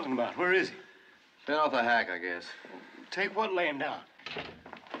 What are you talking about? Where is he? Been off the hack, I guess. Take what laying down?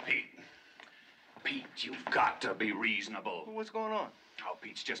 Pete, you've got to be reasonable. What's going on? Oh,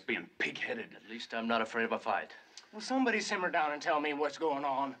 Pete's just being pig-headed. At least I'm not afraid of a fight. Will somebody simmer down and tell me what's going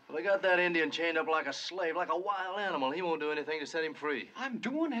on? Well, they got that Indian chained up like a slave, like a wild animal. He won't do anything to set him free. I'm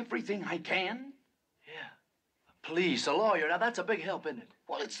doing everything I can. Police, a lawyer. Now, that's a big help, isn't it?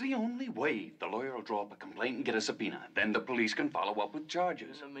 Well, it's the only way. The lawyer will draw up a complaint and get a subpoena. Then the police can follow up with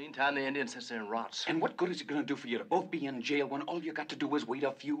charges. In the meantime, the Indian sits there and rots. And what good is it going to do for you to both be in jail when all you got to do is wait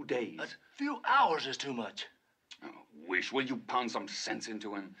a few days? A few hours is too much. Oh, Wish, will you pound some sense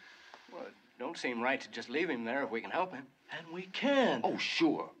into him? Well, it don't seem right to just leave him there if we can help him. And we can. Oh,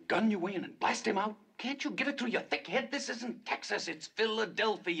 sure. Gun you in and blast him out? Can't you get it through your thick head? This isn't Texas, it's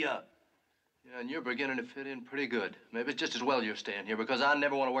Philadelphia. Yeah, and you're beginning to fit in pretty good. Maybe it's just as well you're staying here, because I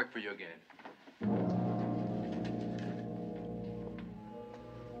never want to work for you again.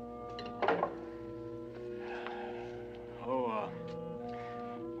 Oh,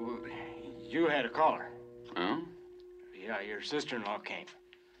 well, you had a caller. Huh? Yeah, your sister-in-law came.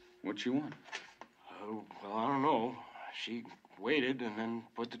 What she want? Oh, well, I don't know. She waited and then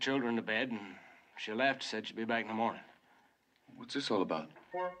put the children to bed, and she left, said she'd be back in the morning. What's this all about?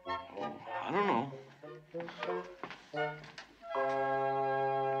 Oh, I don't know.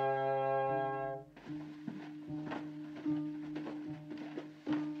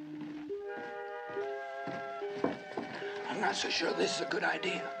 I'm not so sure this is a good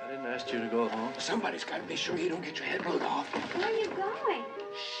idea. I didn't ask you to go home. Somebody's got to be sure you don't get your head blown off. Where are you going?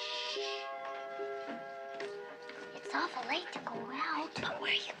 It's awful late to go out. But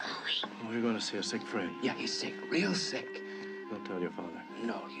where are you going? We're going to see a sick friend. Yeah, he's sick, real sick. Don't tell your father.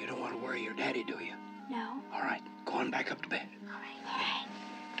 No, you don't want to worry your daddy, do you? No. All right, go on back up to bed. All right, all right.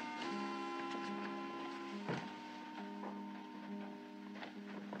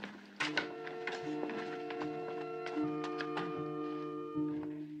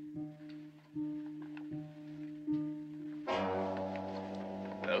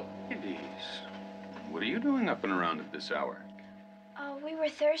 Well, ladies, what are you doing up and around at this hour? Oh, we were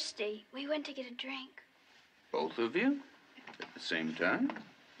thirsty. We went to get a drink. Both of you? At the same time?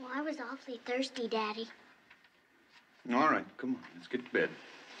 Well, I was awfully thirsty, Daddy. All right, come on, let's get to bed.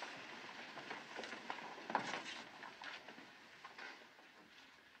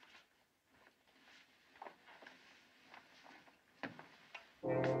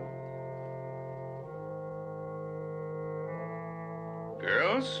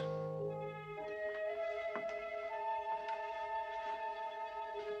 Girls?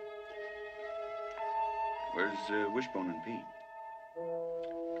 Where's Wishbone and Pete?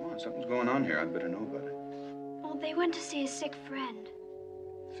 Come on, something's going on here. I'd better know about it. Well, they went to see a sick friend.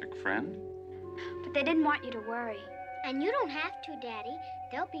 Sick friend? But they didn't want you to worry. And you don't have to, Daddy.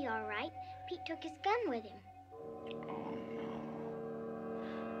 They'll be all right. Pete took his gun with him. Oh, no.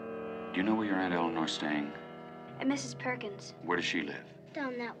 Do you know where your Aunt Eleanor's staying? And Mrs. Perkins. Where does she live?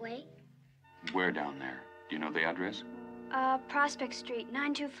 Down that way. Where down there? Do you know the address? Prospect Street,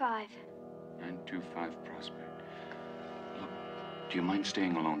 925. 925 Prospect. Look, do you mind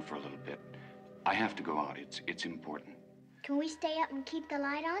staying alone for a little bit? I have to go out. It's important. Can we stay up and keep the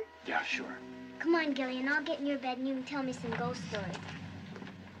light on? Yeah, sure. Come on, Gillian. I'll get in your bed and you can tell me some ghost stories.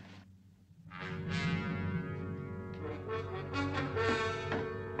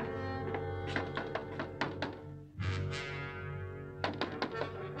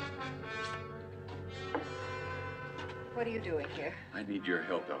 What are you doing here? I need your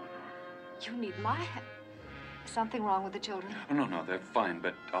help, Eleanor. You need my help. Something wrong with the children? Oh, no, they're fine,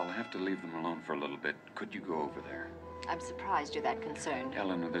 but I'll have to leave them alone for a little bit. Could you go over there? I'm surprised you're that concerned.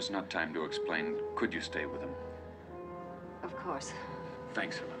 Eleanor, there's not time to explain. Could you stay with them? Of course.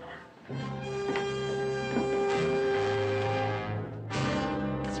 Thanks, Eleanor.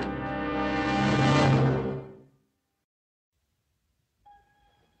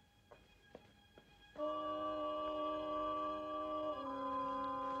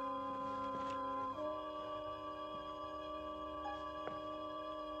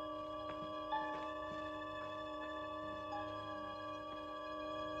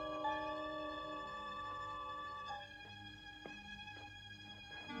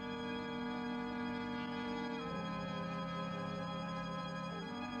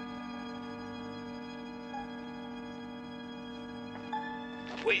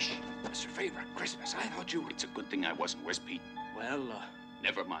 Wish, Mr. Favor, Christmas. I thought you were... It's a good thing I wasn't. Where's Pete? Well,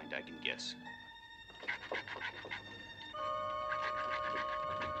 Never mind, I can guess.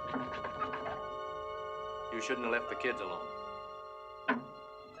 You shouldn't have left the kids alone.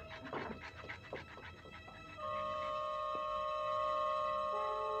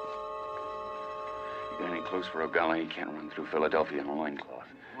 You got any clothes for a gala? You can't run through Philadelphia in a loincloth.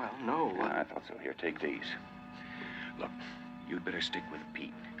 Well, no. I thought so. Here, take these. Look, you'd better stick with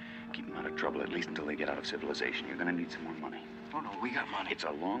Pete. Keep him out of trouble, at least until they get out of civilization. You're gonna need some more money. Oh, no, we got money. It's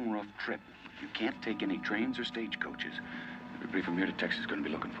a long, rough trip. You can't take any trains or stagecoaches. Everybody from here to Texas is gonna be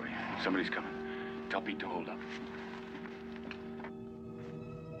looking for you. Somebody's coming. Tell Pete to hold up.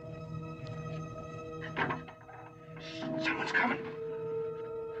 Someone's coming.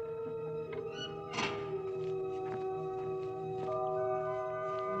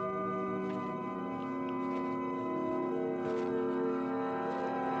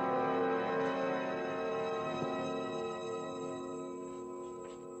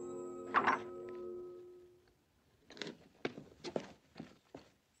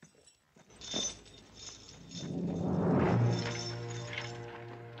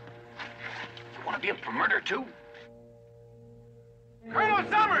 Be up for murder, too? Colonel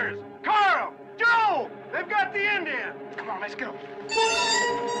Summers! Carl! Joe! They've got the Indian! Come on, let's go.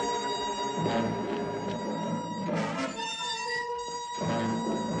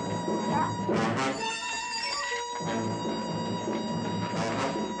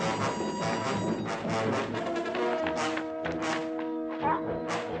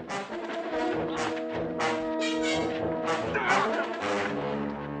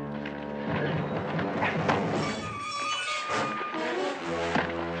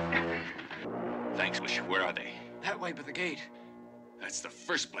 Where are they? That way by the gate. That's the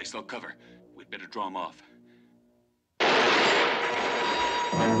first place they'll cover. We'd better draw them off.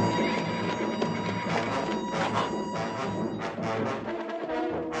 Come on.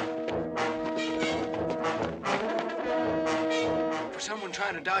 For someone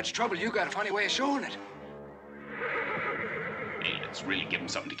trying to dodge trouble, you got a funny way of showing it. Hey, let's really give them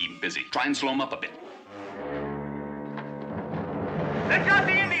something to keep them busy. Try and slow them up a bit. They've got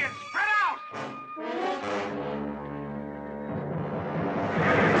the Indians! Spread out!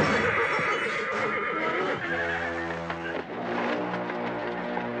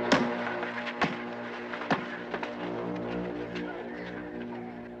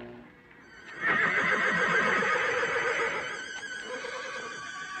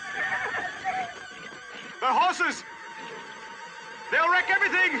 The horses! They'll wreck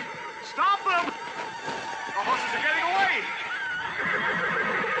everything! Stop them! The horses are getting away!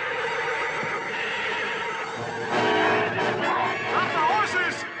 Stop the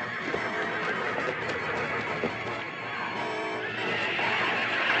horses!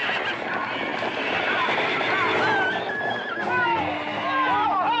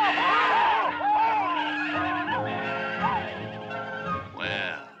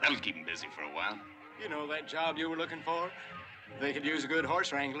 Well, that'll keep them busy for a while. You know that job you were looking for? They could use a good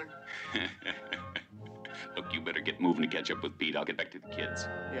horse wrangler. Look, you better get moving to catch up with Pete. I'll get back to the kids.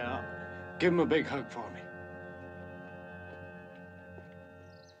 Yeah. Give him a big hug for me.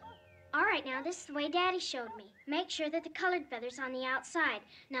 All right, now, this is the way Daddy showed me. Make sure that the colored feather's on the outside.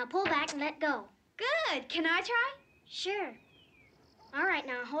 Now pull back and let go. Good. Can I try? Sure. All right,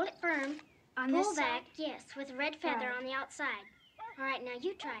 now hold it firm. On pull this back, side? yes, with the red feather Right. on the outside. All right, now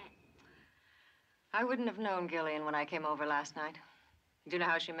you try it. I wouldn't have known Gillian when I came over last night. Do you know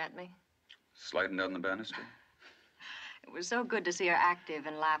how she met me? Sliding down the banister? It was so good to see her active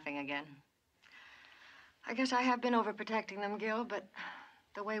and laughing again. I guess I have been overprotecting them, Gil, but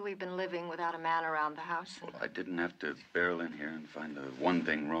the way we've been living without a man around the house. Well, I didn't have to barrel in here and find the one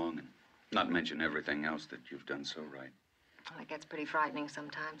thing wrong and not mention everything else that you've done so right. Well, it gets pretty frightening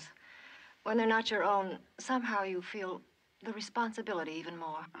sometimes. When they're not your own, somehow you feel the responsibility even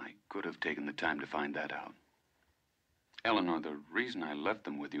more. I could have taken the time to find that out. Eleanor, the reason I left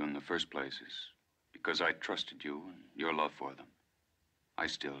them with you in the first place is because I trusted you and your love for them. I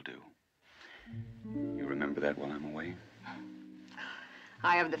still do. You remember that while I'm away?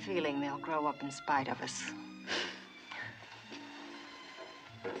 I have the feeling they'll grow up in spite of us.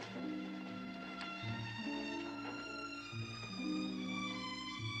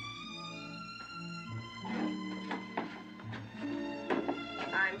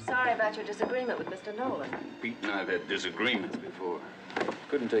 I'm sorry about your disagreement with Mr. Nolan. Pete and I have had disagreements before.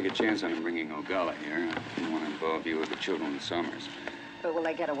 Couldn't take a chance on him bringing Ogala here. I didn't want to involve you with the children in Summers. But will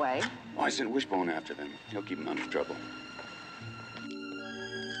they get away? Oh, I sent Wishbone after them. He'll keep them out of trouble.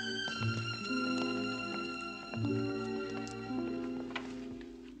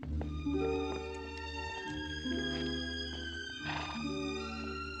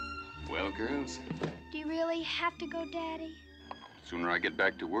 Well, girls, Do you really have to go, Daddy? the sooner I get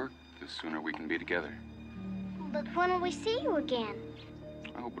back to work, the sooner we can be together. But when will we see you again?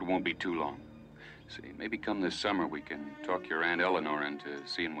 I hope it won't be too long. See, maybe come this summer we can talk your Aunt Eleanor into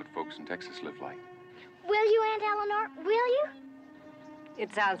seeing what folks in Texas live like. Will you, Aunt Eleanor? Will you?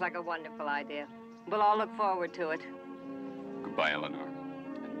 It sounds like a wonderful idea. We'll all look forward to it. Goodbye, Eleanor.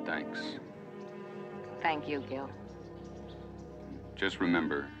 And thanks. Thank you, Gil. Just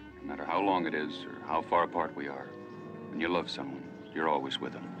remember, no matter how long it is or how far apart we are, when you love someone, you're always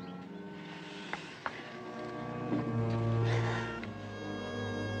with them.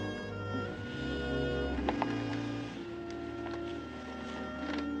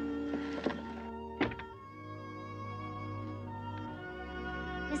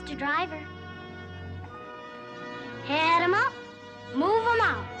 Mr. Driver. Head 'em up, move 'em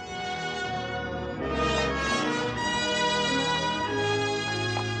out.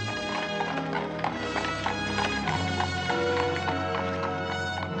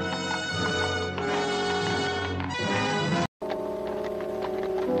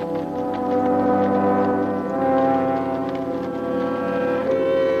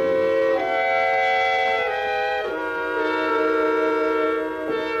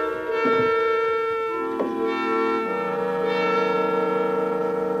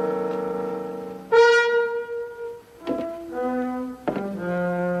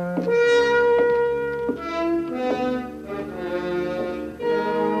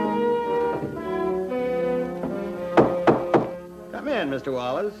 Mr.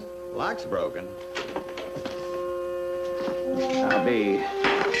 Wallace. Lock's broken. I'll be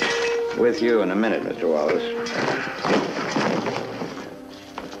with you in a minute, Mr. Wallace.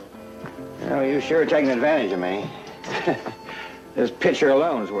 Well, you sure taking advantage of me. This picture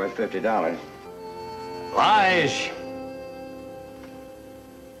alone's worth $50. Lige!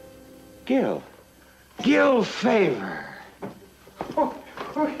 Gil. Gil Favor.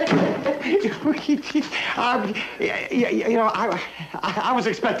 You know, I was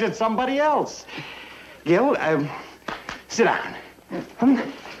expecting somebody else. Gil, sit down.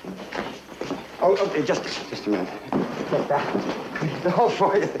 Just a minute. Get that. All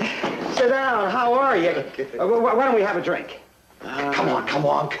for you. Sit down. How are you? Why don't we have a drink? Come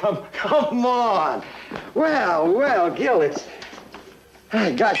on. Well, Gil, it's...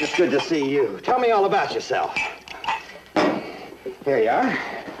 Gosh, it's good to see you. Tell me all about yourself. Here you are.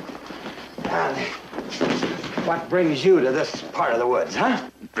 What brings you to this part of the woods, huh?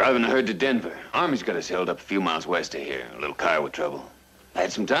 Driving the herd to Denver. Army's got us held up a few miles west of here. A little car with trouble. I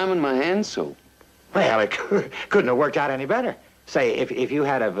had some time on my hands, so... Well, it couldn't have worked out any better. Say, if you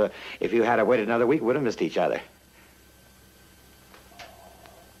had waited another week, we would have missed each other.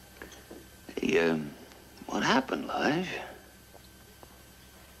 Hey, what happened, Lige?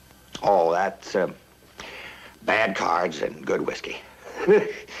 Oh, that's, bad cards and good whiskey.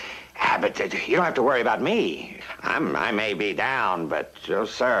 But you don't have to worry about me. I may be down, but, oh,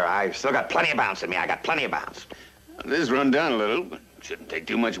 sir, I've still got plenty of bounce in me. I got plenty of bounce. This run down a little, but shouldn't take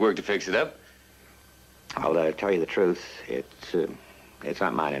too much work to fix it up. I'll tell you the truth. It's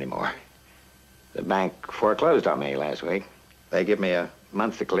not mine anymore. The bank foreclosed on me last week. They give me a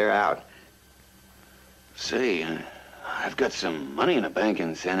month to clear out. Say, I've got some money in a bank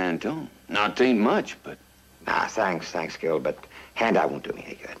in San Antone. Not ain't much, but... Nah, thanks, Gil, but handout won't do me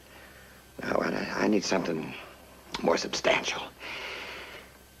any good. No, I need something more substantial.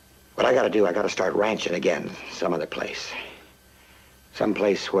 What I gotta do, I gotta start ranching again some other place. Some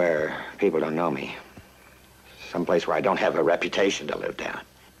place where people don't know me. Some place where I don't have a reputation to live down.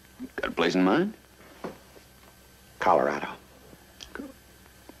 Got a place in mind? Colorado.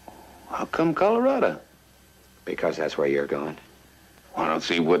 How come Colorado? Because that's where you're going? I don't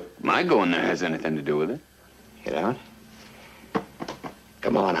see what my going there has anything to do with it. You don't?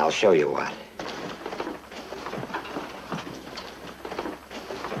 Come on, I'll show you what.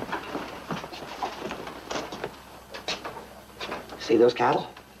 See those cattle?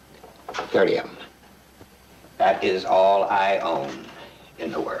 30 of them. That is all I own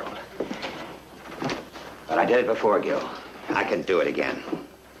in the world. But I did it before, Gil. I can do it again.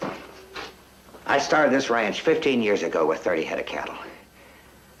 I started this ranch 15 years ago with 30 head of cattle.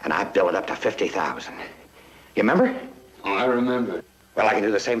 And I built it up to 50,000. You remember? Oh, I remember. Well, I can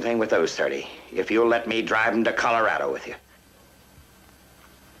do the same thing with those 30, if you'll let me drive them to Colorado with you.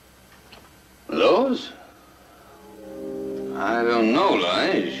 Those? I don't know,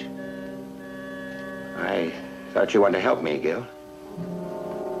 Lige. I thought you wanted to help me, Gil.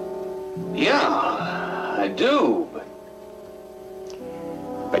 Yeah, I do,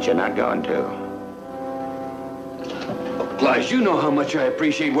 but you're not going to. Lige, you know how much I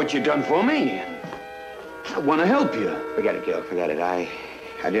appreciate what you've done for me. I want to help you. Forget it, Gil, forget it. I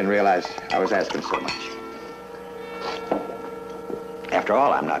didn't realize I was asking so much. After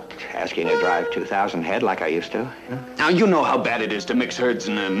all, I'm not asking you to drive 2,000 head like I used to. Now, you know how bad it is to mix herds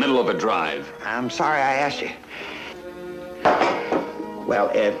in the middle of a drive. I'm sorry I asked you.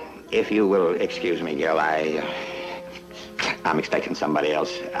 Well, if you will excuse me, Gil, I'm expecting somebody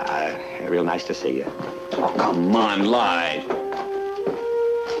else. Real nice to see you. Oh, come on, Lige.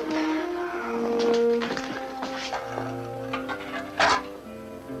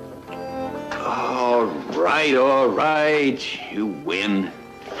 All right. You win.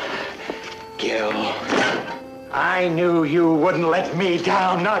 Gil, I knew you wouldn't let me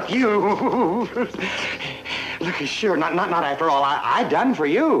down, not you. Look, sure, not after all I done for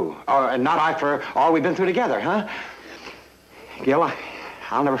you. Or not after all we've been through together, huh? Gil,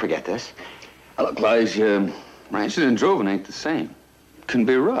 I'll never forget this. Look, Lige, ranching and droving ain't the same. Can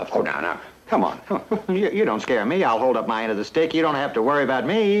be rough. Oh, now. Come on. You don't scare me. I'll hold up my end of the stick. You don't have to worry about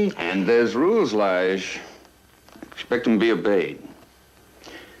me. And there's rules, Lige. Expect them to be obeyed.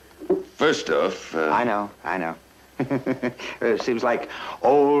 First off... I know. It seems like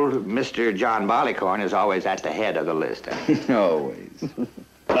old Mr. John Barleycorn is always at the head of the list. Huh? Always.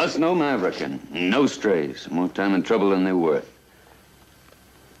 Plus no mavericking, no strays. More time and trouble than they're worth.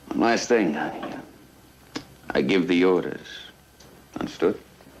 One last thing, I give the orders. Understood?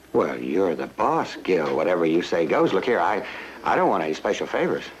 Well, you're the boss, Gil. Whatever you say goes. Look here, I don't want any special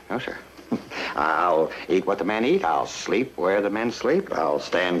favors. No, sir. I'll eat what the men eat. I'll sleep where the men sleep. I'll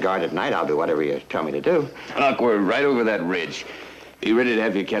stand guard at night. I'll do whatever you tell me to do. Look, we're right over that ridge. Be ready to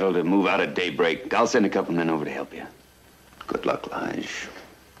have your cattle to move out at daybreak. I'll send a couple men over to help you. Good luck, Lige.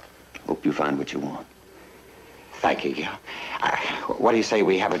 Hope you find what you want. Thank you, Gil. What do you say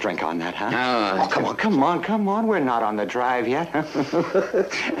we have a drink on that, huh? Oh, come on. We're not on the drive yet.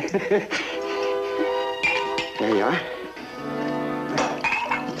 There you are.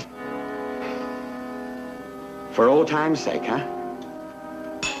 For old time's sake, huh?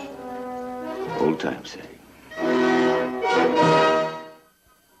 Old time's sake.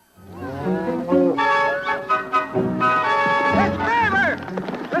 Mr. Faber!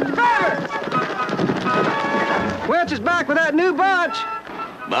 Welch is back with that new bunch.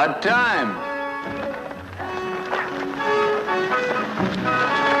 About time.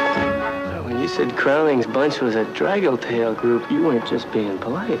 When you said Crowning's bunch was a draggle-tail group, you weren't just being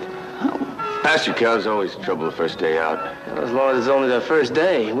polite. Pasture cows always trouble the first day out. Well, as long as it's only the first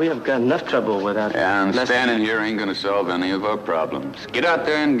day, we have got enough trouble without... Yeah, and standing here ain't gonna solve any of our problems. Get out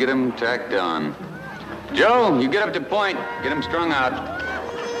there and get them tacked on. Joe, you get up to point. Get them strung out.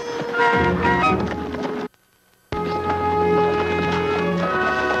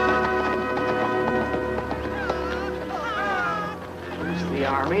 It's the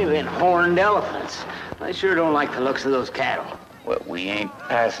army, then horned elephants. I sure don't like the looks of those cattle. Well, we ain't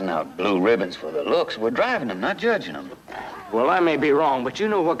passing out blue ribbons for the looks. We're driving them, not judging them. Well, I may be wrong, but you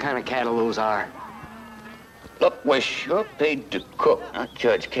know what kind of cattle those are. Look, we're sure paid to cook, not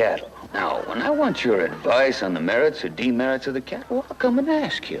judge cattle. Now, when I want your advice on the merits or demerits of the cattle, I'll come and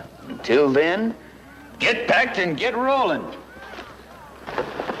ask you. Until then, get packed and get rolling.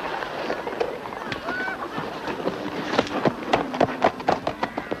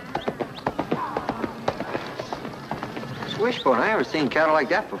 Wishbone, I never seen cattle like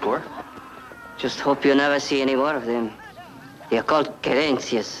that before. Just hope you never see any more of them. They're called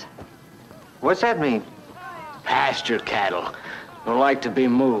querencias. What's that mean? Pasture cattle. Don't like to be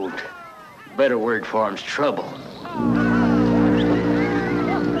moved. Better word for them's trouble.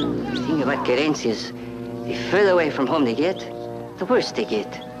 The thing about querencias, the further away from home they get, the worse they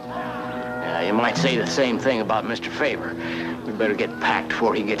get. You might say the same thing about Mr. Favor. We better get packed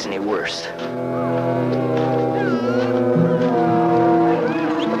before he gets any worse.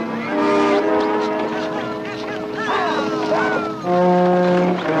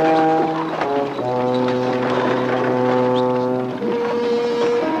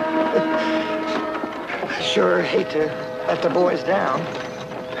 Sure hate to let the boys down.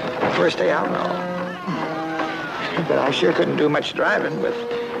 First day out and all. But I sure couldn't do much driving with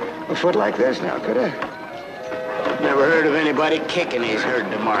a foot like this now, could I? Never heard of anybody kicking his herd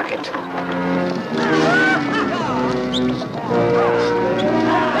to market.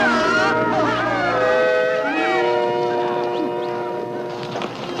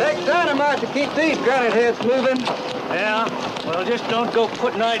 Takes dynamite to keep these granite heads moving. Yeah? Well, just don't go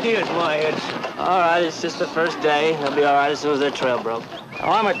putting ideas in my head. All right, it's just the first day. They'll be all right as soon as their trail broke.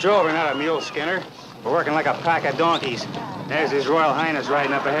 Oh, I'm a drover, not a mule skinner. We're working like a pack of donkeys. There's His Royal Highness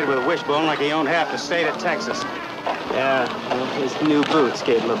riding up ahead with a wishbone like he owned half the state of Texas. Yeah, well, his new boots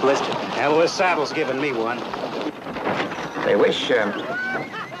gave him a blister. Yeah, well, his saddle's giving me one. Say, Wish,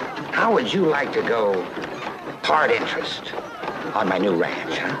 how would you like to go part interest on my new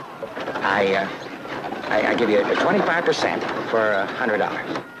ranch, huh? I give you 25% for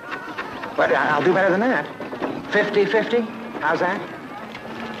 $100. But I'll do better than that. 50-50? How's that?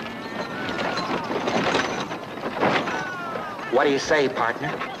 What do you say, partner?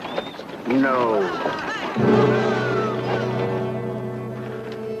 No.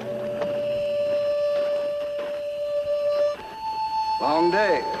 Long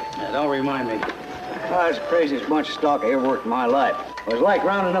day. Yeah, don't remind me. That's the craziest bunch of stock I ever worked in my life. It was like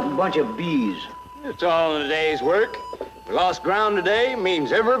rounding up a bunch of bees. It's all in a day's work. We lost ground today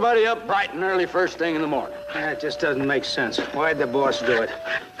means everybody up bright and early first thing in the morning. That just doesn't make sense. Why'd the boss do it?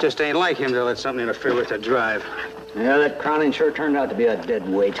 Just ain't like him to let something interfere with the drive. Yeah, that crowning sure turned out to be a dead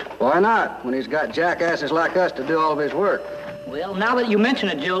weight. Why not, when he's got jackasses like us to do all of his work? Well, now that you mention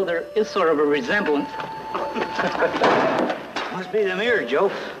it, Joe, there is sort of a resemblance. Must be the mirror,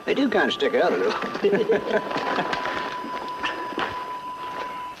 Joe. They do kind of stick out a little.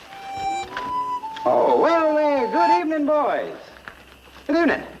 Oh, well there. Good evening, boys. Good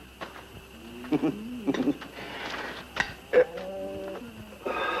evening.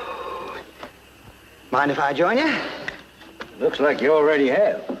 Mind if I join you? Looks like you already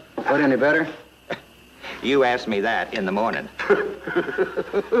have. What, any better? You asked me that in the morning.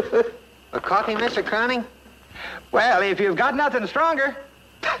 A coffee, Mr. Crowning? Well, if you've got nothing stronger.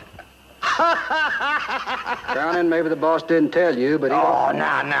 Crowning, maybe the boss didn't tell you, but he... Oh,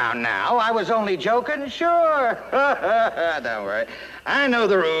 now. I was only joking, sure. Don't worry. I know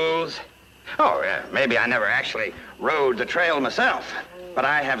the rules. Oh, yeah, maybe I never actually rode the trail myself, but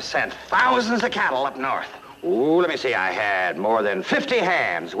I have sent thousands of cattle up north. Ooh, let me see. I had more than 50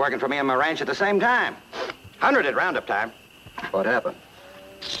 hands working for me on my ranch at the same time. 100 at roundup time. What happened?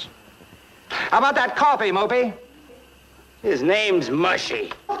 How about that coffee, Mopey? His name's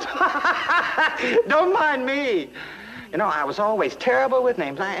Mushy. Don't mind me. You know, I was always terrible with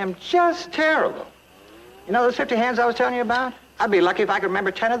names. I am just terrible. You know those 50 hands I was telling you about? I'd be lucky if I could remember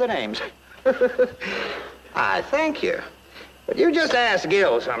 10 of their names. I thank you. But you just ask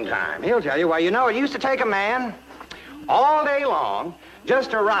Gil sometime. He'll tell you. Well, you know, it used to take a man all day long just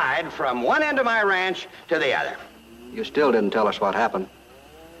to ride from one end of my ranch to the other. You still didn't tell us what happened.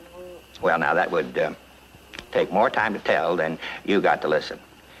 Well, now, that would take more time to tell than you got to listen.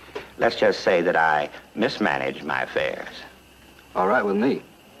 Let's just say that I mismanaged my affairs. All right with me.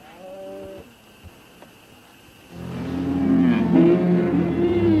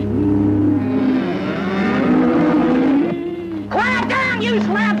 Quiet down, you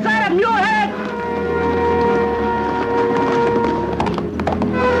slab-sided mulehead!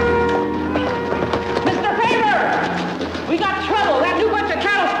 Mr. Favor! We got trouble. That new bunch of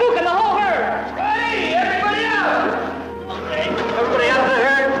cattle spooking the whole herd. Hey, everybody out! Everybody out of the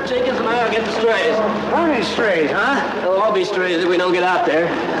herd. Chickens and I'll get the strays. Only strays, huh? They'll all be strays if we don't get out there.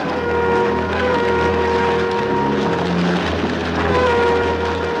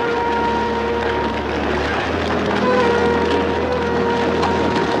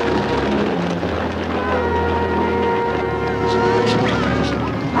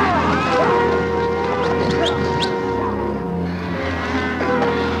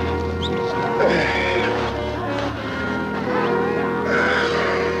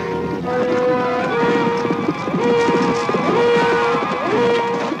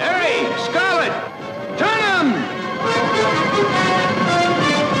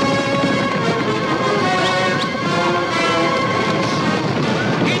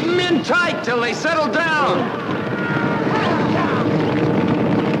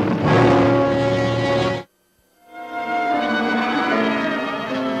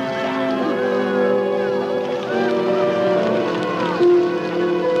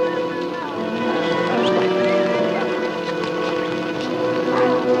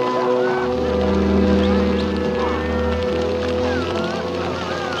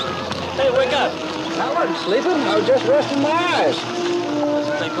 sleeping. I was just resting my eyes. That's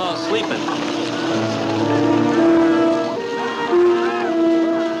what they call sleeping.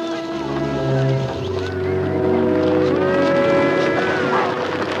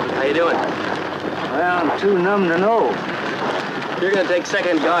 How you doing? Well, I'm too numb to know. You're gonna take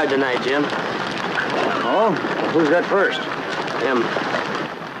second guard tonight, Jim. Oh? Well, who's that first? Him.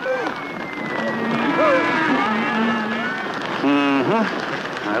 Mm-hmm.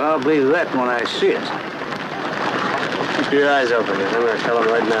 Well, I'll believe that when I see it. Keep your eyes open, and I'm gonna tell him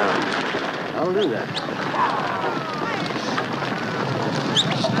right now. I'll do that.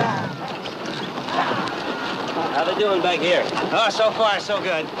 How they doing back here? Oh, so far, so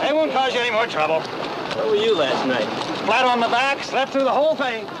good. They won't cause you any more trouble. Where were you last night? Flat on my back, slept through the whole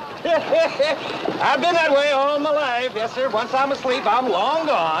thing. I've been that way all my life. Yes, sir. Once I'm asleep, I'm long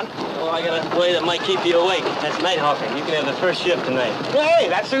gone. Oh, I got a play that might keep you awake. That's night hawking. You can have the first shift tonight. Hey,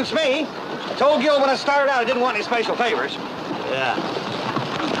 that suits me. I told Gil when I started out I didn't want any special favors. Yeah.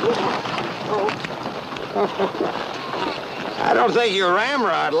 I don't think your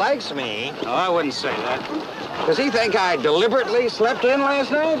ramrod likes me. No, I wouldn't say that. Does he think I deliberately slept in last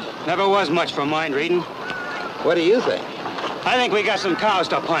night? Never was much for mind reading. What do you think? I think we got some cows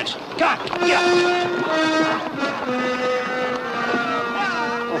to punch. Come on, get up.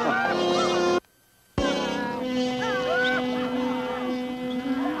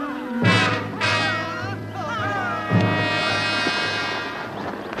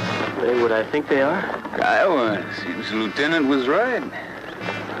 They what I think they are? Iowa. Seems the lieutenant was right.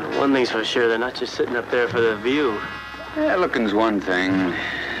 One thing's for sure, they're not just sitting up there for the view. Yeah, looking's one thing.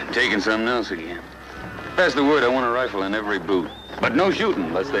 Taking something else again. Pass the word, I want a rifle in every boot. But no shooting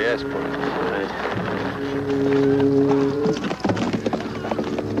unless they ask for it. Right.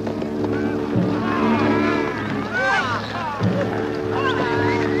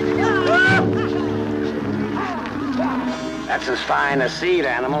 That's as fine a seed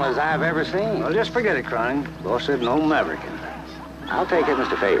animal as I've ever seen. Well, just forget it, Cronin. Boss said no mavericking. I'll take it,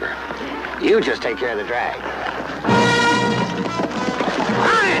 Mr. Favor. You just take care of the drag.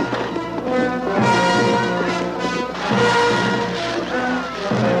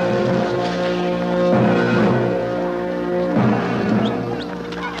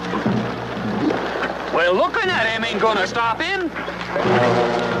 Well, looking at him ain't gonna stop him.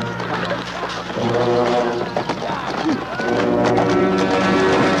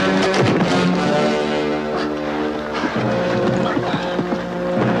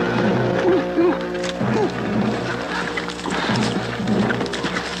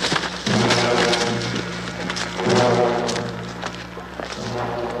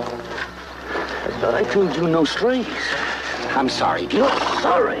 I told you no strings. I'm sorry, Gil.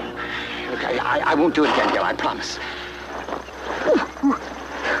 Sorry. Okay, I won't do it again, Gil, I promise.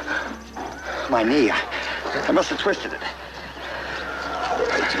 My knee, I must have twisted it.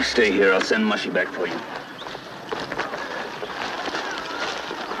 Right, you stay here. I'll send Mushy back for you.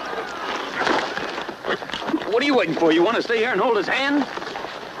 What are you waiting for? You want to stay here and hold his hand?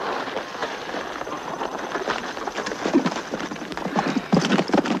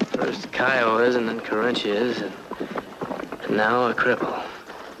 First Kyle is, and then Carinthia is, and now a cripple.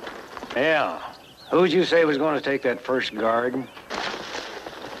 Yeah. Who'd you say was going to take that first guard?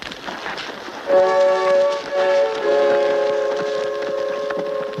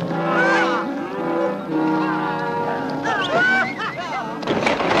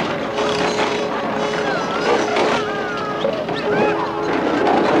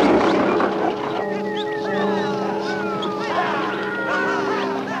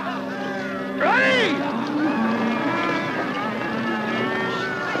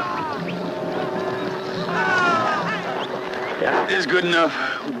 It's good enough.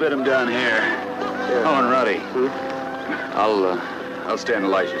 We'll bed him down here. Yeah. Oh, and Roddy. I'll stand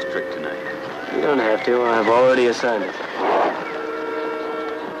Elijah's trick tonight. You don't have to. I've already assigned it.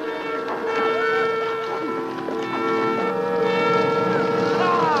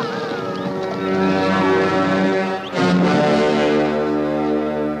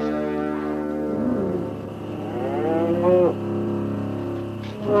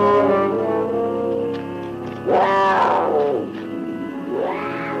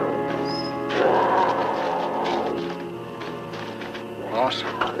 Boss,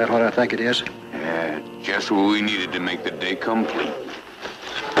 that what I think it is? Yeah, just what we needed to make the day complete.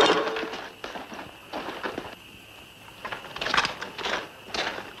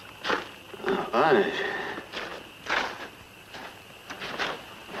 Honest.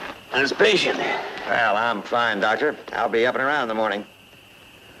 How's patient? Well, I'm fine, Doctor. I'll be up and around in the morning.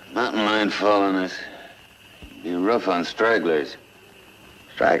 Mountain lion following us. Be rough on stragglers.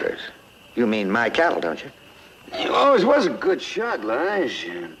 Stragglers? You mean my cattle, don't you? You always was a good shot, Lige.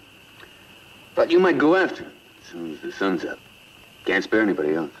 But you might go after him as soon as the sun's up. Can't spare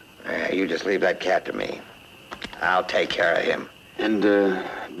anybody else. You just leave that cat to me. I'll take care of him. And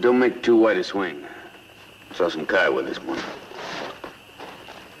don't make too wide a swing. Saw some Kiowa this morning.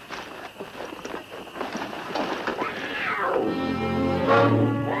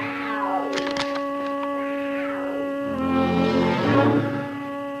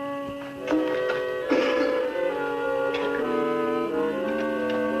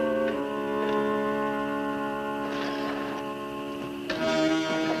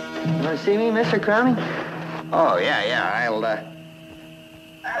 Want to see me, Mr. Crowning? Oh, yeah.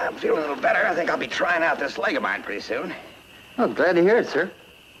 I'm feeling a little better. I think I'll be trying out this leg of mine pretty soon. Oh, glad to hear it, sir.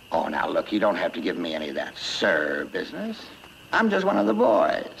 Oh, now, look, you don't have to give me any of that sir business. I'm just one of the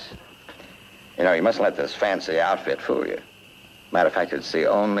boys. You know, you mustn't let this fancy outfit fool you. Matter of fact, it's the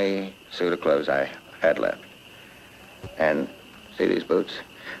only suit of clothes I had left. And see these boots?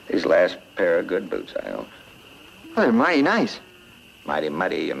 These last pair of good boots I own. Oh, they're mighty nice. Mighty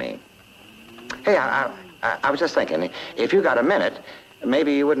muddy, you mean? Hey, I was just thinking, if you got a minute,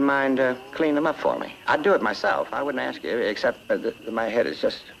 maybe you wouldn't mind cleaning them up for me. I'd do it myself. I wouldn't ask you, except my head is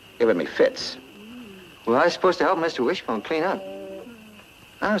just giving me fits. Well, I was supposed to help Mr. Wishbone clean up.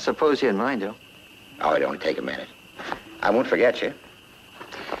 I don't suppose he'd mind, though. Oh, it'd only take a minute. I won't forget you.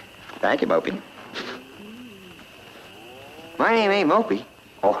 Thank you, Mopey. My name ain't Mopey.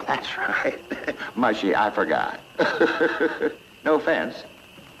 Oh, that's right. Mushy, I forgot. No offense.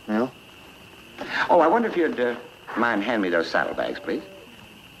 No? Oh, I wonder if you'd mind handing me those saddlebags, please.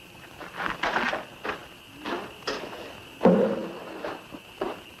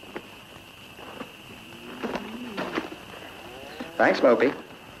 Thanks, Mopey.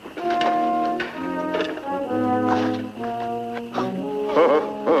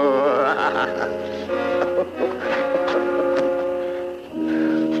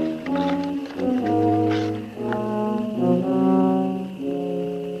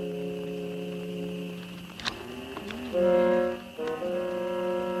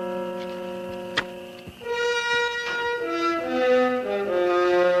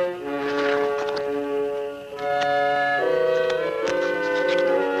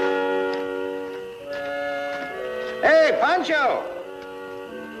 Hey, Pancho!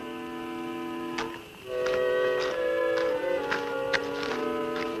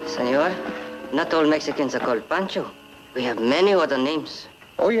 Senor, not all Mexicans are called Pancho. We have many other names.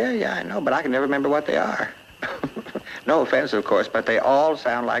 Oh, yeah, I know, but I can never remember what they are. No offense, of course, but they all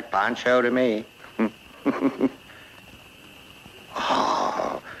sound like Pancho to me.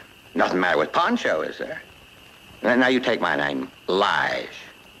 Oh, nothing matter with Pancho, is there? Now you take my name, Lige.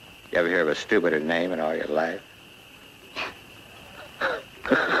 You ever hear of a stupider name in all your life?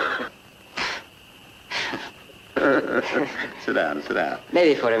 Sit down.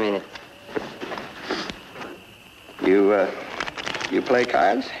 Maybe for a minute. You play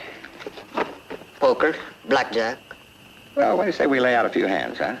cards? Poker, blackjack. Well, what do you say we lay out a few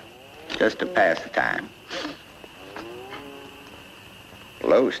hands, huh? Just to pass the time.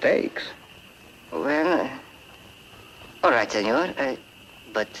 Low stakes. Well, all right, senor,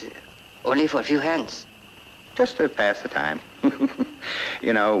 but only for a few hands. Just to pass the time.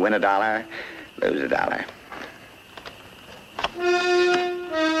 You know, win $1, lose $1.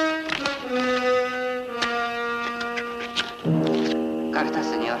 Carta,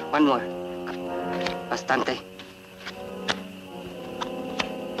 senor. One more. Bastante.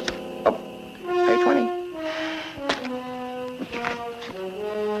 Oh, pay 20.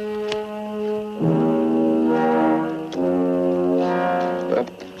 Well,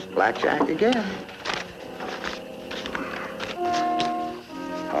 blackjack again.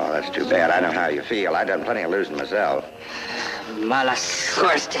 Oh, that's too bad. I know how you feel. I've done plenty of losing myself. Mala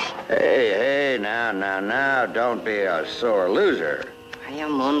suerte. Hey, now. Don't be a sore loser. I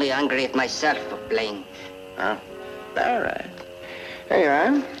am only angry at myself for playing. Huh? All right. Here you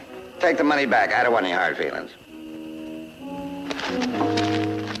are. Take the money back. I don't want any hard feelings.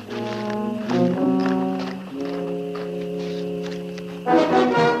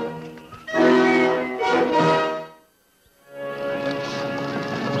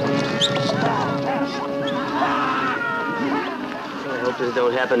 This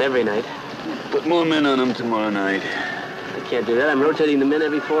don't happen every night. Put more men on them tomorrow night. I can't do that. I'm rotating the men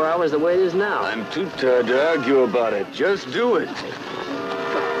every 4 hours the way it is now. I'm too tired to argue about it. Just do it.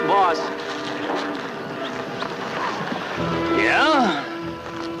 Boss. Yeah?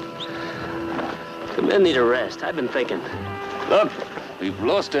 The men need a rest. I've been thinking. Look, we've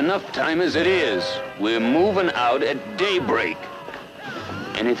lost enough time as it is. We're moving out at daybreak.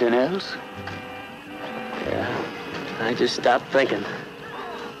 Anything else? Yeah, I just stopped thinking.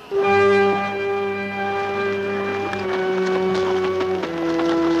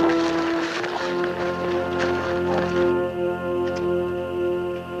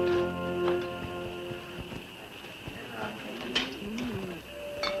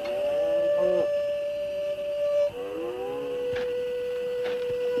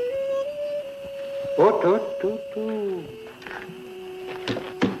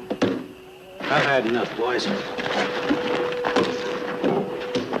 I've had enough, boys.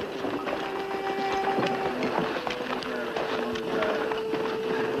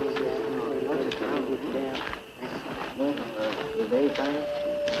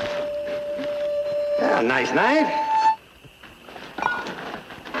 Yeah, nice night.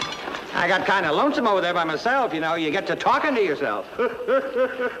 I got kind of lonesome over there by myself, you know. You get to talking to yourself.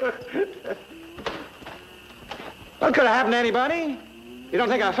 What could have happened to anybody? You don't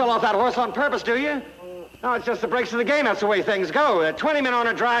think I fell off that horse on purpose, do you? No, it's just the breaks of the game. That's the way things go. 20 men on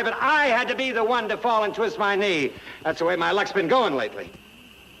a drive, and I had to be the one to fall and twist my knee. That's the way my luck's been going lately.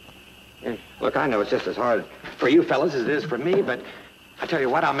 Look, I know it's just as hard for you fellas as it is for me, but I tell you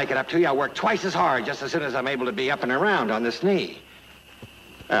what, I'll make it up to you. I'll work twice as hard just as soon as I'm able to be up and around on this knee.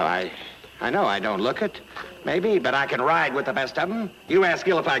 Well, I know I don't look it, maybe, but I can ride with the best of them. You ask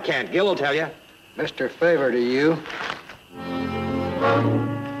Gil if I can't. Gil will tell you. Mr. Favor to you.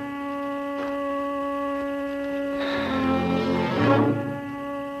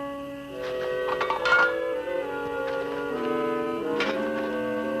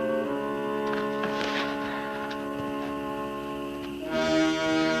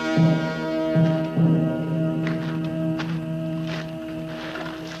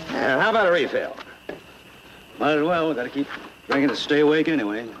 How about a refill? Might as well. Got to keep drinking to stay awake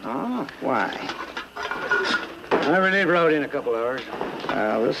anyway. Oh, why? I really rode in a couple hours.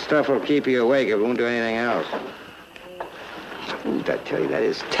 Well, this stuff will keep you awake. It won't do anything else. Ooh, I tell you, that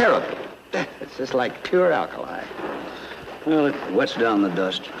is terrible. It's just like pure alkali. Well, it wets down the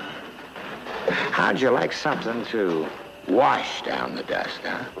dust. How'd you like something to wash down the dust,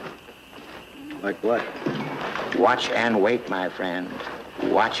 huh? Like what? Watch and wait, my friend.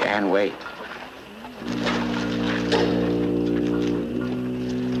 Watch and wait.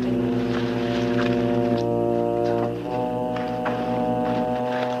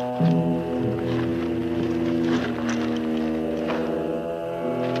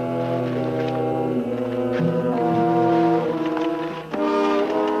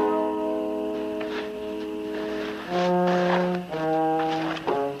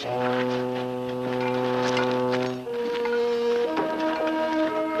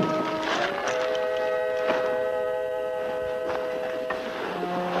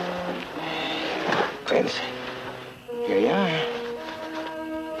 Here you are.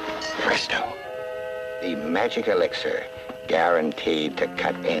 Presto. The magic elixir, guaranteed to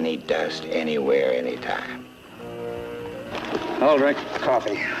cut any dust, anywhere, anytime. I'll drink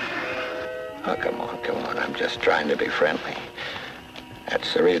coffee. Oh, come on. I'm just trying to be friendly.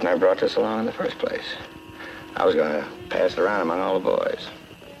 That's the reason I brought this along in the first place. I was going to pass it around among all the boys.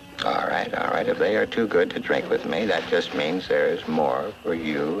 All right. If they are too good to drink with me, that just means there's more for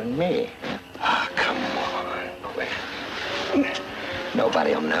you and me. Oh, come on. Quit.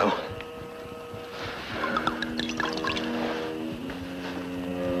 Nobody'll know.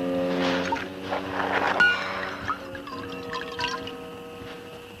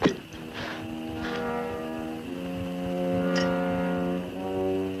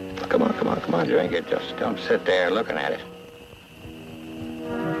 Come on, drink it. Just don't sit there looking at it.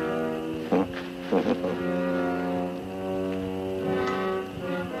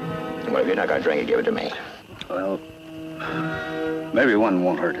 Well, if you're not going to drink it, give it to me. Well, maybe one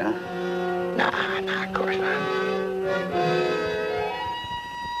won't hurt, huh? Nah, of course not.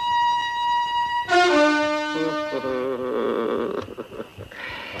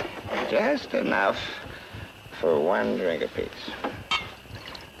 Just enough for one drink apiece.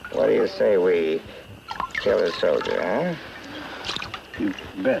 What do you say we kill a soldier, huh? You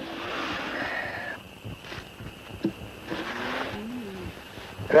bet.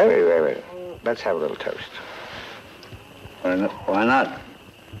 Wait. Let's have a little toast. Why not?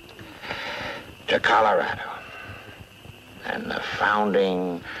 To Colorado and the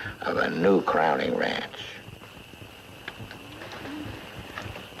founding of a new crowning ranch.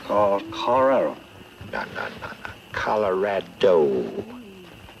 Called Colorado? No. Colorado.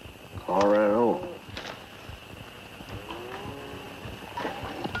 Colorado.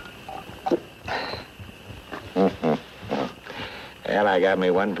 Well, I got me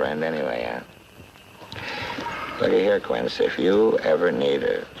one friend anyway, huh? Look here, Quince, if you ever need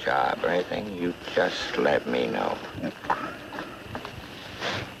a job or anything, you just let me know.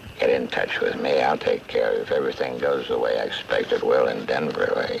 Get in touch with me. I'll take care of you if everything goes the way I expect it will in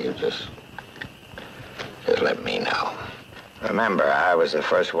Denver. You just let me know. Remember, I was the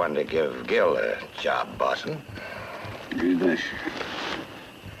first one to give Gil a job bossing. You bet.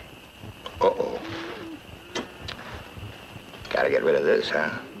 Uh-oh. Gotta get rid of this,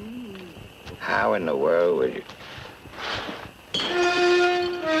 huh? How in the world would you...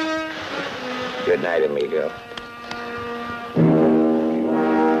 Good night, amigo.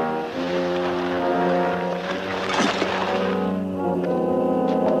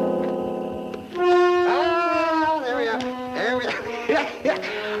 Ah, there we are. There we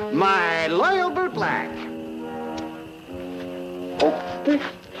are. My loyal bootblack.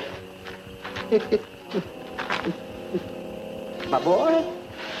 My boy,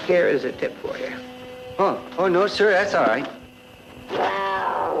 here is a tip for you. Oh, no, sir, that's all right.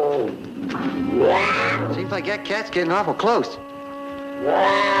 Seems like that cat's getting awful close.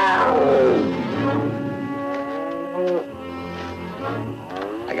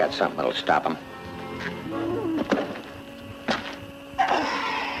 I got something that'll stop him.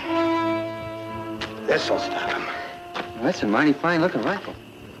 This'll stop him. That's a mighty fine-looking rifle.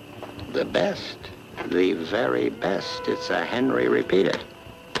 The best. The very best. It's a Henry repeater.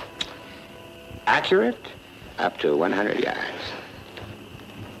 Accurate up to 100 yards.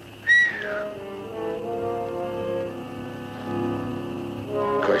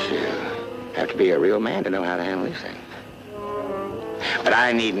 Of course, you have to be a real man to know how to handle these things. But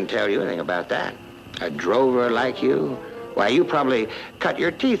I needn't tell you anything about that. A drover like you, why, you probably cut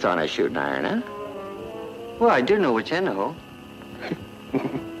your teeth on a shooting iron, huh? Well, I do know which end to hold.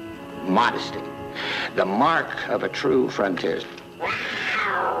 Modesty. The mark of a true frontiersman.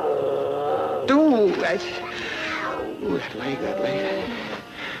 Ooh, that leg.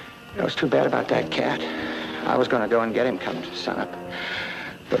 It was too bad about that cat. I was going to go and get him come sunup.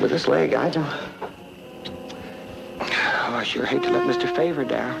 But with this leg, I don't... Oh, I sure hate to let Mr. Favor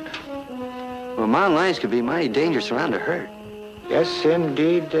down. Well, mountain lions could be mighty dangerous around a herd. Yes,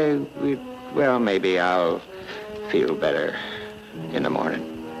 indeed. Well, maybe I'll feel better in the morning.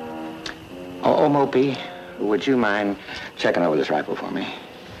 Oh, Mopey, would you mind checking over this rifle for me?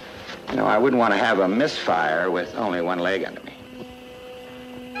 You know, I wouldn't want to have a misfire with only one leg under me.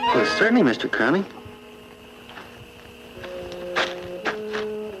 Well, certainly, Mr. Crummy.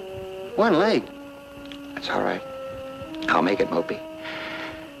 One leg. That's all right. I'll make it, Mopey.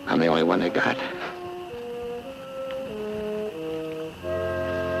 I'm the only one they got.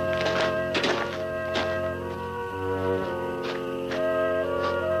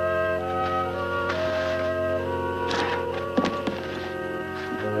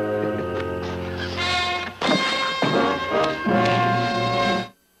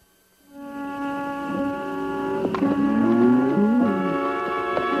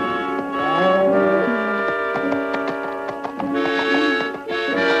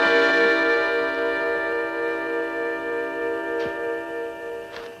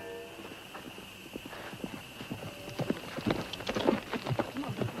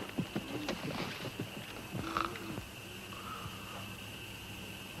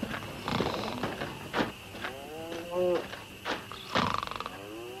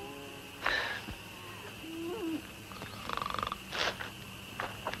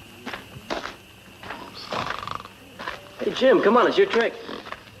 Hey, Jim, come on, it's your trick.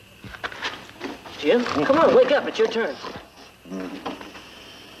 Jim, come on, wake up, it's your turn.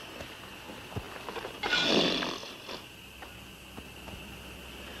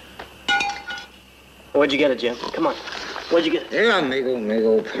 Where'd you get it, Jim? Come on. Where'd you get it? Yeah,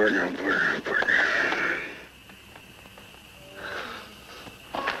 amigo, partner.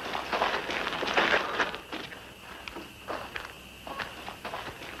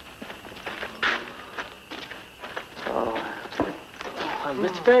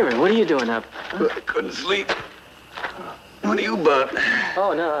 Mr. Favor, what are you doing up? Huh? I couldn't sleep. What are you about?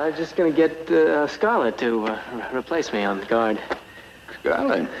 Oh, no, I was just gonna get Scarlett to replace me on the guard.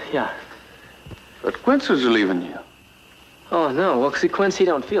 Scarlett? Yeah. But Quince was leaving you. Oh, no. Well, see, Quincy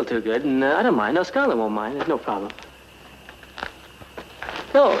don't feel too good, and I don't mind. No, Scarlett won't mind. There's no problem.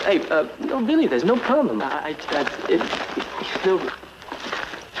 No, hey, no, really, there's no problem. No...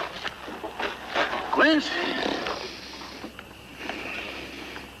 Quince?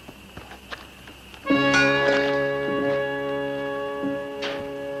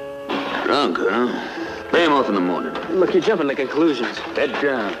 Drunk, huh? Pay him off in the morning. Look, you're jumping to conclusions. Head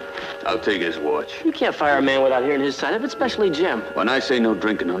down. I'll take his watch. You can't fire a man without hearing his side of it, especially Jim. When I say no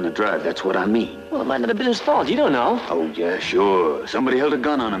drinking on the drive, that's what I mean. Well, it might not have been his fault. You don't know. Oh, yeah, sure. Somebody held a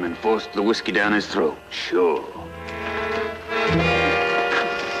gun on him and forced the whiskey down his throat. Sure.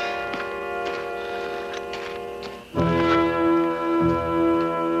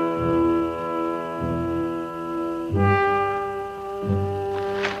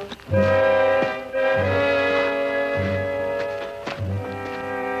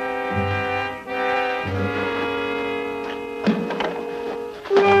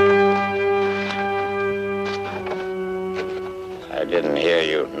 I didn't hear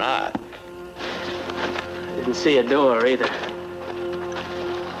you knock. Didn't see a door either.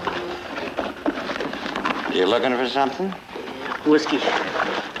 You looking for something? Whiskey.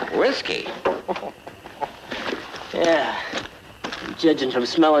 Whiskey? Yeah. Judging from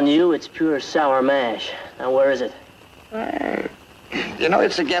smelling you, it's pure sour mash. Now, where is it? You know,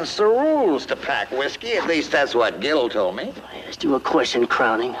 it's against the rules to pack whiskey. At least that's what Gil told me. I asked you a question,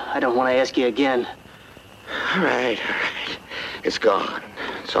 Crowning. I don't want to ask you again. All right. It's gone.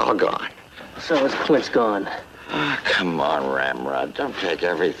 It's all gone. So is Quint's gone. Oh, come on, Ramrod. Don't take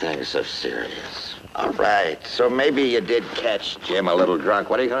everything so serious. All right. So maybe you did catch Jim a little drunk.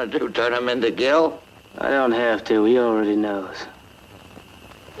 What are you going to do, turn him into Gil? I don't have to. He already knows.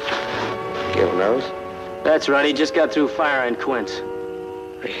 Gil knows? That's right. He just got through firing Quince.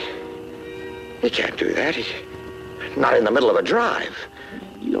 He can't do that. He's not in the middle of a drive.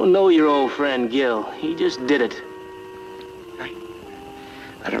 You don't know your old friend, Gil. He just did it.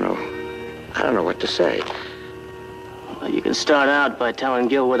 I don't know what to say. Well, you can start out by telling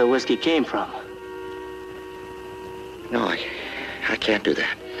Gil where the whiskey came from. No, I can't do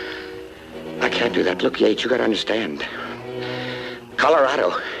that. I can't do that. Look, Yates, you gotta understand.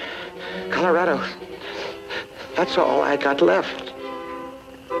 Colorado. That's all I got left.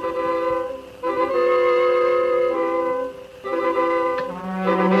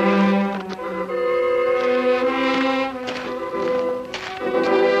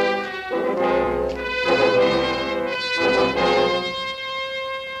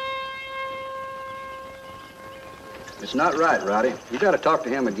 It's not right, Rowdy. You gotta talk to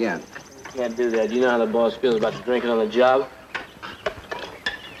him again. Can't do that. You know how the boss feels about drinking on the job.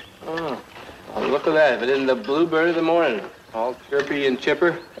 Oh, well, look at that. If it isn't the bluebird of the morning. All chirpy and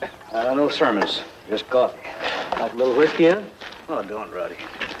chipper. No sermons, just coffee. Like a little whiskey, huh? Oh, don't, Rowdy.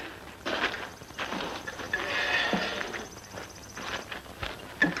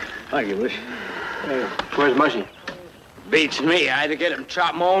 Thank you, Wish. Where's Mushy? Beats me. I had to get him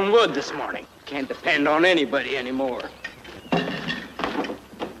chop my own wood this morning. Can't depend on anybody anymore.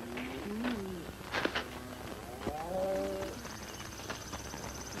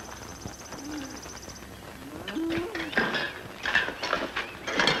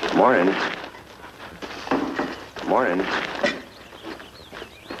 Morning. Morning.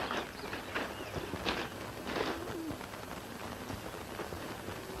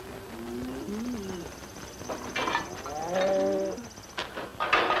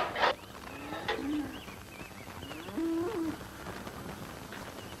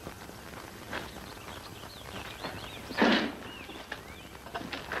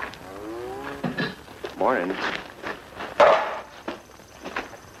 Morning.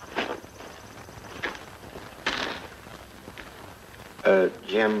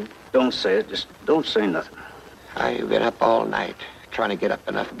 Jim, don't say it. Just don't say nothing. I've been up all night trying to get up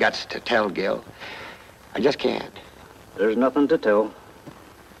enough guts to tell Gil. I just can't. There's nothing to tell.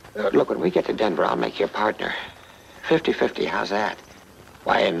 Look, when we get to Denver, I'll make you a partner. 50-50, how's that?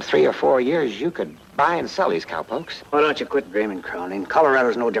 Why, in 3 or 4 years, you could buy and sell these cowpokes. Why don't you quit dreaming, Crowning?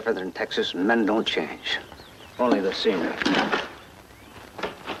 Colorado's no different than Texas, and men don't change. Only the scenery.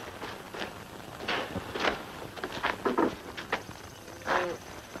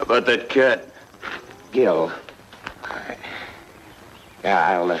 How about that cat? Gil.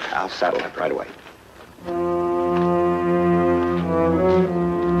 Yeah, I'll settle it right away.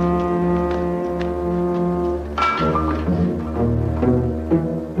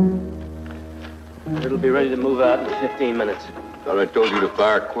 It'll be ready to move out in 15 minutes. Thought I told you to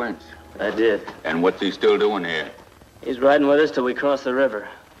fire Quince. I did. And what's he still doing here? He's riding with us till we cross the river.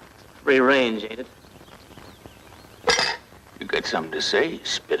 Free range, ain't it? You got something to say?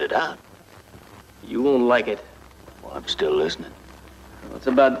 Spit it out. You won't like it. Well, I'm still listening. It's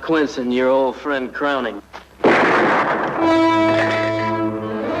about Quince and your old friend Crowning.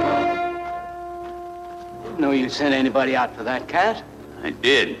 No, you sent anybody out for that cat? I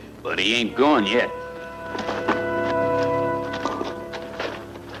did, but he ain't gone yet.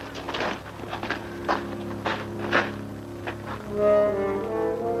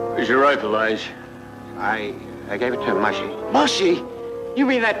 Where's your rifle, Lige? I gave it to Mushy. Mushy? You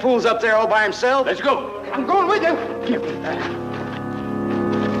mean that fool's up there all by himself? Let's go. I'm going with you. Give me that.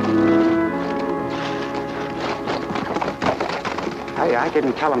 I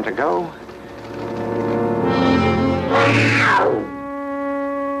didn't tell him to go.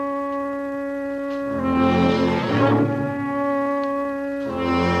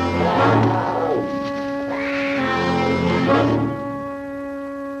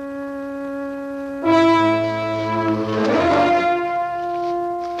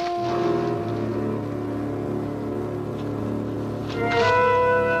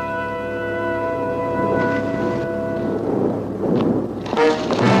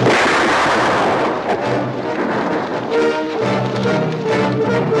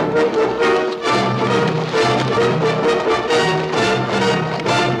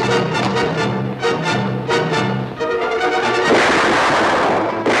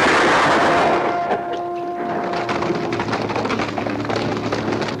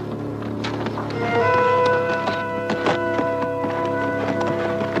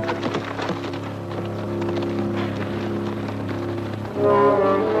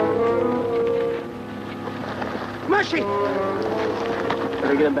 Mushy!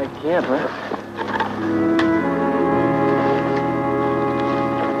 Better get him back to camp, huh?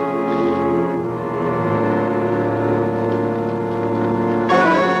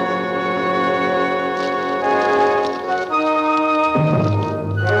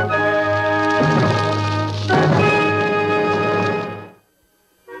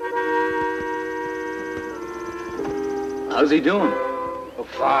 How's he doing? Oh,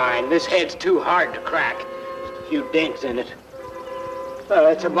 fine. This head's too hard to crack. Just a few dents in it. Well,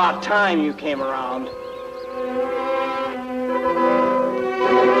 it's about time you came around.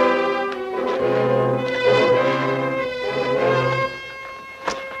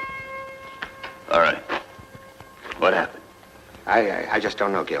 All right. What happened? I just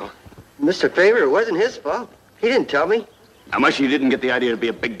don't know, Gil. Mr. Favor, it wasn't his fault. He didn't tell me. How much you didn't get the idea to be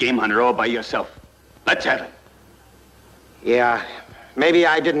a big game hunter all by yourself? Let's have it. Yeah, maybe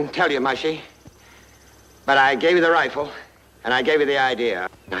I didn't tell you, Mushy. But I gave you the rifle, and I gave you the idea.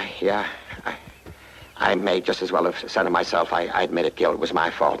 I may just as well have said it myself. I admit it, Gil. It was my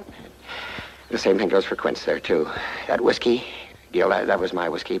fault. The same thing goes for Quince there, too. That whiskey, Gil, that was my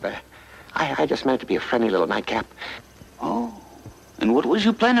whiskey, but I just meant it to be a friendly little nightcap. Oh, and what was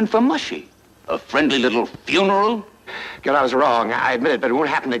you planning for Mushy? A friendly little funeral? Gil, I was wrong. I admit it, but it won't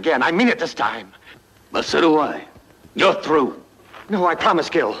happen again. I mean it this time. Well, so do I. You're through. No, I promise,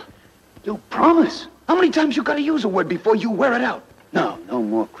 Gil. You promise? How many times you gotta use a word before you wear it out? No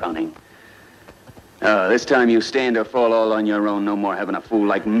more crowning. This time you stand or fall all on your own. No more having a fool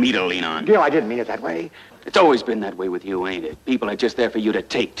like me to lean on. Gil, I didn't mean it that way. It's always been that way with you, ain't it? People are just there for you to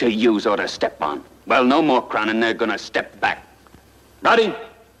take, to use, or to step on. Well, no more crowning. They're gonna step back. Roddy,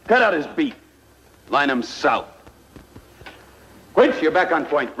 cut out his beat. Line him south. Quince, you're back on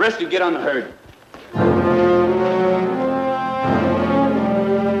point. Rest you get on the herd.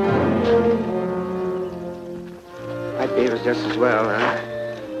 Might be it was just as well,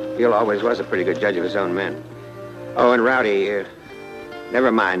 huh? Gil always was a pretty good judge of his own men. Oh, and Rowdy,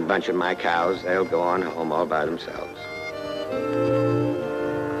 never mind bunching my cows. They'll go on home all by themselves.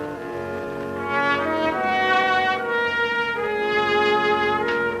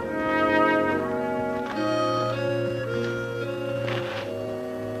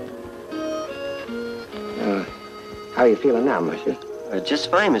 How are you feeling now, Mushy? Just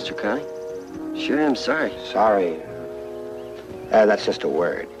fine, Mr. Connie. Sure am sorry. Sorry. That's just a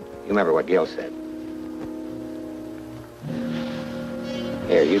word. You remember what Gil said.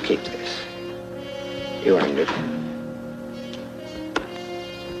 Here, you keep this. You earned it.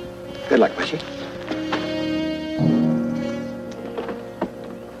 Good luck, Mushy.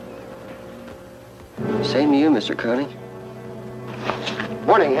 Same to you, Mr. Connie.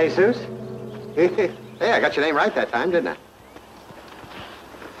 Morning, Jesus. Hey, I got your name right that time, didn't I?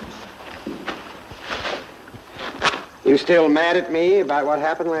 You still mad at me about what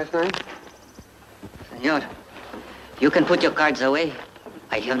happened last night? Senor, you can put your cards away.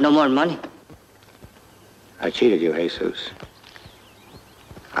 I have no more money. I cheated you, Jesus.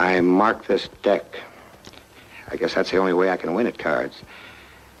 I marked this deck. I guess that's the only way I can win at cards.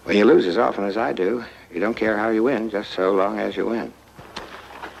 When you lose as often as I do, you don't care how you win, just so long as you win.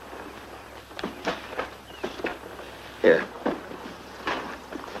 Here.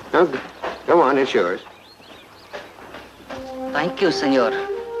 No, go on, it's yours. Thank you, senor.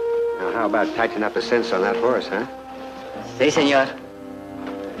 Now, how about tightening up the cinch on that horse, huh? Si, senor.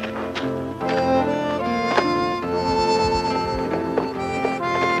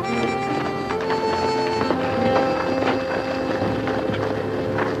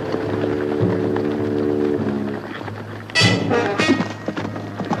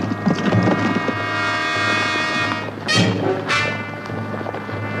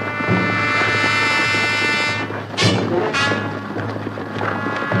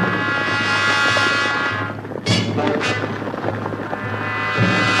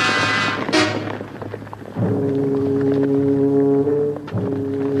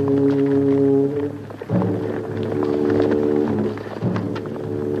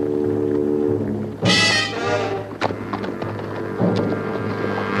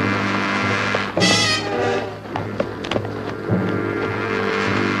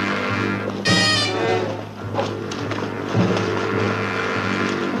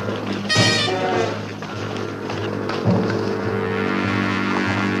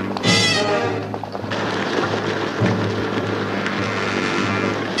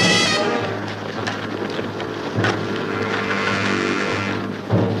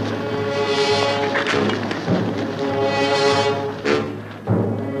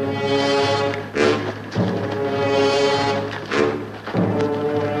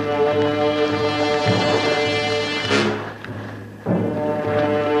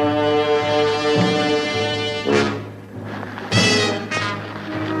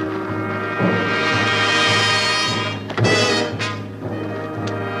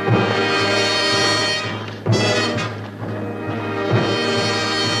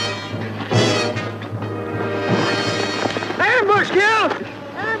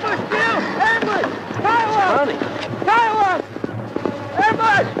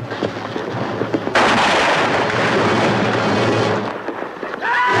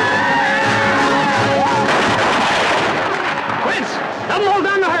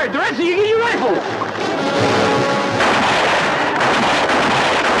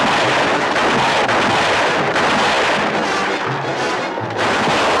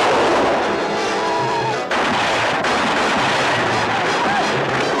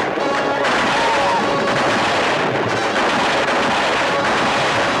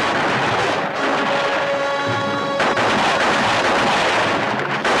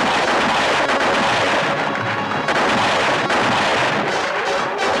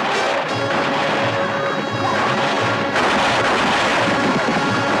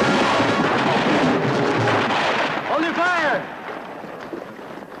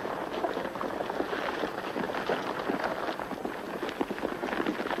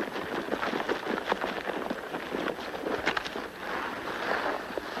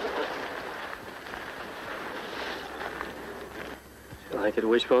 Like it,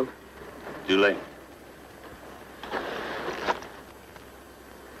 Wishbone? Too late.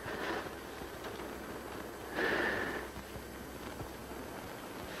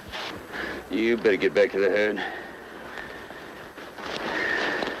 You better get back to the herd.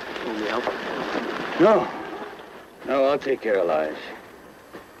 Want me help? No. No, I'll take care of Lige.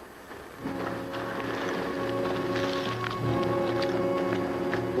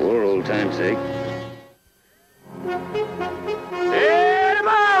 For old time's sake. Get him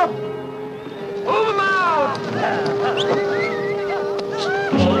out! Move him out!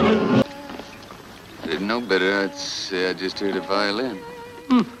 Didn't know better. I'd say I just heard a violin.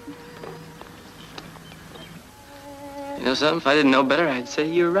 You know something? If I didn't know better, I'd say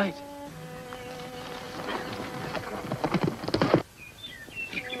you're right.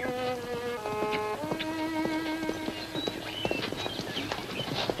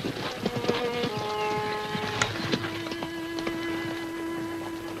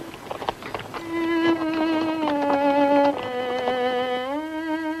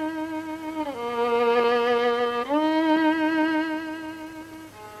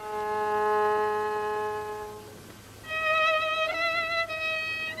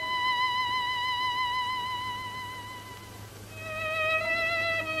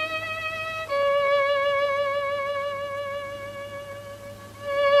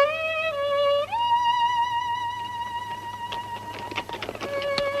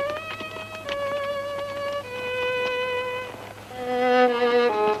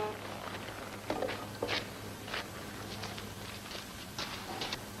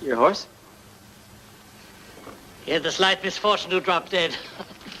 Your horse? He had the slight misfortune to drop dead.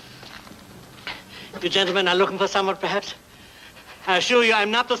 You gentlemen are looking for someone, perhaps? I assure you,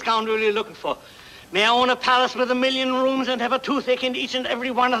 I'm not the scoundrel you're looking for. May I own a palace with 1,000,000 rooms and have a toothache in each and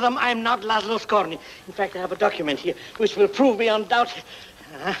every one of them, I'm not Laszlo Skorny. In fact, I have a document here which will prove beyond doubt.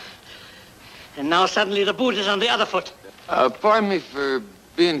 And now suddenly the boot is on the other foot. Pardon me for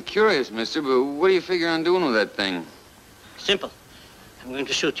being curious, mister, but what do you figure on doing with that thing? Simple. I'm going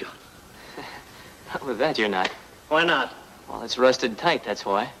to shoot you. Not with that, you're not. Why not? Well, it's rusted tight, that's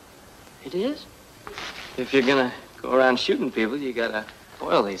why. It is? If you're gonna go around shooting people, you gotta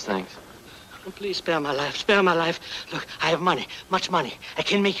oil these things. Oh, please spare my life, spare my life. Look, I have money, much money. I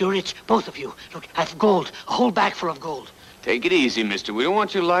can make you rich, both of you. Look, I have gold, a whole bag full of gold. Take it easy, mister. We don't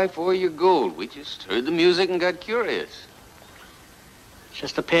want your life or your gold. We just heard the music and got curious.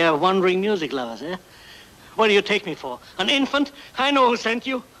 Just a pair of wandering music lovers, eh? What do you take me for? An infant? I know who sent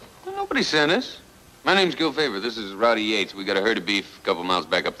you. Well, nobody sent us. My name's Gil Favor. This is Rowdy Yates. We got a herd of beef a couple miles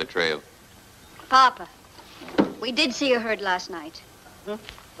back up the trail. Papa, we did see a herd last night. Huh?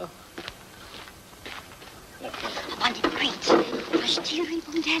 Oh.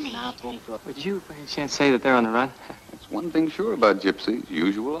 Would you by any chance say that they're on the run? That's one thing sure about gypsies.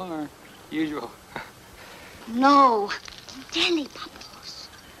 Usual are. Usual. No. Delhi, Papos.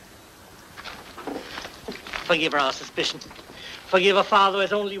 Forgive our suspicion. Forgive a father who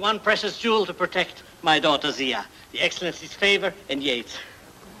has only one precious jewel to protect, my daughter Zia. The Excellency's Favor and Yates.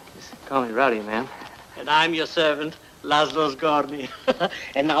 Call me Rowdy, man. And I'm your servant, Laszlo Zgorny.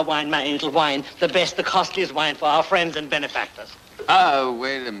 And now wine, my angel, wine. The best, the costliest wine for our friends and benefactors. Oh,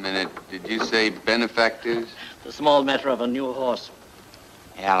 wait a minute. Did you say benefactors? The small matter of a new horse.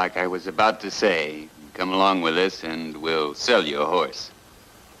 Yeah, like I was about to say. Come along with us and we'll sell you a horse.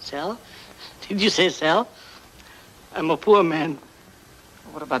 Sell? Did you say sell? I'm a poor man.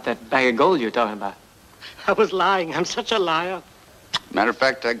 What about that bag of gold you're talking about? I was lying. I'm such a liar. Matter of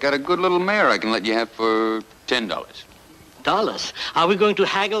fact, I got a good little mare I can let you have for $10. Dollars? Are we going to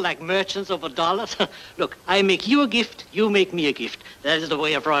haggle like merchants over dollars? Look, I make you a gift, you make me a gift. That is the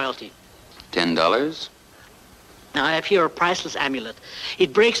way of royalty. $10? Now, I have here a priceless amulet.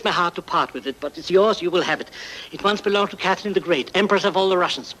 It breaks my heart to part with it, but it's yours, you will have it. It once belonged to Catherine the Great, Empress of all the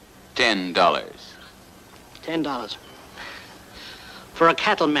Russians. $10. $10. For a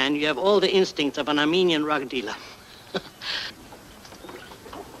cattleman, you have all the instincts of an Armenian rug dealer.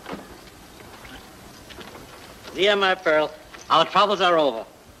 Dear my pearl, our troubles are over.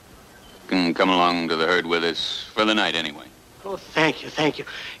 You can come along to the herd with us for the night anyway. Oh, thank you, thank you.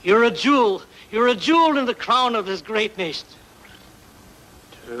 You're a jewel. You're a jewel in the crown of this great nation.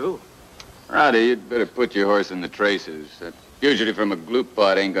 True. Rowdy, you'd better put your horse in the traces. That fugitive from a gloop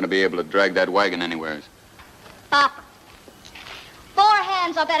pot ain't gonna be able to drag that wagon anywheres. Papa, 4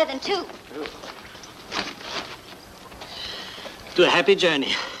 hands are better than 2. To a happy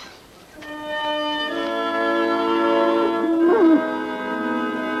journey.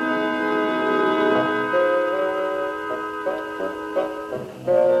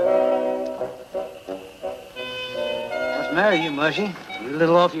 What's the matter, you mushy? You a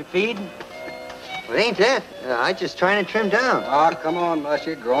little off your feed? Well, ain't that. I just trying to trim down. Oh, come on,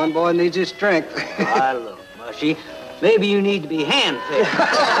 mushy. Growing boy needs his strength. I look, mushy. Maybe you need to be hand-fed.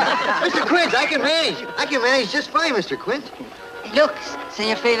 Mr. Quint, I can manage. I can manage just fine, Mr. Quint. Look,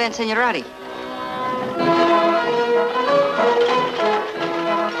 Senor Favor and Senorati.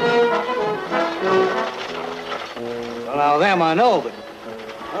 Well, now, them I know, but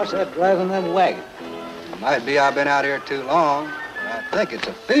what's that driving them wagon? Might be I've been out here too long. I think it's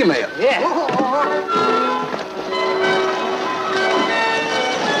a female. Yeah.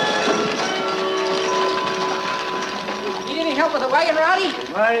 Need any help with the wagon, Rowdy?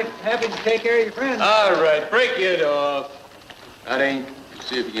 Mighty happy to take care of your friends. All right, break it off. Rowdy,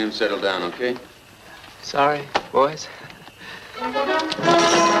 see if you can settle down, okay? Sorry, boys.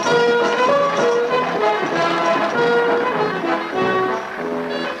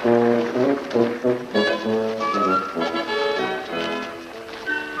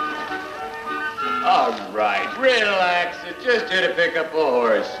 All right, relax. It's just here to pick up a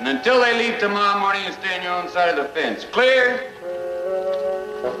horse. And until they leave tomorrow morning, you stay on your own side of the fence. Clear?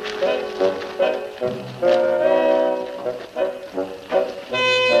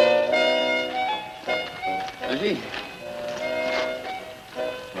 Mushy?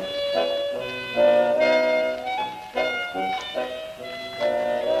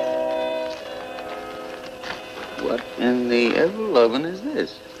 What in the ever-loving is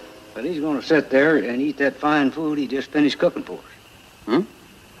this? But he's going to sit there and eat that fine food he just finished cooking for us. Huh?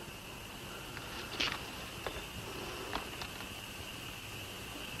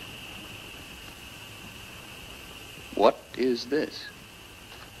 What is this?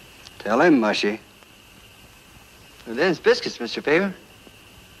 Tell him, mushy. Well, then it's biscuits, Mr. Favor.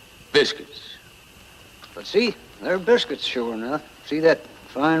 Biscuits. But see, they're biscuits, sure enough. See that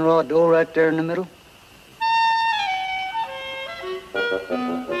fine raw dough right there in the middle?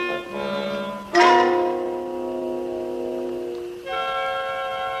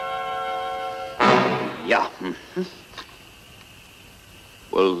 Yeah.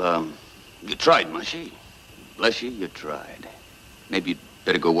 Well, you tried, Mushy. Bless you, you tried. Maybe you'd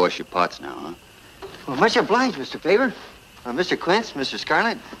better go wash your pots now, huh? Well, much obliged, Mr. Favor. Mr. Quince, Mr.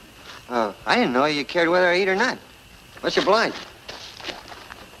 Scarlett. I didn't know you cared whether I eat or not. Much obliged.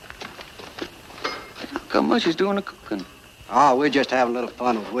 How come Mushy's doing the cooking? Oh, we're just having a little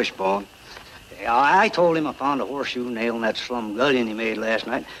fun with Wishbone. Yeah, I told him I found a horseshoe nail in that slum gullion he made last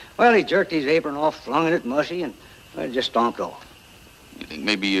night. Well, he jerked his apron off, flung it at Mushy, and well, just stomped off. You think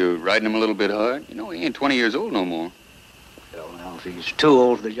maybe you're riding him a little bit hard? You know, he ain't 20 years old no more. Well, now, if he's too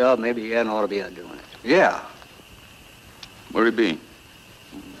old for the job, maybe he hadn't ought to be out doing it. Yeah. Where'd he be?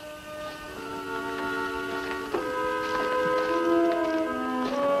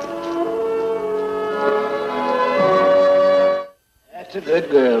 That's a good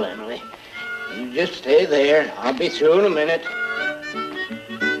girl, Emily. You just stay there. I'll be through in a minute.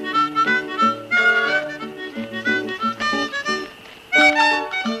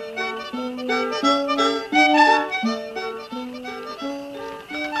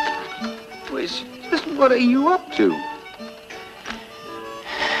 Wish, just what are you up to?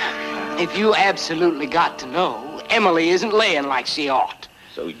 If you absolutely got to know, Emily isn't laying like she ought.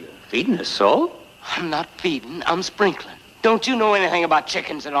 So you're feeding her salt? I'm not feeding, I'm sprinkling. Don't you know anything about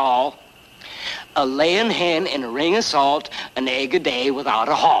chickens at all? A laying hen in a ring of salt, an egg a day without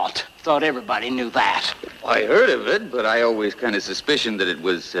a halt. Thought everybody knew that. I heard of it, but I always kind of suspicioned that it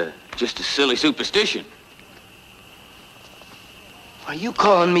was just a silly superstition. Are you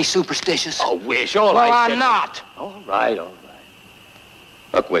calling me superstitious? Oh, Wish, all well, I said... I'm not. All right.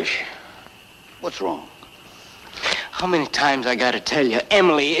 Look, Wish, what's wrong? How many times I gotta tell you,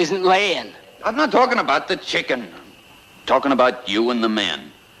 Emily isn't laying? I'm not talking about the chicken. I'm talking about you and the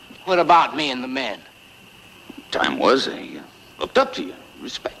men. What about me and the men? Time was they looked up to you,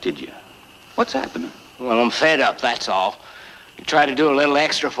 respected you. What's happening? Well, I'm fed up, that's all. You try to do a little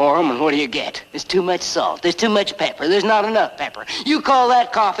extra for them, and what do you get? There's too much salt, there's too much pepper, there's not enough pepper. You call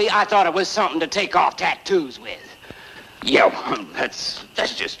that coffee? I thought it was something to take off tattoos with. Yeah, well, that's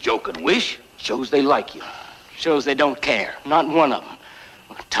just joking, Wish. Shows they like you. Shows they don't care, not one of them.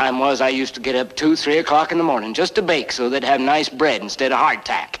 Time was I used to get up 2, 3 o'clock in the morning just to bake so they'd have nice bread instead of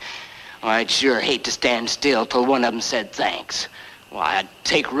hardtack. Well, I'd sure hate to stand still till one of them said thanks. Why, I'd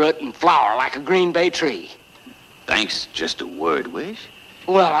take root and flower like a Green Bay tree. Thanks, just a word, Wish.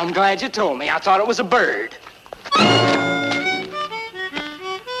 Well, I'm glad you told me. I thought it was a bird.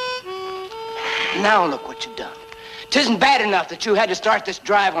 Now look what you've done. 'Tisn't bad enough that you had to start this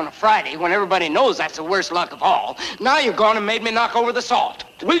drive on a Friday when everybody knows that's the worst luck of all. Now you've gone and made me knock over the salt.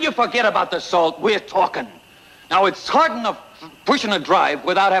 Will you forget about the salt? We're talking. Now, it's hard enough pushing a drive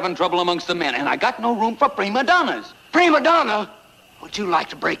without having trouble amongst the men, and I got no room for prima donnas. Prima donna? Would you like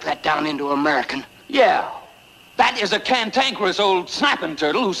to break that down into American? Yeah. That is a cantankerous old snapping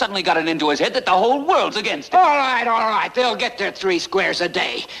turtle who suddenly got it into his head that the whole world's against him. All right. They'll get their 3 squares a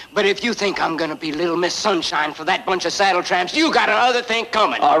day. But if you think I'm gonna be Little Miss Sunshine for that bunch of saddle tramps, you got another thing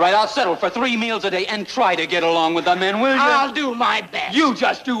coming. All right, I'll settle for 3 meals a day and try to get along with the men, will you? I'll do my best. You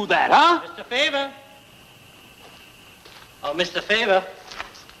just do that, huh? Mr. Favor. Oh, Mr. Favor.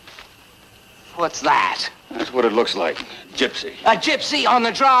 What's that? That's what it looks like. Gypsy. A gypsy on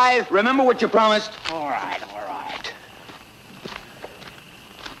the drive? Remember what you promised? All right.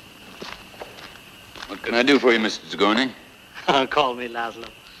 What can I do for you, Mr. Zagorny? Call me Laszlo.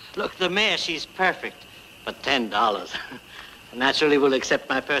 Look, the mare, she's perfect, but $10. Naturally, we'll accept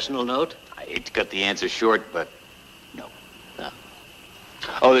my personal note. I hate to cut the answer short, but no.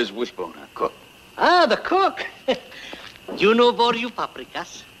 Oh, there's Wishbone, our cook. Ah, the cook. You know Boryu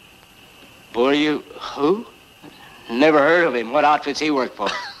Paprikas? Boryu who? Never heard of him. What outfits he work for?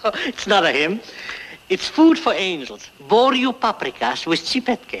 It's not a him. It's food for angels. Boryu Paprikas with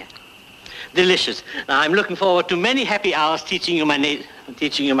chipetke. Delicious. Now, I'm looking forward to many happy hours teaching you my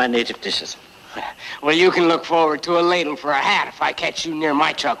native dishes. Well, you can look forward to a ladle for a hat if I catch you near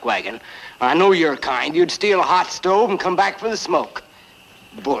my chuck wagon. I know you're kind. You'd steal a hot stove and come back for the smoke.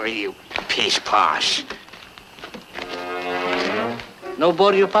 Boryu pish-posh. No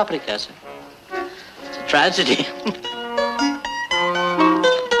Boryu Paprikas. It's a tragedy.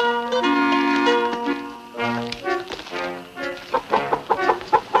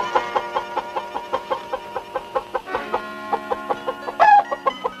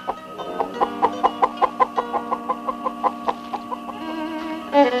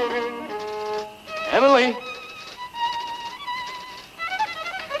 Emily.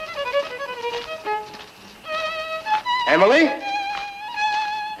 Emily?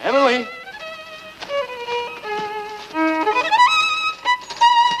 Emily?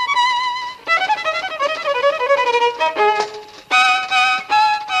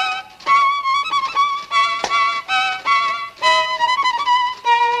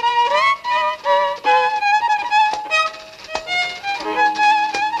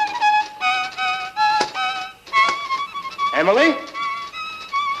 Emily?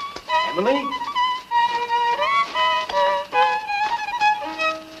 Emily?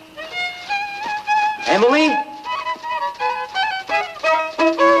 Emily?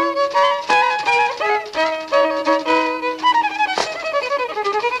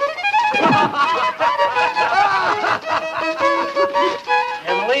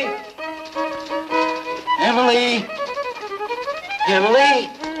 Emily? Emily? Emily?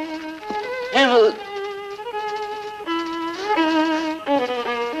 Emily?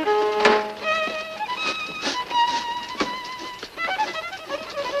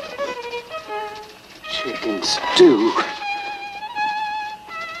 Chicken stew.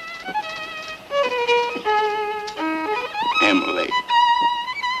 Emily.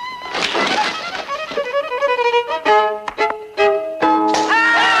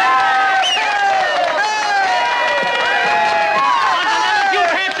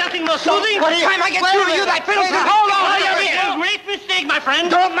 clothing? By the time I get through to you, that fiddle's hold on. You made a great mistake, my friend.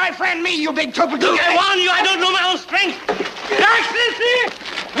 Don't my friend me, you big trouble. Look, I warn you, I don't know my own strength. Your Excellency!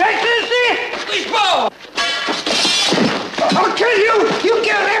 Your Excellency! Wishbone! I'll kill you! You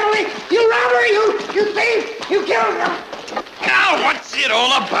killed Emily! You robber! You thief! You killed him! Now, what's it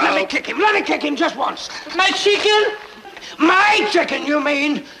all about? Let me kick him! Let me kick him just once! My chicken? My chicken, you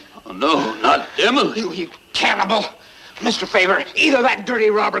mean? Oh, no, not Emily. You cannibal! Mr. Favor, either that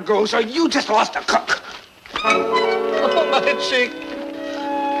dirty robber goes or you just lost a cook. Oh, my chick.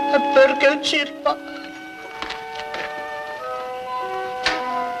 A purple chip.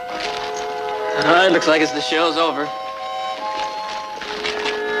 All right, looks like the show's over.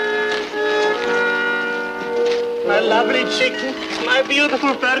 My lovely chicken. My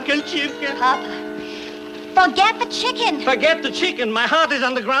beautiful purple chicken. Papa, forget the chicken. Forget the chicken. My heart is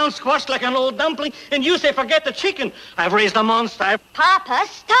on the ground, squashed like an old dumpling, and you say forget the chicken. I've raised a monster. Papa,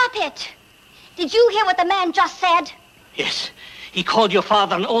 stop it. Did you hear what the man just said? Yes. He called your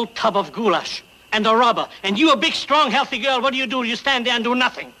father an old tub of goulash and a robber. And you, a big, strong, healthy girl, what do? You stand there and do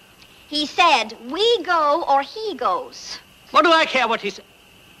nothing. He said, we go or he goes. What do I care what he said?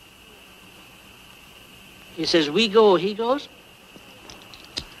 He says, we go or he goes?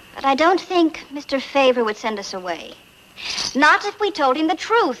 But I don't think Mr. Favor would send us away. Not if we told him the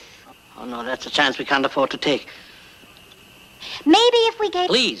truth. Oh, no, that's a chance we can't afford to take. Maybe if we gave...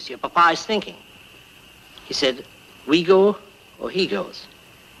 Please, your papa is thinking. He said, we go or he goes.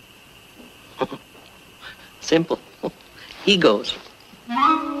 Simple. He goes.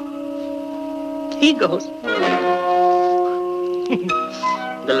 He goes.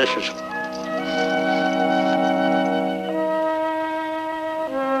 Delicious.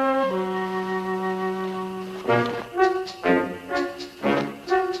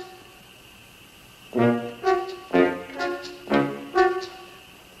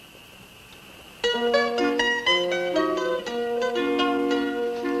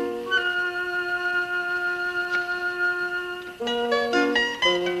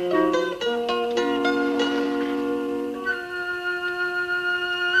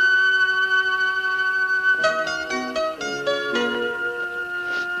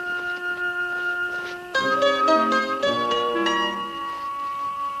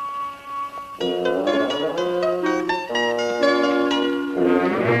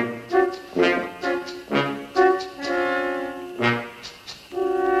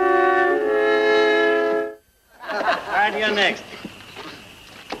 Next.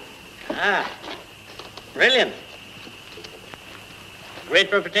 Brilliant.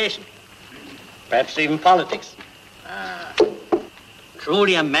 Great reputation. Perhaps even politics.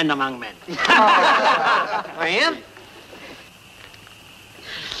 Truly a man among men. I am?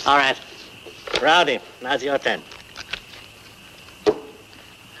 All right. Rowdy, now's your turn.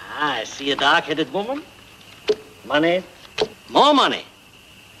 I see a dark-headed woman. Money. More money.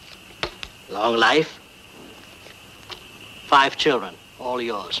 Long life. 5 children, all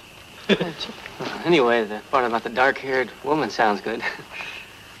yours. Anyway, the part about the dark-haired woman sounds good.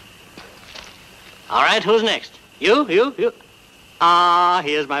 All right, who's next? You.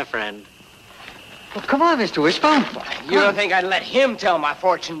 Here's my friend. Well, come on, Mr. Wishbone. You don't think I'd let him tell my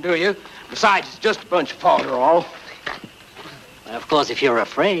fortune, do you? Besides, it's just a bunch of folderol. Of course, if you're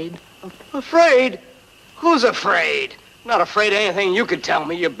afraid. Afraid? Who's afraid? Not afraid of anything you could tell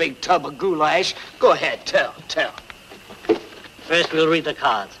me, you big tub of goulash. Go ahead, tell. First, we'll read the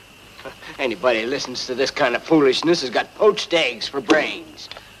cards. Anybody who listens to this kind of foolishness has got poached eggs for brains.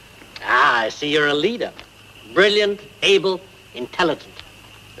 I see you're a leader. Brilliant, able, intelligent.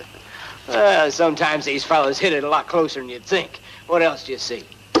 Sometimes these fellas hit it a lot closer than you'd think. What else do you see?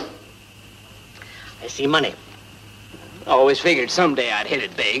 I see money. I always figured someday I'd hit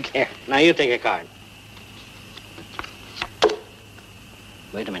it big. Here, now you take a card.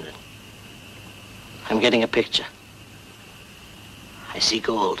 Wait a minute. I'm getting a picture. I see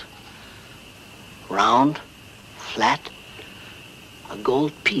gold. Round, flat, a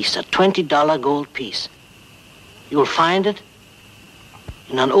gold piece, a $20 gold piece. You'll find it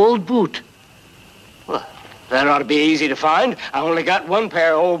in an old boot. Well, that ought to be easy to find. I only got one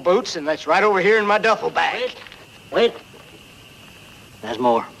pair of old boots, and that's right over here in my duffel bag. Wait. There's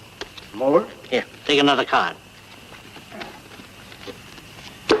more. More? Here, take another card.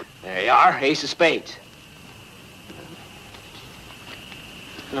 There you are, ace of spades.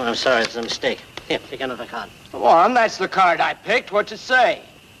 No, I'm sorry, it's a mistake. Here, take another card. Come on, that's the card I picked. What's it say?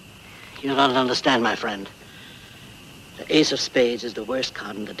 You don't understand, my friend. The ace of spades is the worst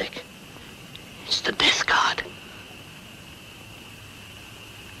card in the deck. It's the death card.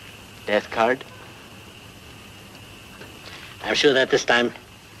 Death card? I'm sure that this time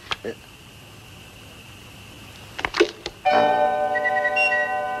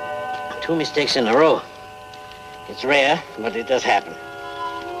 2 mistakes in a row. It's rare, but it does happen.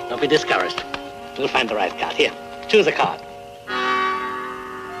 Don't be discouraged. You'll find the right card. Here, choose a card.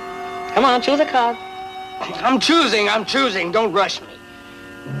 Come on, choose a card. I'm choosing. Don't rush me.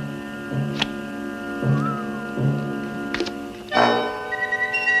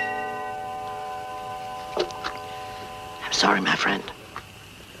 I'm sorry, my friend.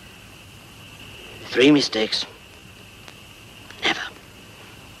 3 mistakes. Never.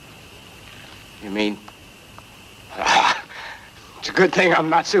 You mean? It's a good thing I'm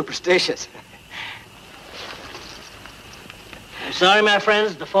not superstitious. I'm sorry, my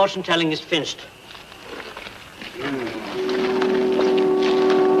friends. The fortune telling is finished.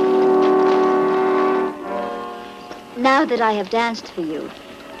 Now that I have danced for you,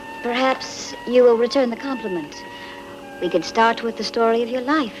 perhaps you will return the compliment. We could start with the story of your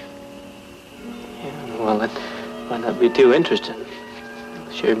life. Well, that might not be too interesting.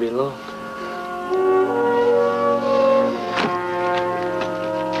 Sure be long.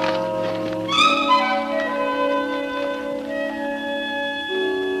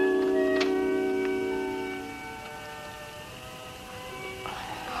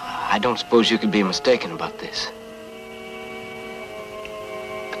 I don't suppose you could be mistaken about this.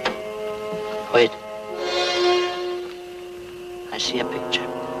 Wait. I see a picture.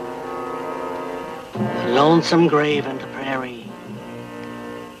 A lonesome grave in the prairie.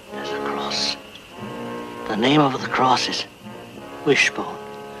 There's a cross. The name of the cross is Wishbone.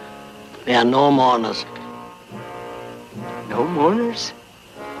 There are no mourners. No mourners?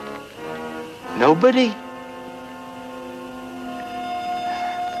 Nobody?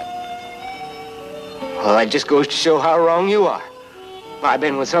 Well, that just goes to show how wrong you are. I've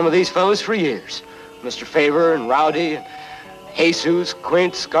been with some of these fellows for years. Mr. Favor and Rowdy and Jesus,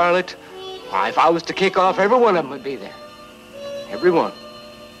 Quint, Scarlet. Why, if I was to kick off, every one of them would be there. Every one.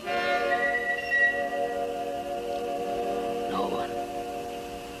 No one.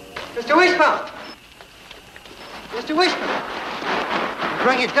 Mr. Wishbone! Mr. Wishbone! You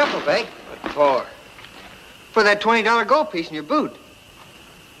brought your duffel bag. What for? For that $20 gold piece in your boot.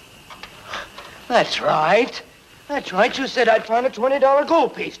 That's right. That's right. You said I'd find a $20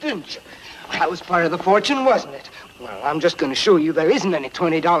 gold piece, didn't you? That was part of the fortune, wasn't it? Well, I'm just going to show you there isn't any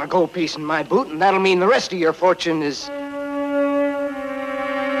 $20 gold piece in my boot, and that'll mean the rest of your fortune is...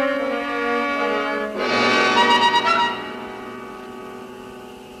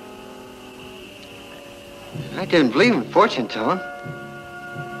 I didn't believe in fortune telling.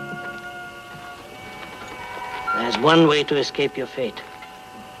 There's one way to escape your fate.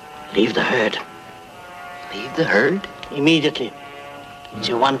 Leave the herd. Leave the herd? Immediately. It's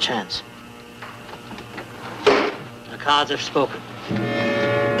your one chance. The cards have spoken.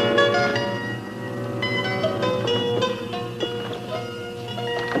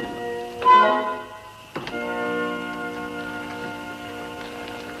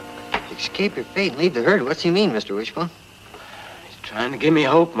 Escape your fate and leave the herd. What's he mean, Mr. Wishbone? He's trying to give me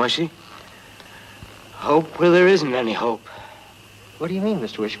hope, Mushy. Hope where there isn't any hope. What do you mean,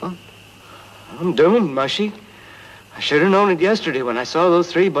 Mr. Wishbone? I'm doomed, Mushy. I should have known it yesterday when I saw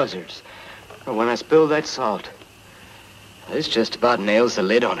those 3 buzzards. Or when I spilled that salt. This just about nails the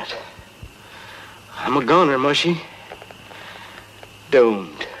lid on it. I'm a goner, Mushy.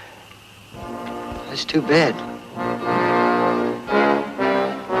 Doomed. That's too bad.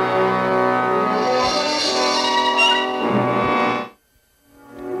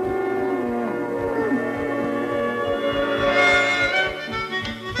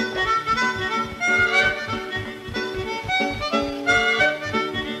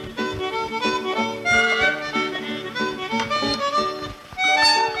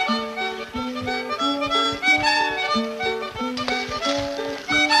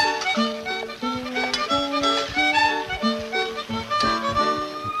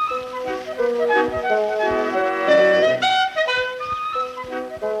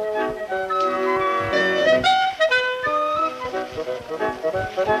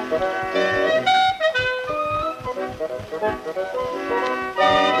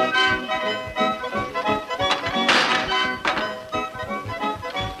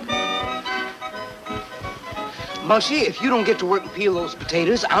 Mushy, if you don't get to work and peel those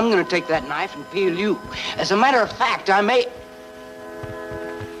potatoes, I'm gonna take that knife and peel you. As a matter of fact, I may...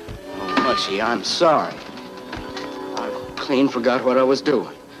 Oh, Mushy, I'm sorry. I clean forgot what I was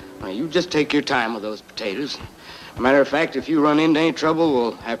doing. Now, you just take your time with those potatoes. Matter of fact, if you run into any trouble,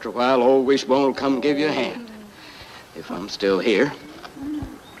 well, after a while, old Wishbone will come and give you a hand. If I'm still here.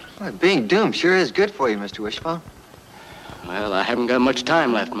 Well, being doomed sure is good for you, Mr. Wishbone. Well, I haven't got much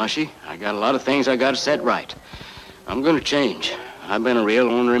time left, Mushy. I got a lot of things I gotta set right. I'm gonna change. I've been a real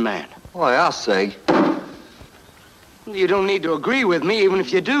ornery man. Why, I'll say. You don't need to agree with me, even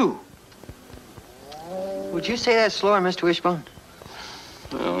if you do. Would you say that slower, Mr. Wishbone?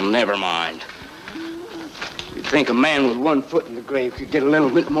 Oh, never mind. You'd think a man with one foot in the grave could get a little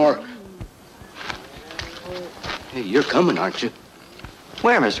bit more. Hey, you're coming, aren't you?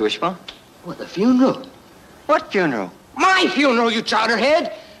 Where, Mr. Wishbone? What, the funeral? What funeral? My funeral, you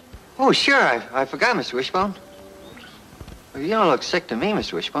chowderhead! Oh, sure, I forgot, Mr. Wishbone. Well, you don't look sick to me,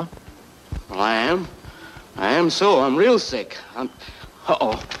 Mr. Wishbone. Well, I am. I am so. I'm real sick.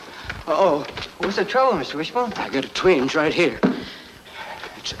 Uh-oh. Uh-oh. What's the trouble, Mr. Wishbone? I got a twinge right here.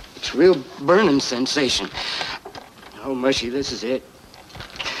 It's a real burning sensation. Oh, mushy, this is it.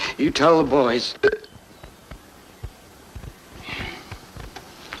 You tell the boys.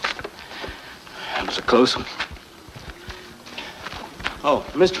 That was a close one. Oh,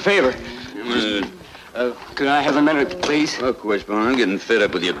 Mr. Favor. Could I have a minute, please? Look, Wishbone, I'm getting fed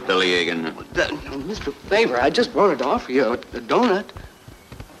up with your belly aching. Mr. Favor, I just wanted to offer you a donut.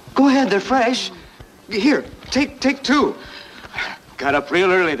 Go ahead, they're fresh. Here, take two. Got up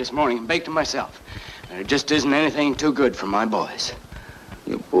real early this morning and baked them myself. There just isn't anything too good for my boys.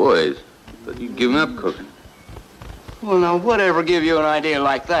 Your boys? But you'd given up cooking. Well, now, whatever give you an idea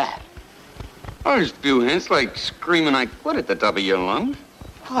like that? Oh, there's a few hints like screaming I quit at the top of your lungs.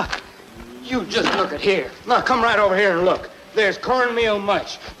 What? You just look at here. Now, come right over here and look. There's cornmeal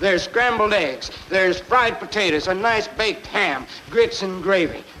mush. There's scrambled eggs. There's fried potatoes, a nice baked ham, grits and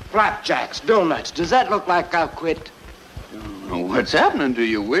gravy, flapjacks, donuts. Does that look like I'll quit? I don't know what's happening to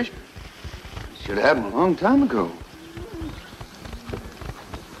you, Wish. It should have happened a long time ago.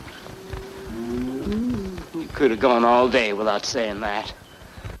 You could have gone all day without saying that.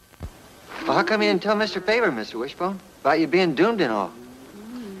 Well, how come you didn't tell Mr. Favor, Mr. Wishbone, about you being doomed and all?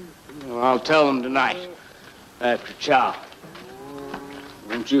 Well, I'll tell them tonight, after chow.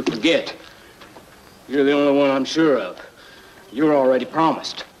 Don't you forget, you're the only one I'm sure of. You're already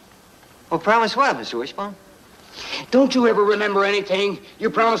promised. Well, promise what, Mr. Wishbone? Don't you ever remember anything? You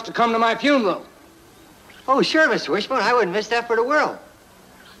promised to come to my funeral. Oh, sure, Mr. Wishbone. I wouldn't miss that for the world.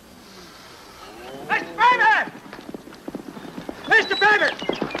 Mr. Favor! Mr. Favor!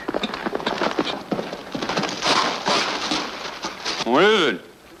 What is it?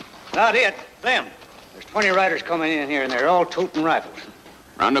 Not it. Them. There's 20 riders coming in here, and they're all toting rifles.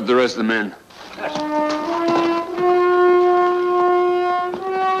 Round up the rest of the men.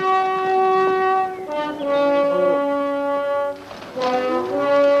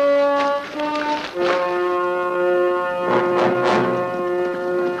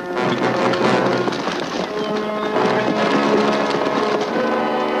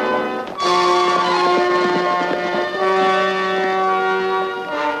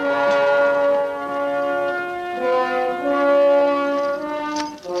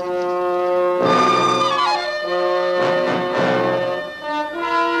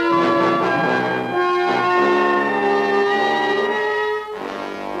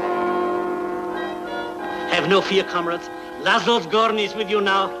 No fear, comrades. Laszlo's Gorny's with you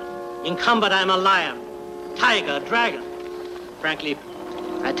now. In combat, I'm a lion, tiger, dragon. Frankly,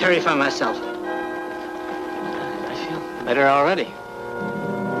 I terrify myself. I feel better already.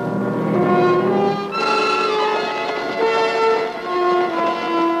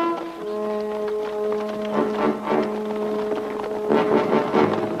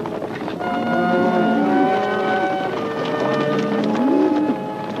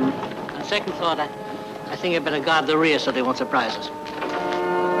 On second thought, I think I'd better guard the rear so they won't surprise us.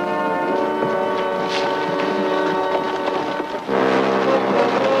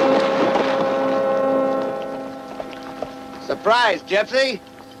 Surprise, Gypsy.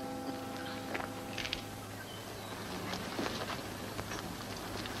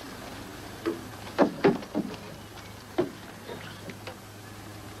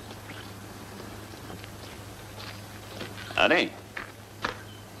 Howdy.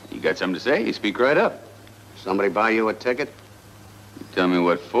 You got something to say? You speak right up. Somebody buy you a ticket? You tell me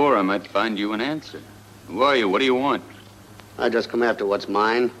what for, I might find you an answer. Who are you? What do you want? I just come after what's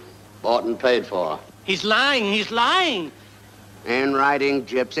mine. Bought and paid for. He's lying. He's lying. In writing,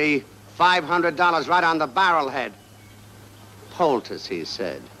 Gypsy. $500 right on the barrel head. Poultice, he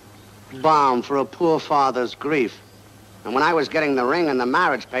said. Balm for a poor father's grief. And when I was getting the ring and the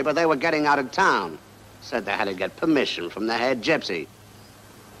marriage paper, they were getting out of town. Said they had to get permission from the head gypsy.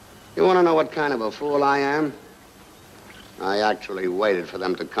 You want to know what kind of a fool I am? I actually waited for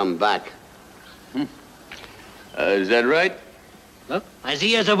them to come back. Is that right? Look, I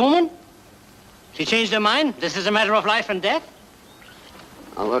see as a woman. She changed her mind. This is a matter of life and death.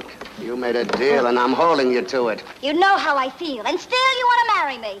 Now, look, you made a deal, and I'm holding you to it. You know how I feel, and still you want to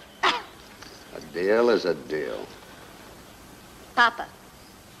marry me. deal is a deal. Papa,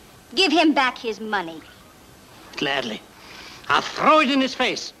 give him back his money. Gladly. I'll throw it in his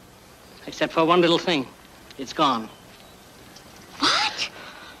face. Except for one little thing. It's gone. What?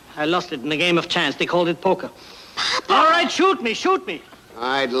 I lost it in a game of chance. They called it poker. Papa. All right, shoot me, shoot me.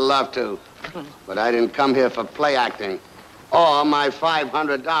 I'd love to. But I didn't come here for play acting. Or my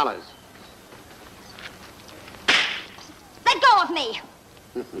 $500. Let go of me.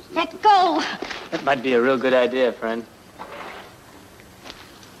 Let go. That might be a real good idea, friend.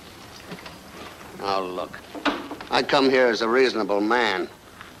 Now, look. I come here as a reasonable man.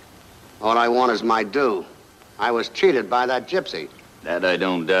 All I want is my due. I was cheated by that gypsy. That I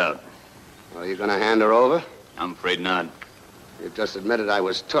don't doubt. Are you gonna hand her over? I'm afraid not. You just admitted I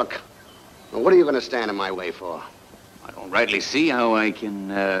was took. Well, what are you gonna stand in my way for? I don't rightly see how I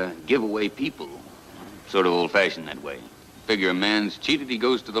can give away people. Sort of old-fashioned that way. Figure a man's cheated, he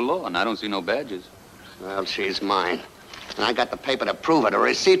goes to the law, and I don't see no badges. Well, she's mine. And I got the paper to prove it. A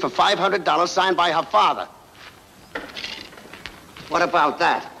receipt for $500 signed by her father. What about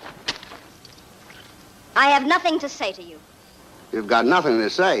that? I have nothing to say to you. You've got nothing to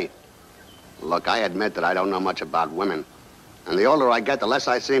say. Look, I admit that I don't know much about women. And the older I get, the less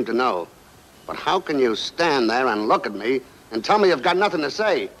I seem to know. But how can you stand there and look at me and tell me you've got nothing to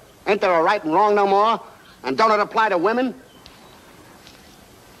say? Ain't there a right and wrong no more? And don't it apply to women?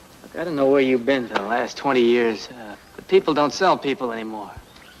 Look, I don't know where you've been for the last 20 years. But people don't sell people anymore.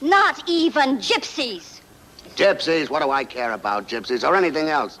 Not even gypsies. Gypsies? What do I care about gypsies or anything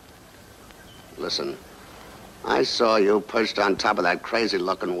else? Listen, I saw you perched on top of that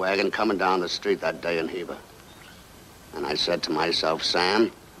crazy-looking wagon coming down the street that day in Heber. And I said to myself,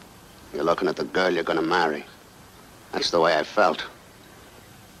 Sam, you're looking at the girl you're gonna marry. That's the way I felt.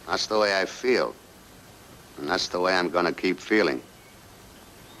 That's the way I feel. And that's the way I'm gonna keep feeling.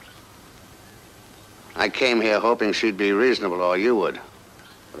 I came here hoping she'd be reasonable, or you would.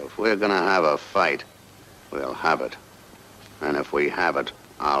 But if we're gonna have a fight, we'll have it. And if we have it,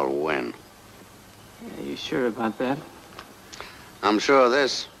 I'll win. Are you sure about that? I'm sure of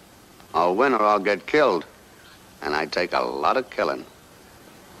this. I'll win or I'll get killed. And I take a lot of killing.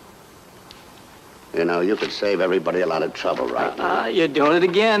 You know, you could save everybody a lot of trouble right now. You're doing it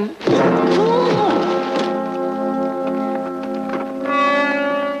again.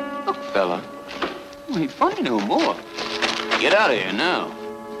 Look, fella. We ain't funny no more. Get out of here now.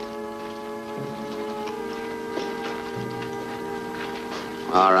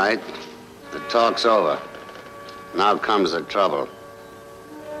 All right. The talk's over. Now comes the trouble.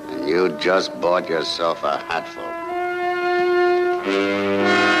 And you just bought yourself a hatful.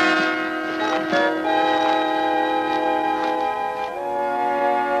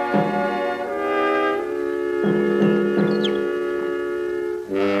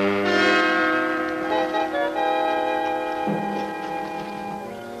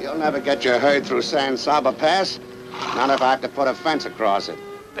 You'll never get your herd through San Saba Pass. Not if I have to put a fence across it.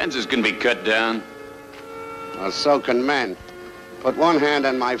 Fences can be cut down. Well, so can men. Put one hand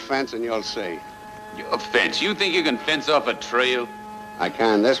on my fence and you'll see. Your fence? You think you can fence off a trail? I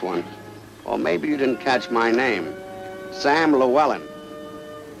can this one. Or maybe you didn't catch my name. Sam Llewellyn.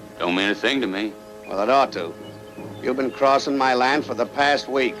 Don't mean a thing to me. Well, it ought to. You've been crossing my land for the past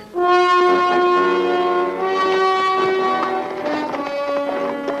week.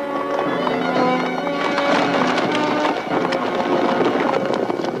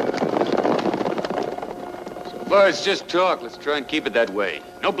 Well, it's just talk. Let's try and keep it that way.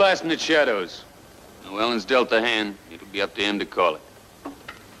 No blasting at shadows. Llewellyn's dealt the hand. It'll be up to him to call it.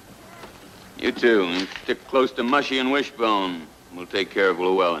 You two, stick close to Mushy and Wishbone. We'll take care of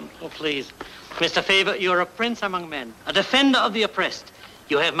Llewellyn. Oh, please. Mr. Favor, you're a prince among men, a defender of the oppressed.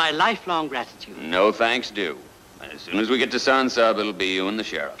 You have my lifelong gratitude. No thanks due. As soon as we get to San Sab, it'll be you and the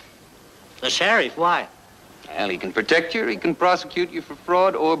sheriff. The sheriff? Why? Well, he can protect you, or he can prosecute you for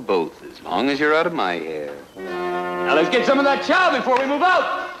fraud, or both, as long as you're out of my hair. Now let's get some of that chow before we move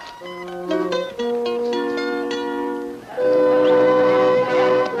out.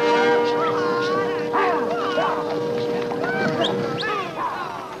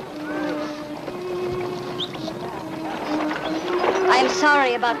 I'm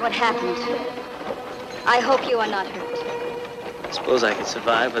sorry about what happened. I hope you are not hurt. I suppose I could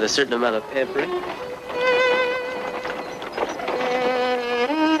survive with a certain amount of pampering.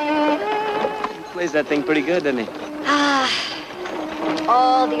 He plays that thing pretty good, doesn't he? Ah,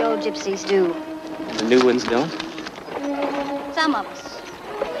 all the old gypsies do. And the new ones don't? Some of us.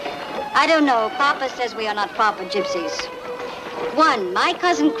 I don't know. Papa says we are not proper gypsies. One, my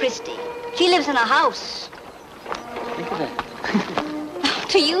cousin Christy. She lives in a house. Think of that.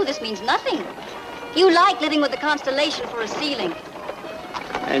 To you, this means nothing. You like living with the constellation for a ceiling.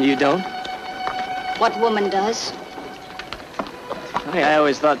 And you don't? What woman does? I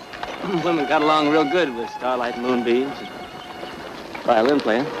always thought women got along real good with starlight and moonbeams and violin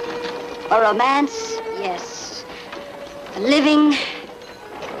playing. A romance, yes. A living,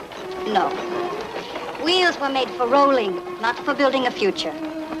 no. Wheels were made for rolling, not for building a future.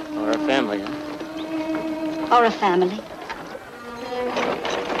 Or a family, huh? Or a family.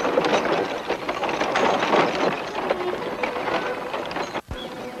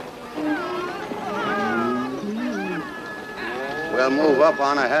 We'll move up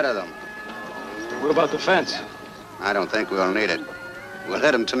on ahead of them. What about the fence? I don't think we'll need it. We'll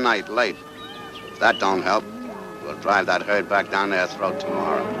hit them tonight, late. If that don't help, we'll drive that herd back down their throat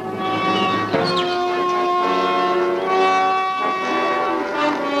tomorrow.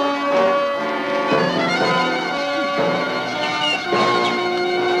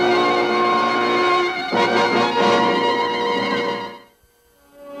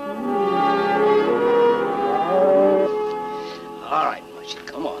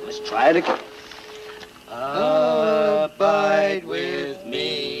 Try it again. Abide with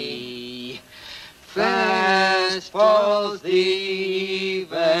me. Fast falls the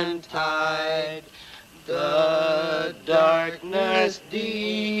eventide. The darkness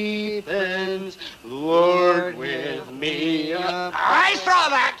deepens. Lord, with me. I saw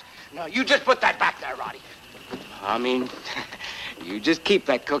that! Now, you just put that back there, Roddy. I mean, you just keep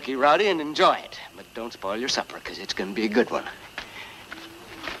that cookie, Roddy, and enjoy it. But don't spoil your supper, because it's going to be a good one.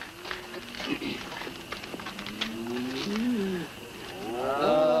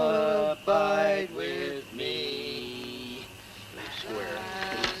 Abide with me.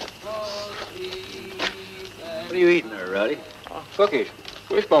 What are you eating there, Roddy? Oh, cookies.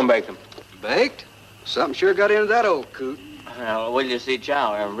 Wishbone baked them. Baked? Something sure got into that old coot. Well, what do you see,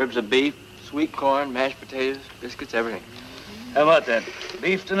 chow? Ribs of beef, sweet corn, mashed potatoes, biscuits, everything. How about that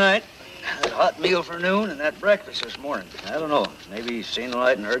beef tonight? That hot meal for noon and that breakfast this morning. I don't know. Maybe he's seen the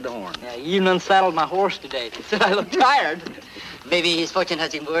light and heard the horn. Yeah, you even unsaddled my horse today. He said I look tired. Maybe his fortune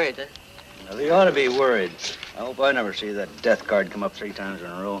has him worried, huh? Well, he ought to be worried. I hope I never see that death card come up 3 times in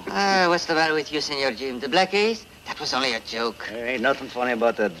a row. What's the matter with you, Senor Jim? The black ace? That was only a joke. There ain't nothing funny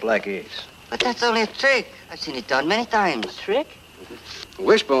about that black ace. But that's only a trick. I've seen it done many times. A trick?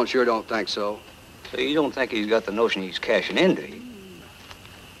 Wishbone sure don't think so. So you don't think he's got the notion he's cashing in, do you?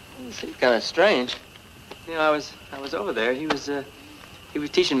 Seems kind of strange. You know, I was over there. He was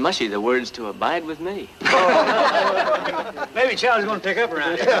teaching Mushy the words to abide with me. Maybe Charlie's going to pick up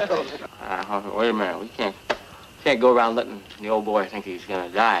around here. Wait a minute. We can't go around letting the old boy think he's going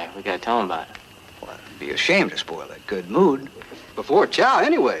to die. We got to tell him about it. Well, it'd be a shame to spoil that good mood. Before chow,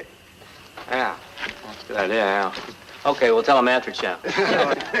 anyway. Yeah, that's a good idea, yeah. Okay, we'll tell him after chow.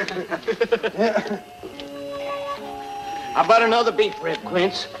 How about another beef rib,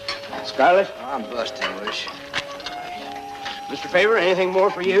 Quince? Scarlett? I'm busting, Wish. Mr. Favor, anything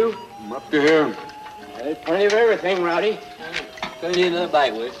more for you? I'm up to here. There's plenty of everything, Rowdy. Gonna need another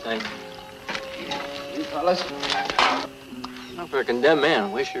bite, Wish, thanks. You fellas? Well, for a condemned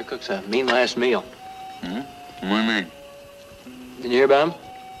man, Wish sure cooks a mean last meal. Hmm? What do you mean? Did you hear about him?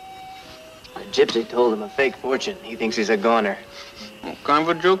 A gypsy told him a fake fortune. He thinks he's a goner. What kind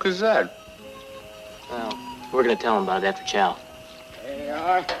of a joke is that? Well, we're gonna tell him about it after chow. There you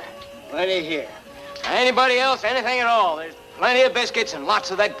are. Plenty here. Anybody else, anything at all? There's plenty of biscuits and lots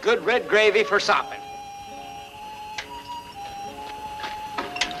of that good red gravy for sopping.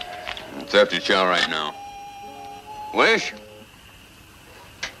 It's after chow right now. Wish?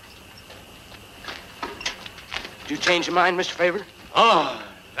 Did you change your mind, Mr. Favor? Oh,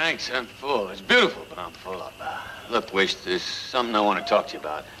 thanks. I'm full. It's beautiful, but I'm full of. Look, Wish, there's something I want to talk to you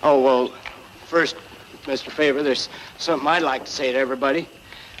about. Oh, well, first, Mr. Favor, there's something I'd like to say to everybody.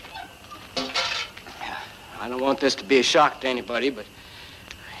 I don't want this to be a shock to anybody, but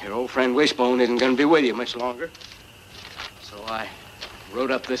your old friend Wishbone isn't going to be with you much longer. So I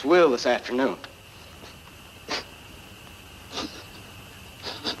wrote up this will this afternoon.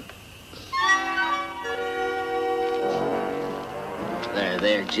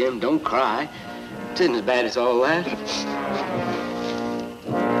 There, Jim, don't cry. It isn't as bad as all that.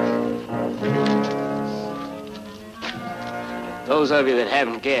 Those of you that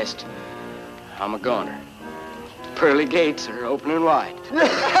haven't guessed, I'm a goner. Pearly gates are opening wide.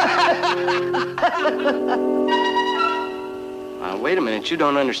 Now, wait a minute, you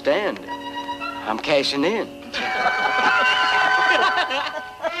don't understand. I'm cashing in.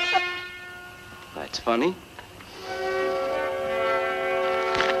 That's funny.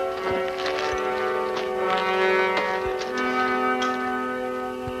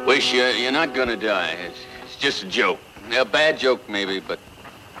 Wish, Wish, you're not gonna die. It's just a joke. A bad joke, maybe, but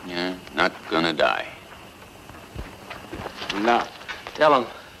you're not gonna die. No. Tell him.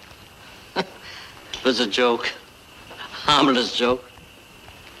 It was a joke. Harmless joke.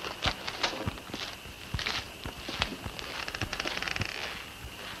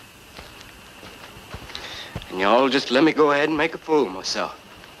 And y'all just let me go ahead and make a fool of myself.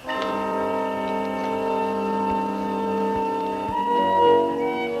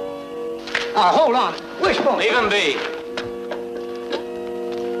 Now, hold on. Wishbone. Leave him be.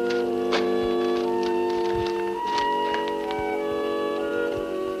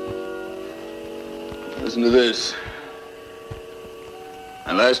 Listen to this.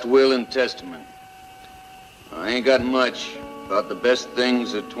 My last will and testament. I ain't got much. About the best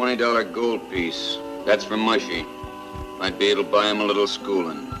thing's a $20 gold piece. That's for Mushy. Might be able to buy him a little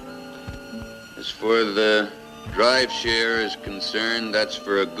schooling. As for the drive share is concerned, that's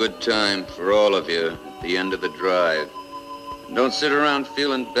for a good time for all of you at the end of the drive. And don't sit around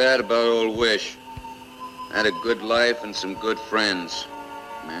feeling bad about old Wish. Had a good life and some good friends.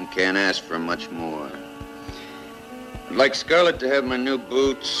 Man can't ask for much more. I'd like Scarlett to have my new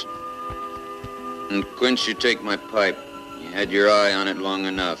boots. And Quince, you take my pipe. You had your eye on it long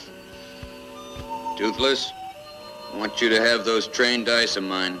enough. Toothless, I want you to have those trained eyes of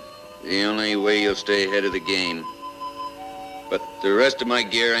mine. The only way you'll stay ahead of the game. But the rest of my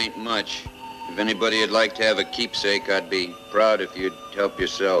gear ain't much. If anybody'd like to have a keepsake, I'd be proud if you'd help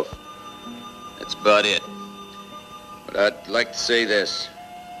yourself. That's about it. But I'd like to say this.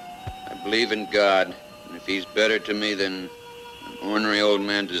 I believe in God, and if he's better to me than an ornery old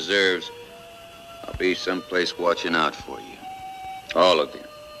man deserves, I'll be someplace watching out for you. All of you.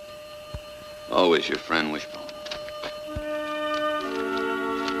 Always your friend, Wishbone.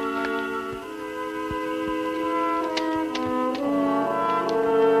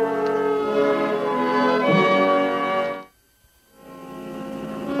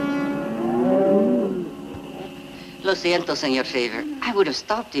 Lo siento, Senor Favor. I would have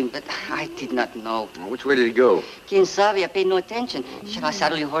stopped him, but I did not know. Which way did he go? Quien sabe, I paid no attention. Shall I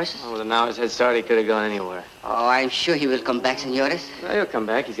saddle your horses? Oh, with an hour's head start, he could have gone anywhere. Oh, I'm sure he will come back, senores. Well, he'll come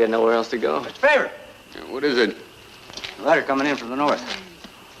back. He's got nowhere else to go. Mr. Favor. What is it? A letter coming in from the north.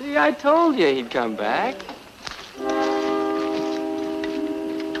 See, I told you he'd come back.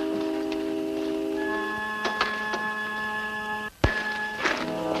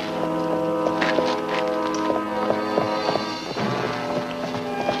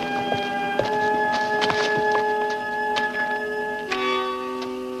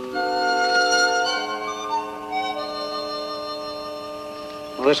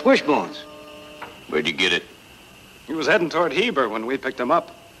 Well, it's Wishbone's. Where'd you get it? He was heading toward Heber when we picked him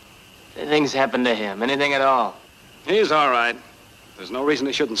up. Anything's happened to him. Anything at all. He's all right. There's no reason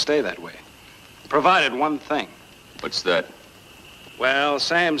he shouldn't stay that way. Provided one thing. What's that? Well,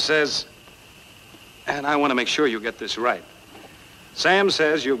 Sam says, and I want to make sure you get this right. Sam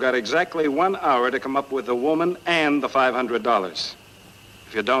says you've got exactly 1 hour to come up with the woman and the $500.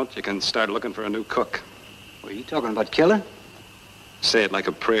 If you don't, you can start looking for a new cook. Were you talking about killing? Say it like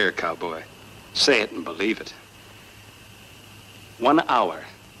a prayer, cowboy. Say it and believe it. 1 hour.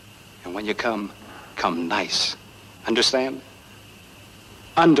 And when you come nice. Understand?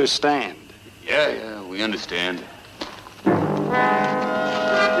 Understand. Yeah, we understand.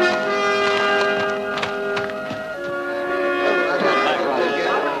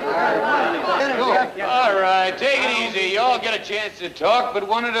 All right, take it easy. You all get a chance to talk, but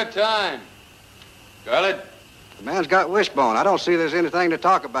one at a time. Scarlett? The man's got Wishbone. I don't see there's anything to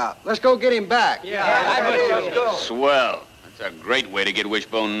talk about. Let's go get him back. Let's go. Swell. That's a great way to get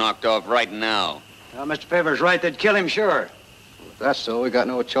Wishbone knocked off right now. Well, Mr. Favor's right. They'd kill him, sure. If that's so, we got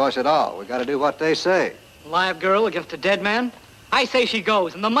no choice at all. We got to do what they say. Live girl against a dead man? I say she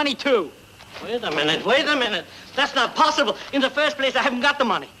goes, and the money, too. Wait a minute. That's not possible. In the first place, I haven't got the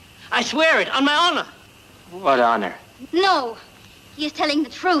money. I swear it, on my honor. What honor? No, he is telling the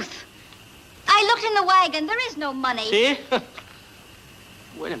truth. I looked in the wagon. There is no money. See?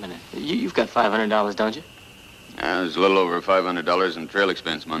 Wait a minute. You've got $500, don't you? There's a little over $500 in trail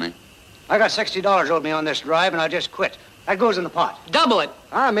expense money. I got $60 owed me on this drive, and I just quit. That goes in the pot. Double it.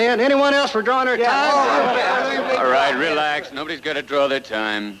 I'm in. Anyone else for drawing their time? All right, relax. Nobody's got to draw their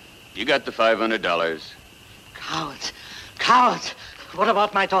time. You got the $500. Cowards. What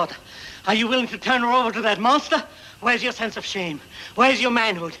about my daughter? Are you willing to turn her over to that monster? Where's your sense of shame? Where's your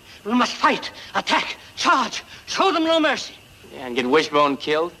manhood? We must fight, attack, charge. Show them no mercy. Yeah, and get Wishbone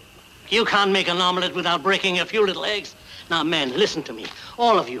killed? You can't make an omelet without breaking a few little eggs. Now, men, listen to me.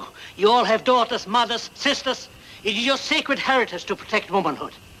 All of you. You all have daughters, mothers, sisters. It is your sacred heritage to protect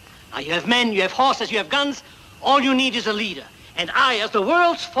womanhood. Now, you have men, you have horses, you have guns. All you need is a leader. And I, as the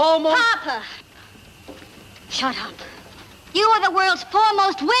world's foremost... Papa! Shut up. You are the world's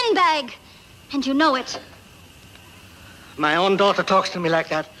foremost windbag, and you know it. My own daughter talks to me like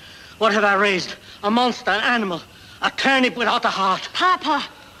that. What have I raised? A monster, an animal, a turnip without a heart. Papa,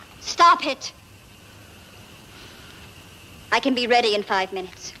 stop it. I can be ready in 5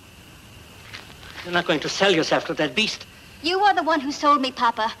 minutes. You're not going to sell yourself to that beast. You are the one who sold me,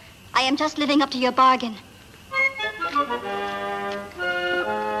 Papa. I am just living up to your bargain.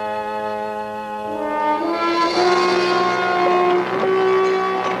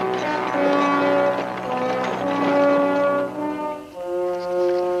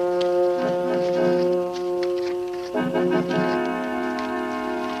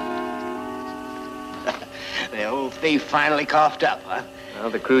 The old thief finally coughed up, huh? Well,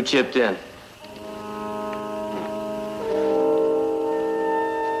 the crew chipped in.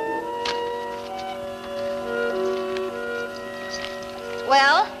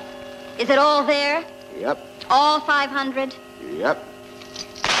 Well, is it all there? Yep. All 500? Yep.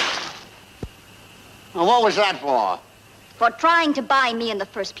 Well, what was that for? For trying to buy me in the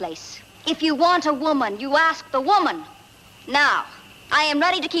first place. If you want a woman, you ask the woman. Now, I am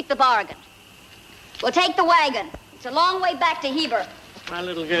ready to keep the bargain. We'll take the wagon. It's a long way back to Heber. My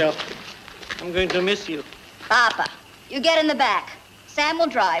little girl, I'm going to miss you. Papa, you get in the back. Sam will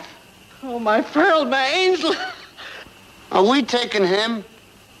drive. Oh, my pearl, my angel. Are we taking him?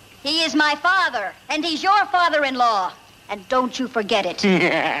 He is my father, and he's your father-in-law. And don't you forget it.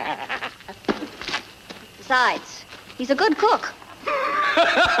 Besides, he's a good cook.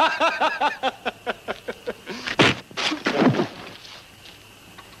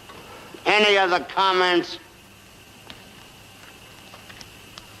 Any other comments?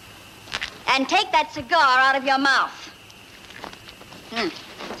 And take that cigar out of your mouth.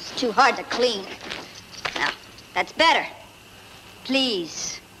 It's too hard to clean. Now, that's better.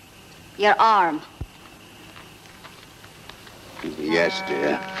 Please, your arm. Yes,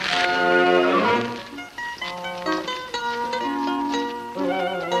 dear.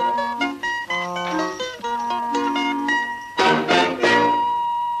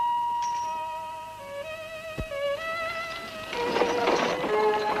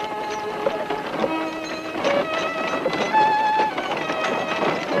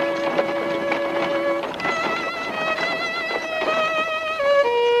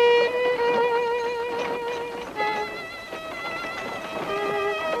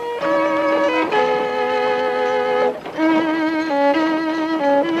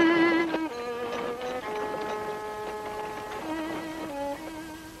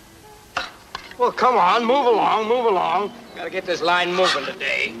 Well, come on, move along, move along. Gotta get this line moving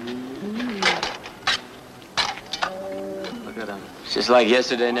today. Look at him. It's just like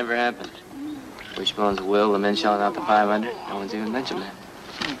yesterday never happened. Wishbone's will, the men shelling out the 500. No one's even mentioned that.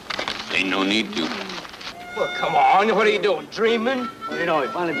 Ain't no need to. Well, come on, what are you doing, dreaming? Well, you know, he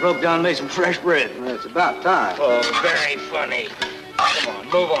finally broke down and made some fresh bread. Well, it's about time. Oh, very funny. Come on,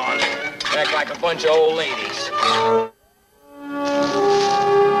 move on. Act like a bunch of old ladies.